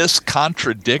 Doesn't this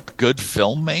contradict good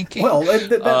filmmaking? Well,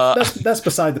 that's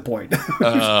beside the point.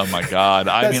 Oh my God.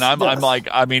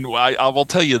 I will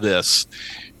tell you this,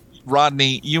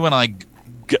 Rodney, you and I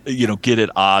get at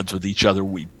odds with each other.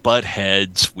 We butt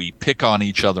heads, we pick on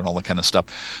each other and all that kind of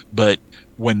stuff. But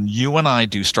when you and I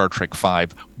do Star Trek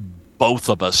 5, both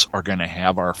of us are going to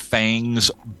have our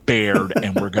fangs bared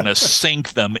and we're going to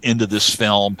sink them into this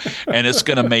film. And it's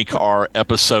going to make our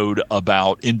episode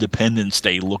about Independence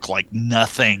Day look like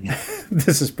nothing.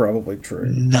 This is probably true.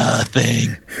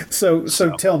 Nothing. So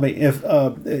tell me,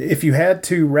 if you had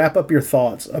to wrap up your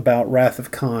thoughts about Wrath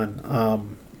of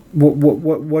Khan,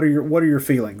 what are your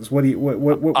feelings?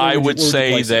 I would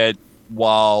say that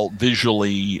while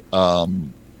visually, my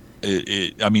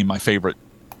favorite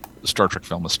Star Trek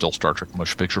film is still Star Trek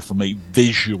Motion Picture from a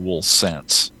visual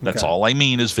sense. That's all I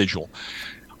mean is visual.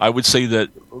 I would say that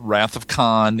Wrath of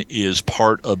Khan is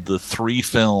part of the 3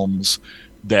 films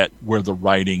where the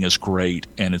writing is great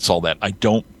and it's all that. I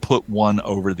don't put one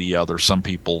over the other. Some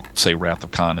people say Wrath of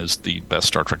Khan is the best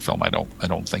Star Trek film. I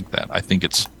don't think that. I think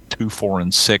it's 2, 4,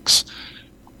 and 6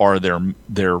 are their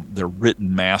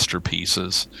written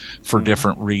masterpieces for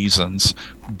different reasons.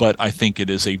 But I think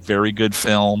it is a very good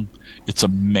film. It's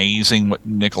amazing what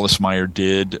Nicholas Meyer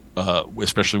did,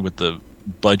 especially with the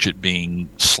budget being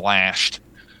slashed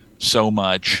so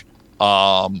much.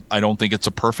 I don't think it's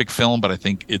a perfect film, but I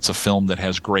think it's a film that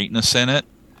has greatness in it.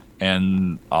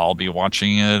 And I'll be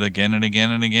watching it again and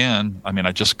again and again. I mean,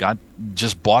 I just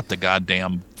bought the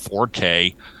goddamn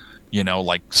 4K,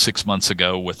 like 6 months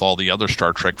ago with all the other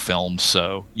Star Trek films.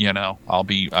 So, I'll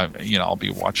be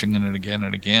watching it again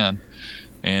and again.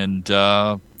 And,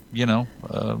 I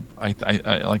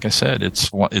like I said, it's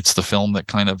the film that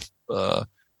kind of,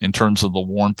 in terms of the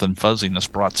warmth and fuzziness,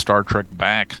 brought Star Trek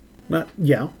back.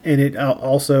 Yeah. And it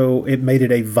also made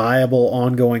it a viable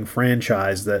ongoing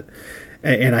franchise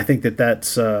and I think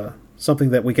that's something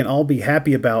that we can all be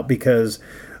happy about because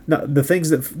the things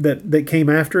that came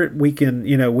after it, we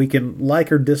can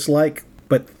like or dislike,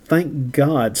 but thank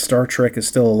God Star Trek is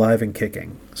still alive and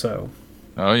kicking. So.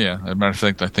 Oh yeah, as a matter of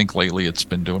fact, I think lately it's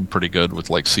been doing pretty good with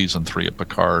like season 3 of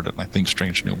Picard, and I think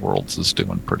Strange New Worlds is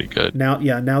doing pretty good. Now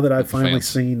that I've finally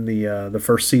seen the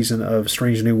first season of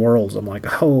Strange New Worlds, I'm like,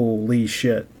 holy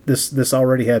shit, this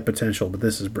already had potential, but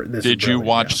this is. Did you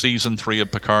watch season 3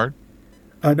 of Picard?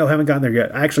 No, haven't gotten there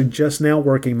yet. I actually just now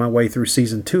working my way through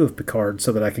season 2 of Picard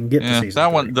so that I can get to season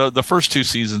 3. One, the first 2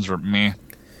 seasons were meh.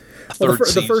 Well,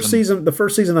 the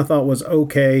first season I thought was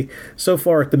okay. So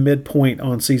far at the midpoint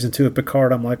on season 2 of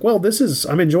Picard, I'm like, well,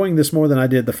 I'm enjoying this more than I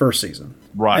did the first season.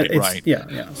 Right.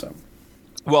 Yeah. So.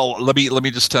 Well, let me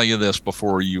just tell you this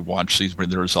before you watch season 3.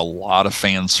 There's a lot of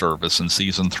fan service in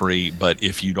season 3, but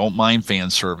if you don't mind fan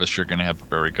service, you're going to have a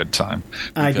very good time.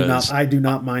 I do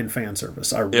not mind fan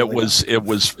service. It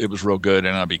was real good,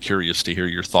 and I'd be curious to hear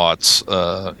your thoughts.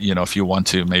 If you want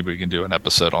to, maybe we can do an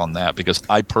episode on that, because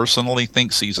I personally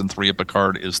think season 3 of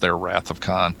Picard is their Wrath of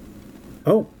Khan.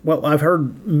 Oh, well, I've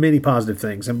heard many positive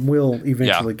things, and we'll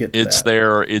eventually get to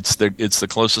that. It's the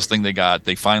closest thing they got.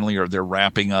 They finally they're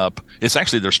wrapping up. It's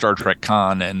actually their Star Trek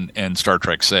Con and Star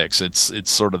Trek 6.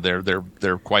 It's sort of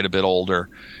they're quite a bit older,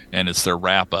 and it's their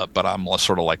wrap up. But I'm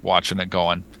sort of like watching it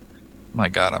going, my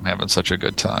God, I'm having such a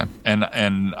good time.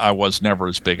 And I was never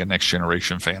as big a Next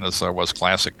Generation fan as I was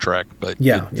classic Trek, but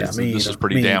this is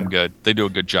pretty damn good. They do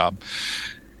a good job.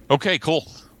 Okay, cool.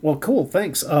 Well, cool.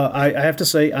 Thanks. I have to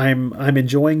say, I'm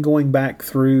enjoying going back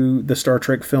through the Star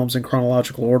Trek films in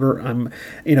chronological order. I'm,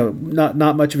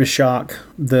 not much of a shock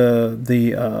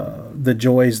the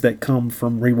joys that come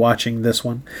from rewatching this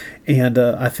one, and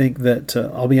I think that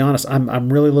I'll be honest,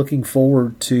 I'm really looking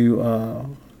forward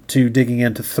to digging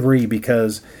into 3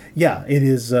 because it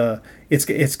is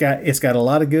it's got a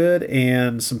lot of good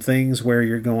and some things where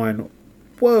you're going,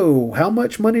 whoa, how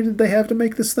much money did they have to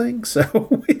make this thing?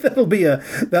 So that'll be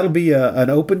an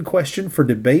open question for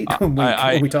debate when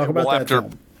we talk about that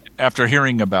film. After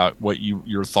hearing about what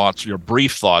your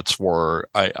brief thoughts were,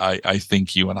 I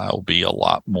think you and I will be a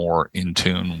lot more in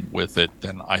tune with it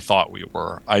than I thought we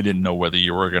were. I didn't know whether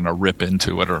you were going to rip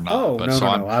into it or not. Oh,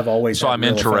 no. I've always I'm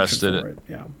interested in it.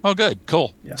 Yeah. Oh, good,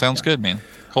 cool. Yeah, Sounds good, man.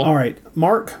 Cool. All right,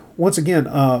 Mark. Once again,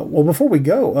 before we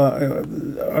go,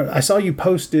 I saw you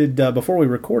posted before we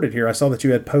recorded here. I saw that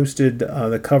you had posted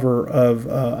the cover of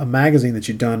a magazine that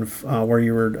you'd done where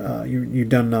you'd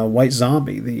done White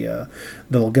Zombie, the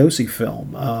Lugosi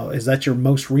film. Is that your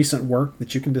most recent work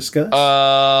that you can discuss?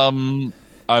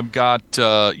 I've got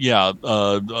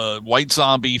White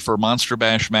Zombie for Monster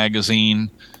Bash magazine.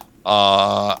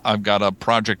 I've got a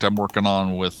project I'm working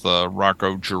on with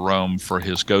Rocco Jerome for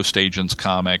his Ghost Agents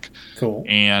comic. Cool.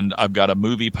 And I've got a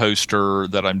movie poster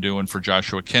that I'm doing for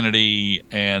Joshua Kennedy,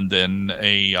 and then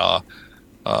a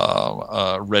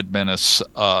Red Menace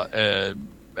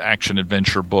action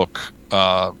adventure book.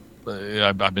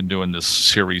 I've been doing this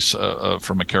series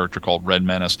from a character called Red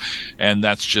Menace, and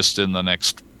that's just in the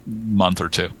next month or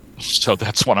 2. So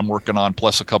that's what I'm working on,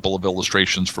 plus a couple of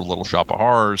illustrations for Little Shop of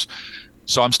Horrors.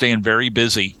 So I'm staying very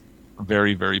busy,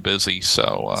 very, very busy.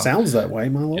 So sounds that way,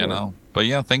 my lord. But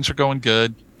yeah, things are going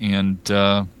good, and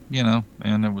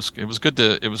and it was good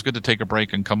to take a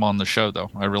break and come on the show, though.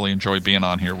 I really enjoy being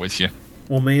on here with you.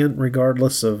 Well, man,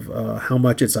 regardless of how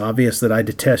much it's obvious that I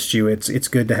detest you, it's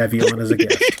good to have you on as a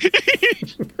guest.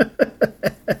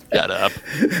 Shut up.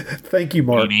 Thank you,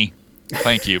 Mark. Meanie.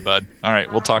 Thank you, bud. All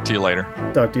right, we'll talk to you later.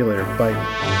 Talk to you later. Bye.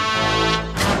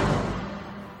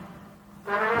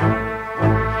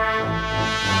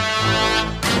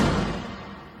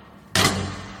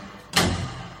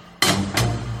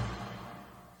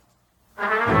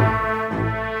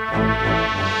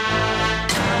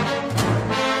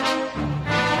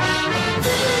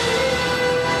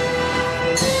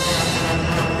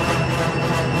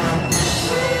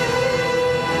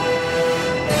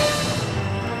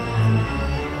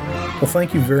 Well,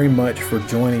 thank you very much for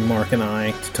joining Mark and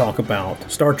I to talk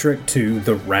about Star Trek II,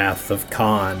 The Wrath of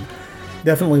Khan.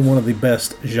 Definitely one of the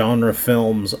best genre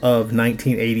films of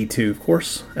 1982. Of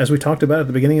course, as we talked about at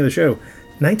the beginning of the show,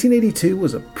 1982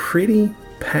 was a pretty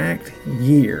packed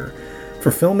year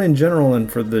for film in general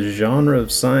and for the genre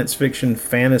of science fiction,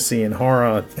 fantasy, and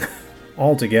horror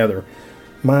altogether.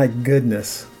 My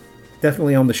goodness.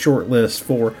 Definitely on the short list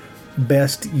for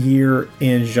best year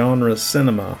in genre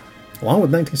cinema. Along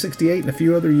with 1968 and a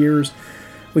few other years.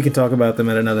 We can talk about them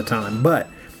at another time. But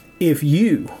if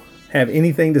you have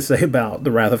anything to say about The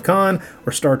Wrath of Khan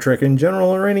or Star Trek in general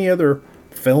or any other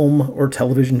film or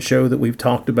television show that we've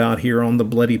talked about here on The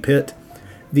Bloody Pit,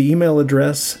 the email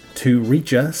address to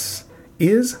reach us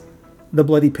is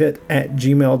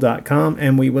thebloodypit@gmail.com,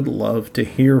 and we would love to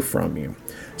hear from you.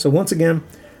 So once again,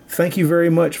 thank you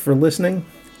very much for listening.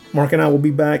 Mark and I will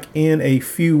be back in a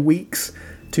few weeks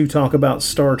to talk about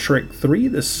Star Trek III,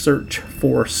 The Search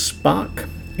for Spock,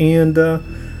 and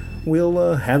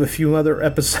we'll have a few other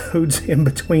episodes in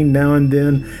between now and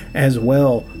then as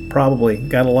well. Probably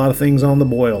got a lot of things on the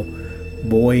boil.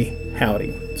 Boy,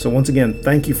 howdy. So once again,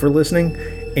 thank you for listening,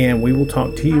 and we will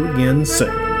talk to you again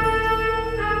soon.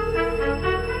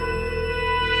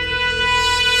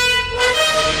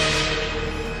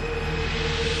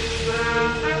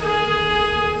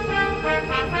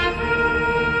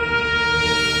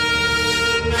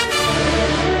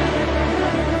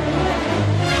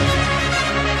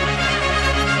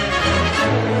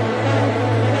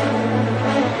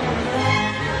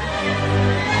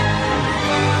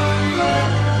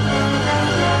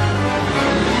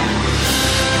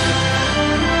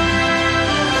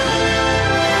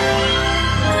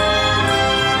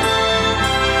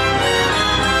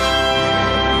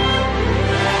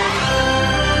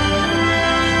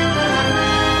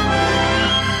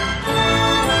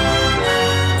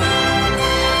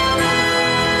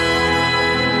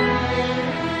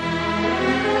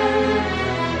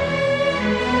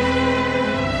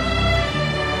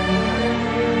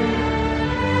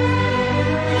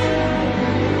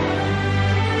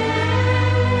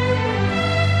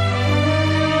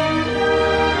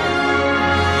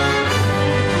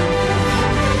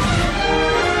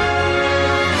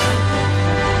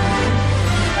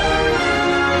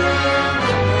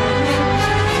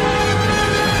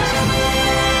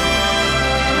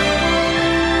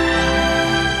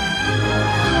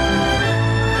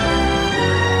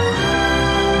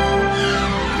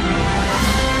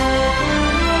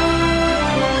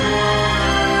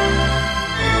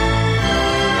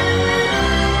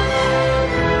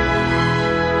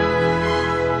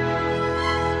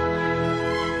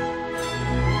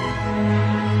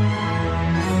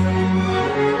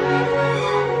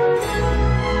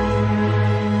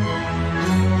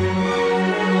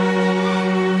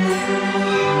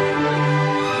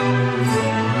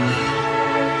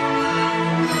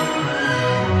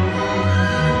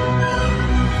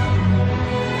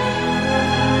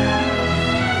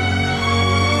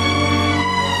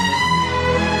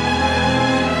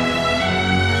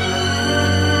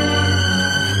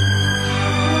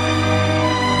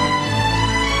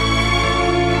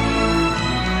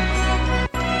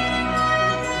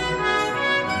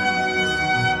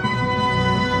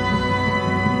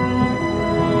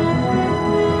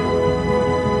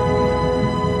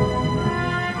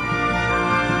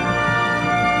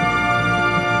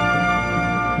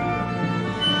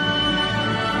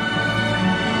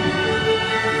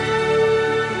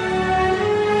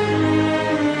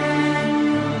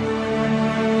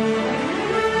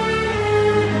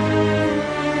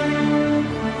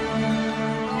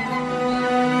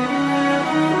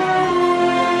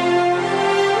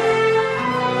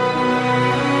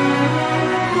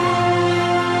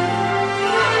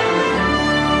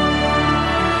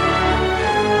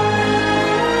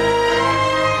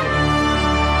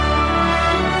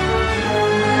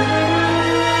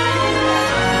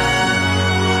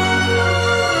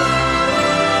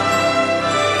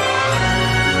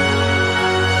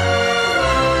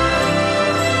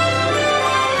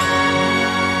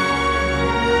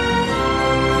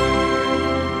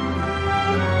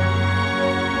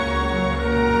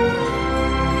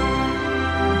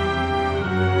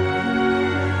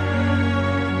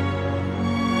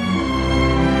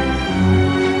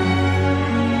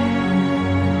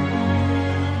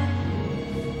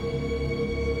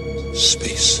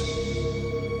 Space.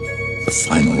 The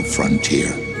final frontier.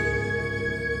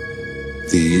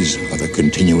 These are the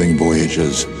continuing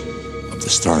voyages of the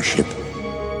starship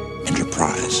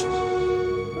Enterprise.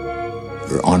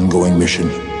 Their ongoing mission: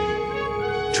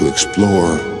 to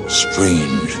explore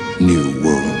strange new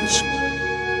worlds,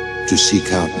 to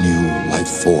seek out new life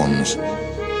forms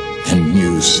and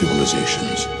new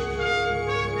civilizations,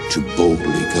 to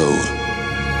boldly go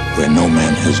where no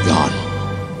man has gone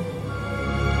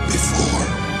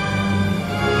before.